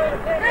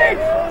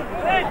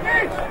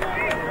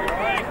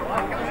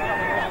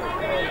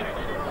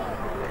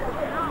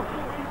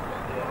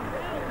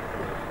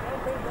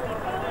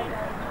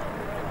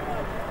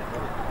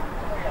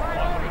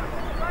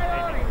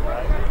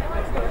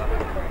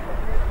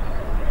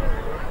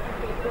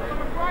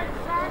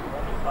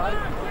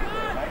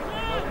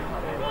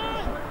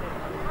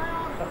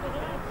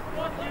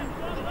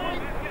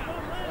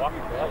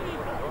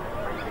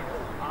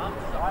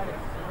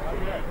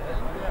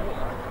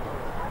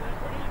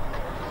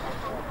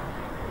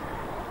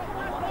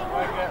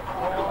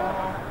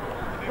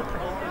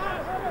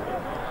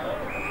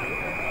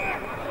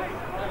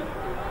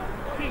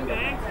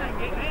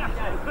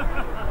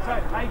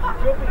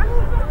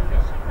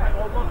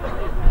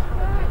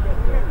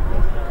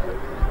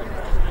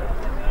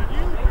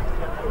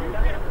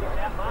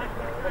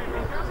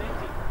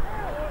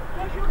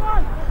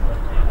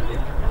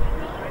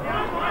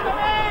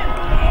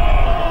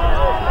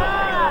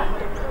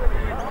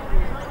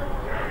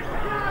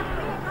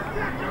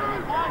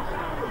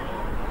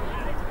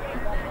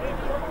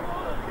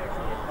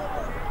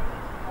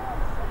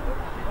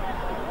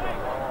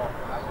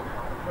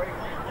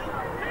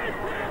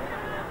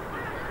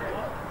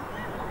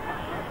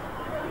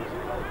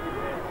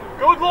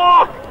 Good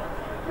luck!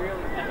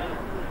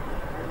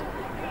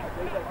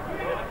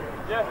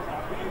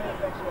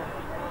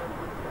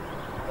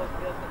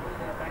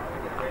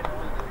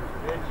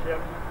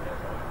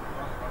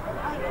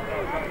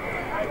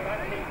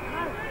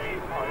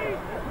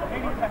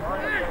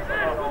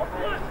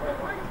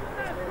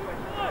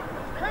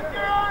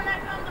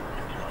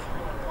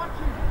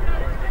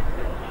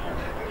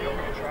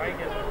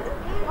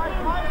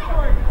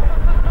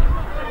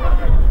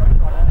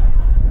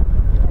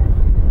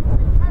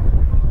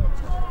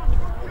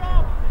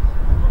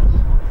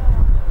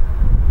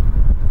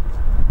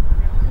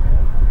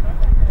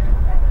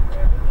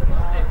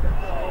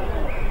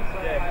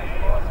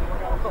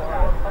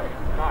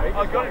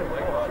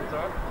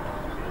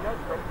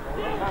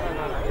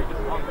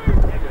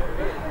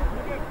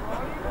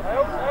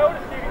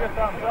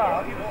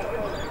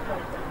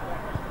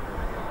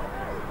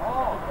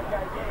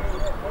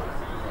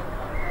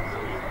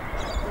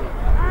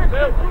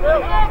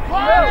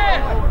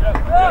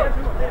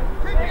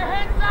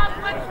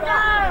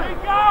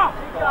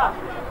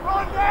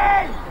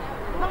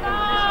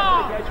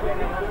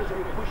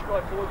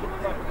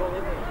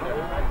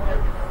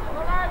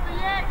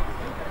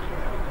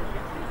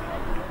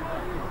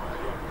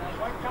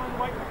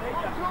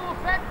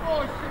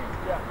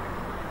 Yeah.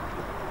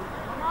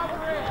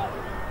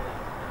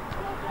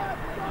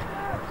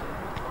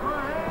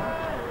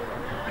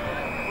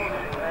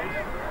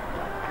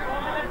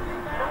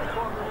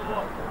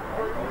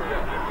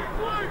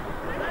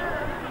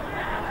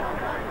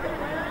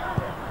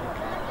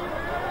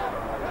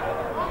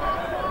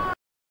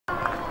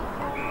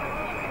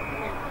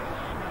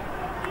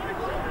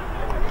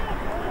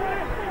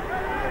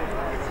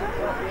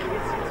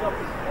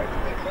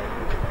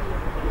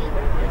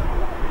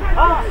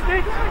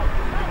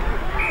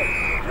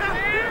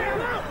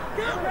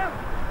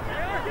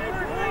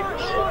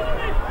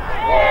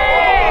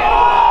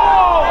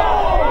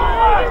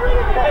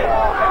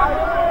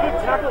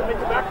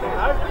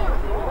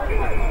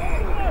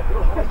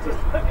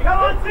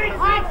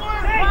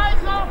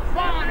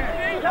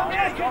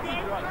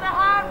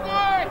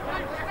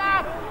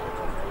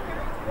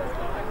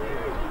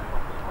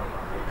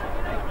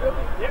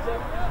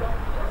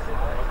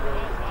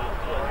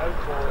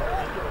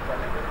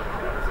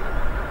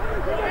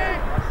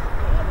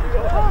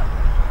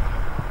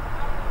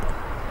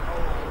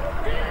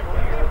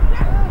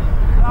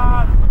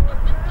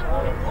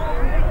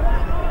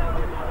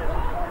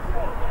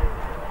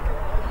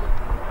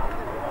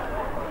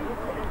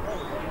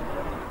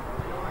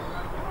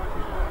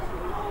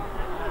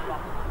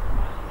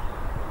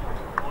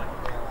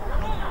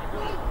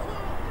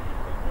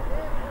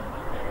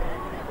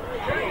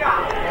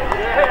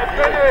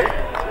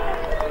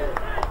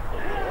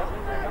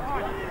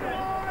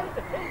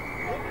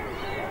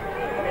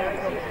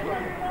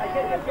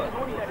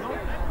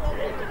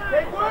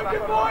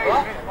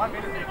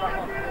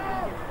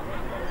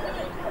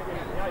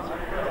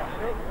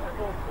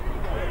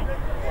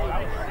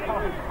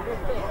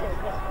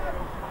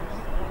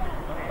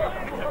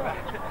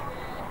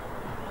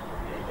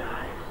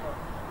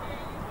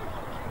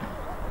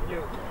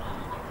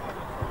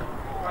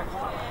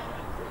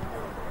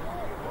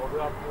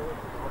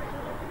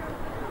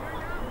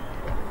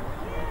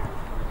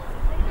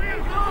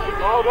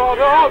 Hold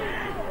on!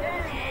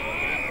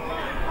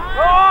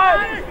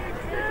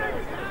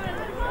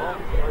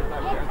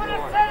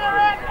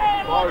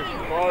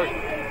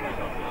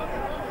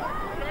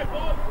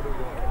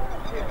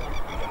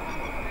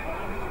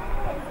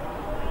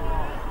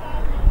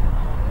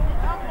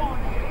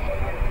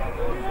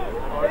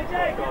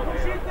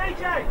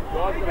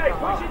 DJ,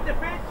 push in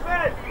defence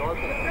first.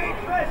 Defence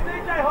first,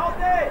 DJ, hold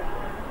there.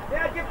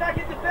 Now get back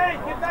in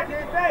defence, get back in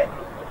defence.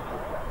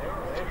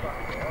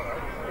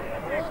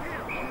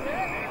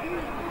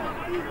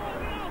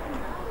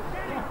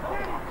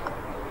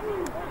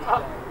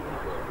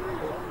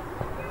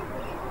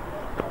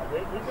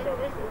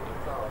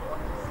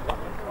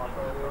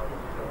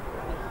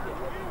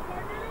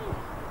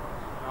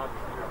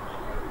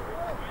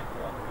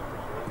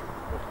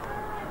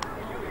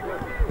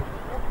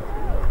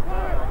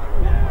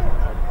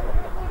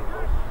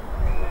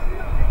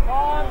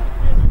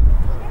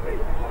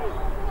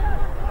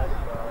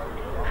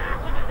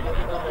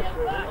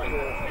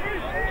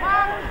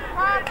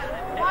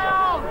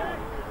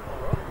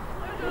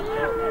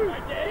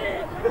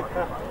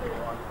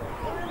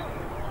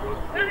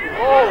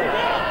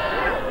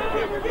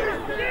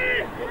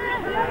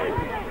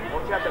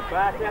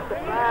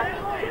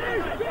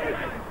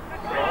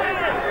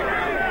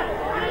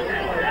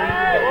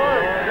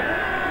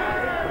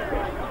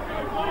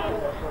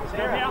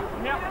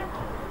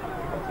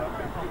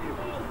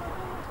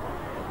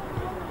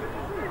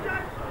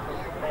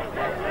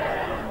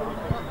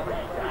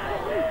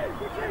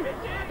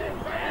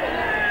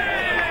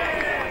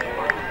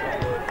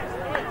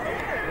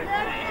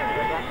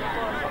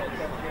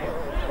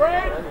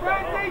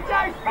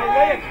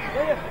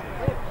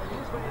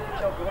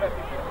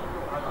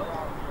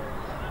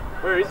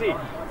 Where is he?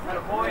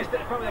 Boys,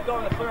 probably the guy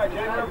on the third.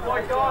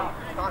 Boys, gone.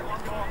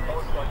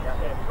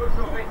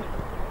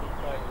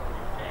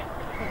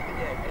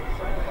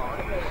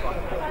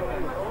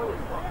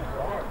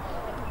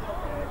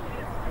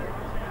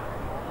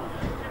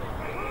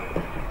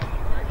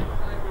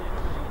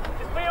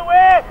 Just be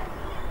aware,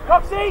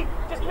 Coxie.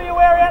 Just be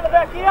aware out the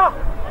back here.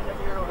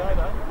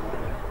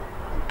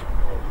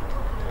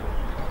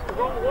 The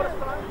wrong water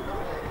stone.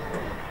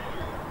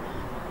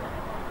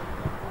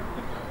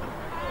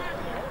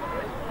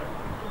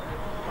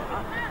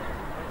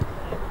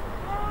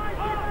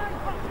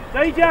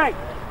 DJ,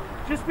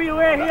 just be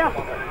aware here.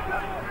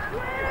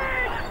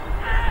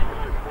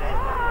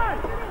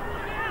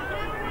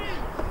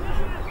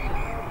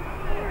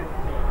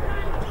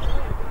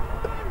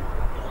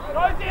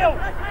 Go deal.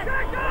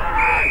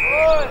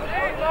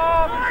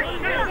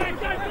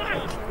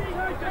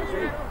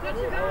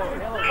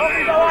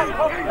 Coffee go on,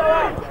 coffee go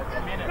on.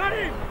 Got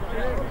him.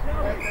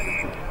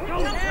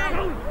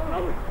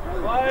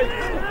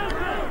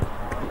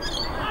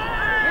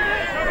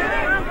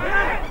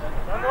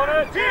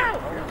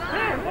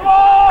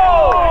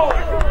 Whoa!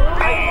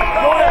 Can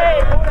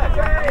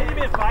you do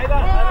me a favour?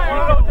 You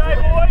got day,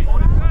 boys.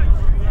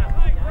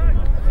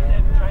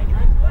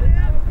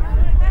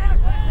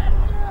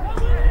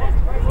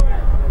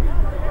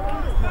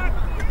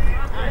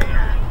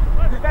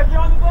 Back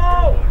behind the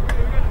ball.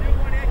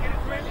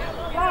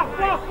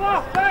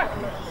 Back.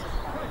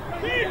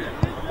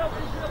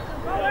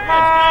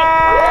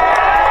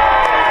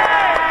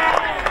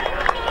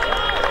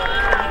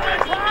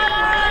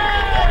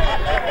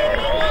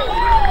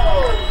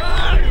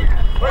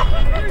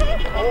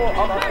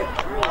 Hold on.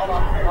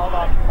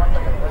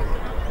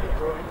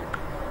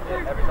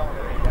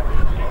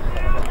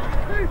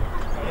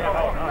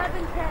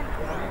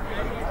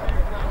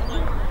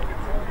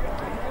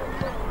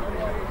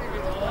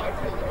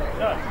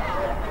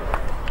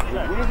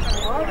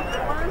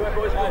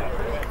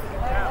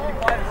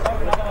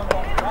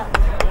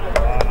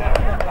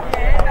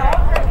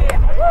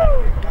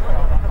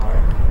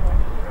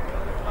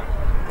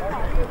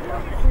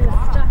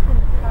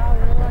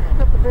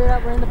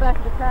 We're in the back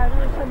of the car, and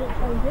all of a sudden it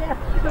came down.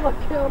 So I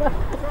killed her.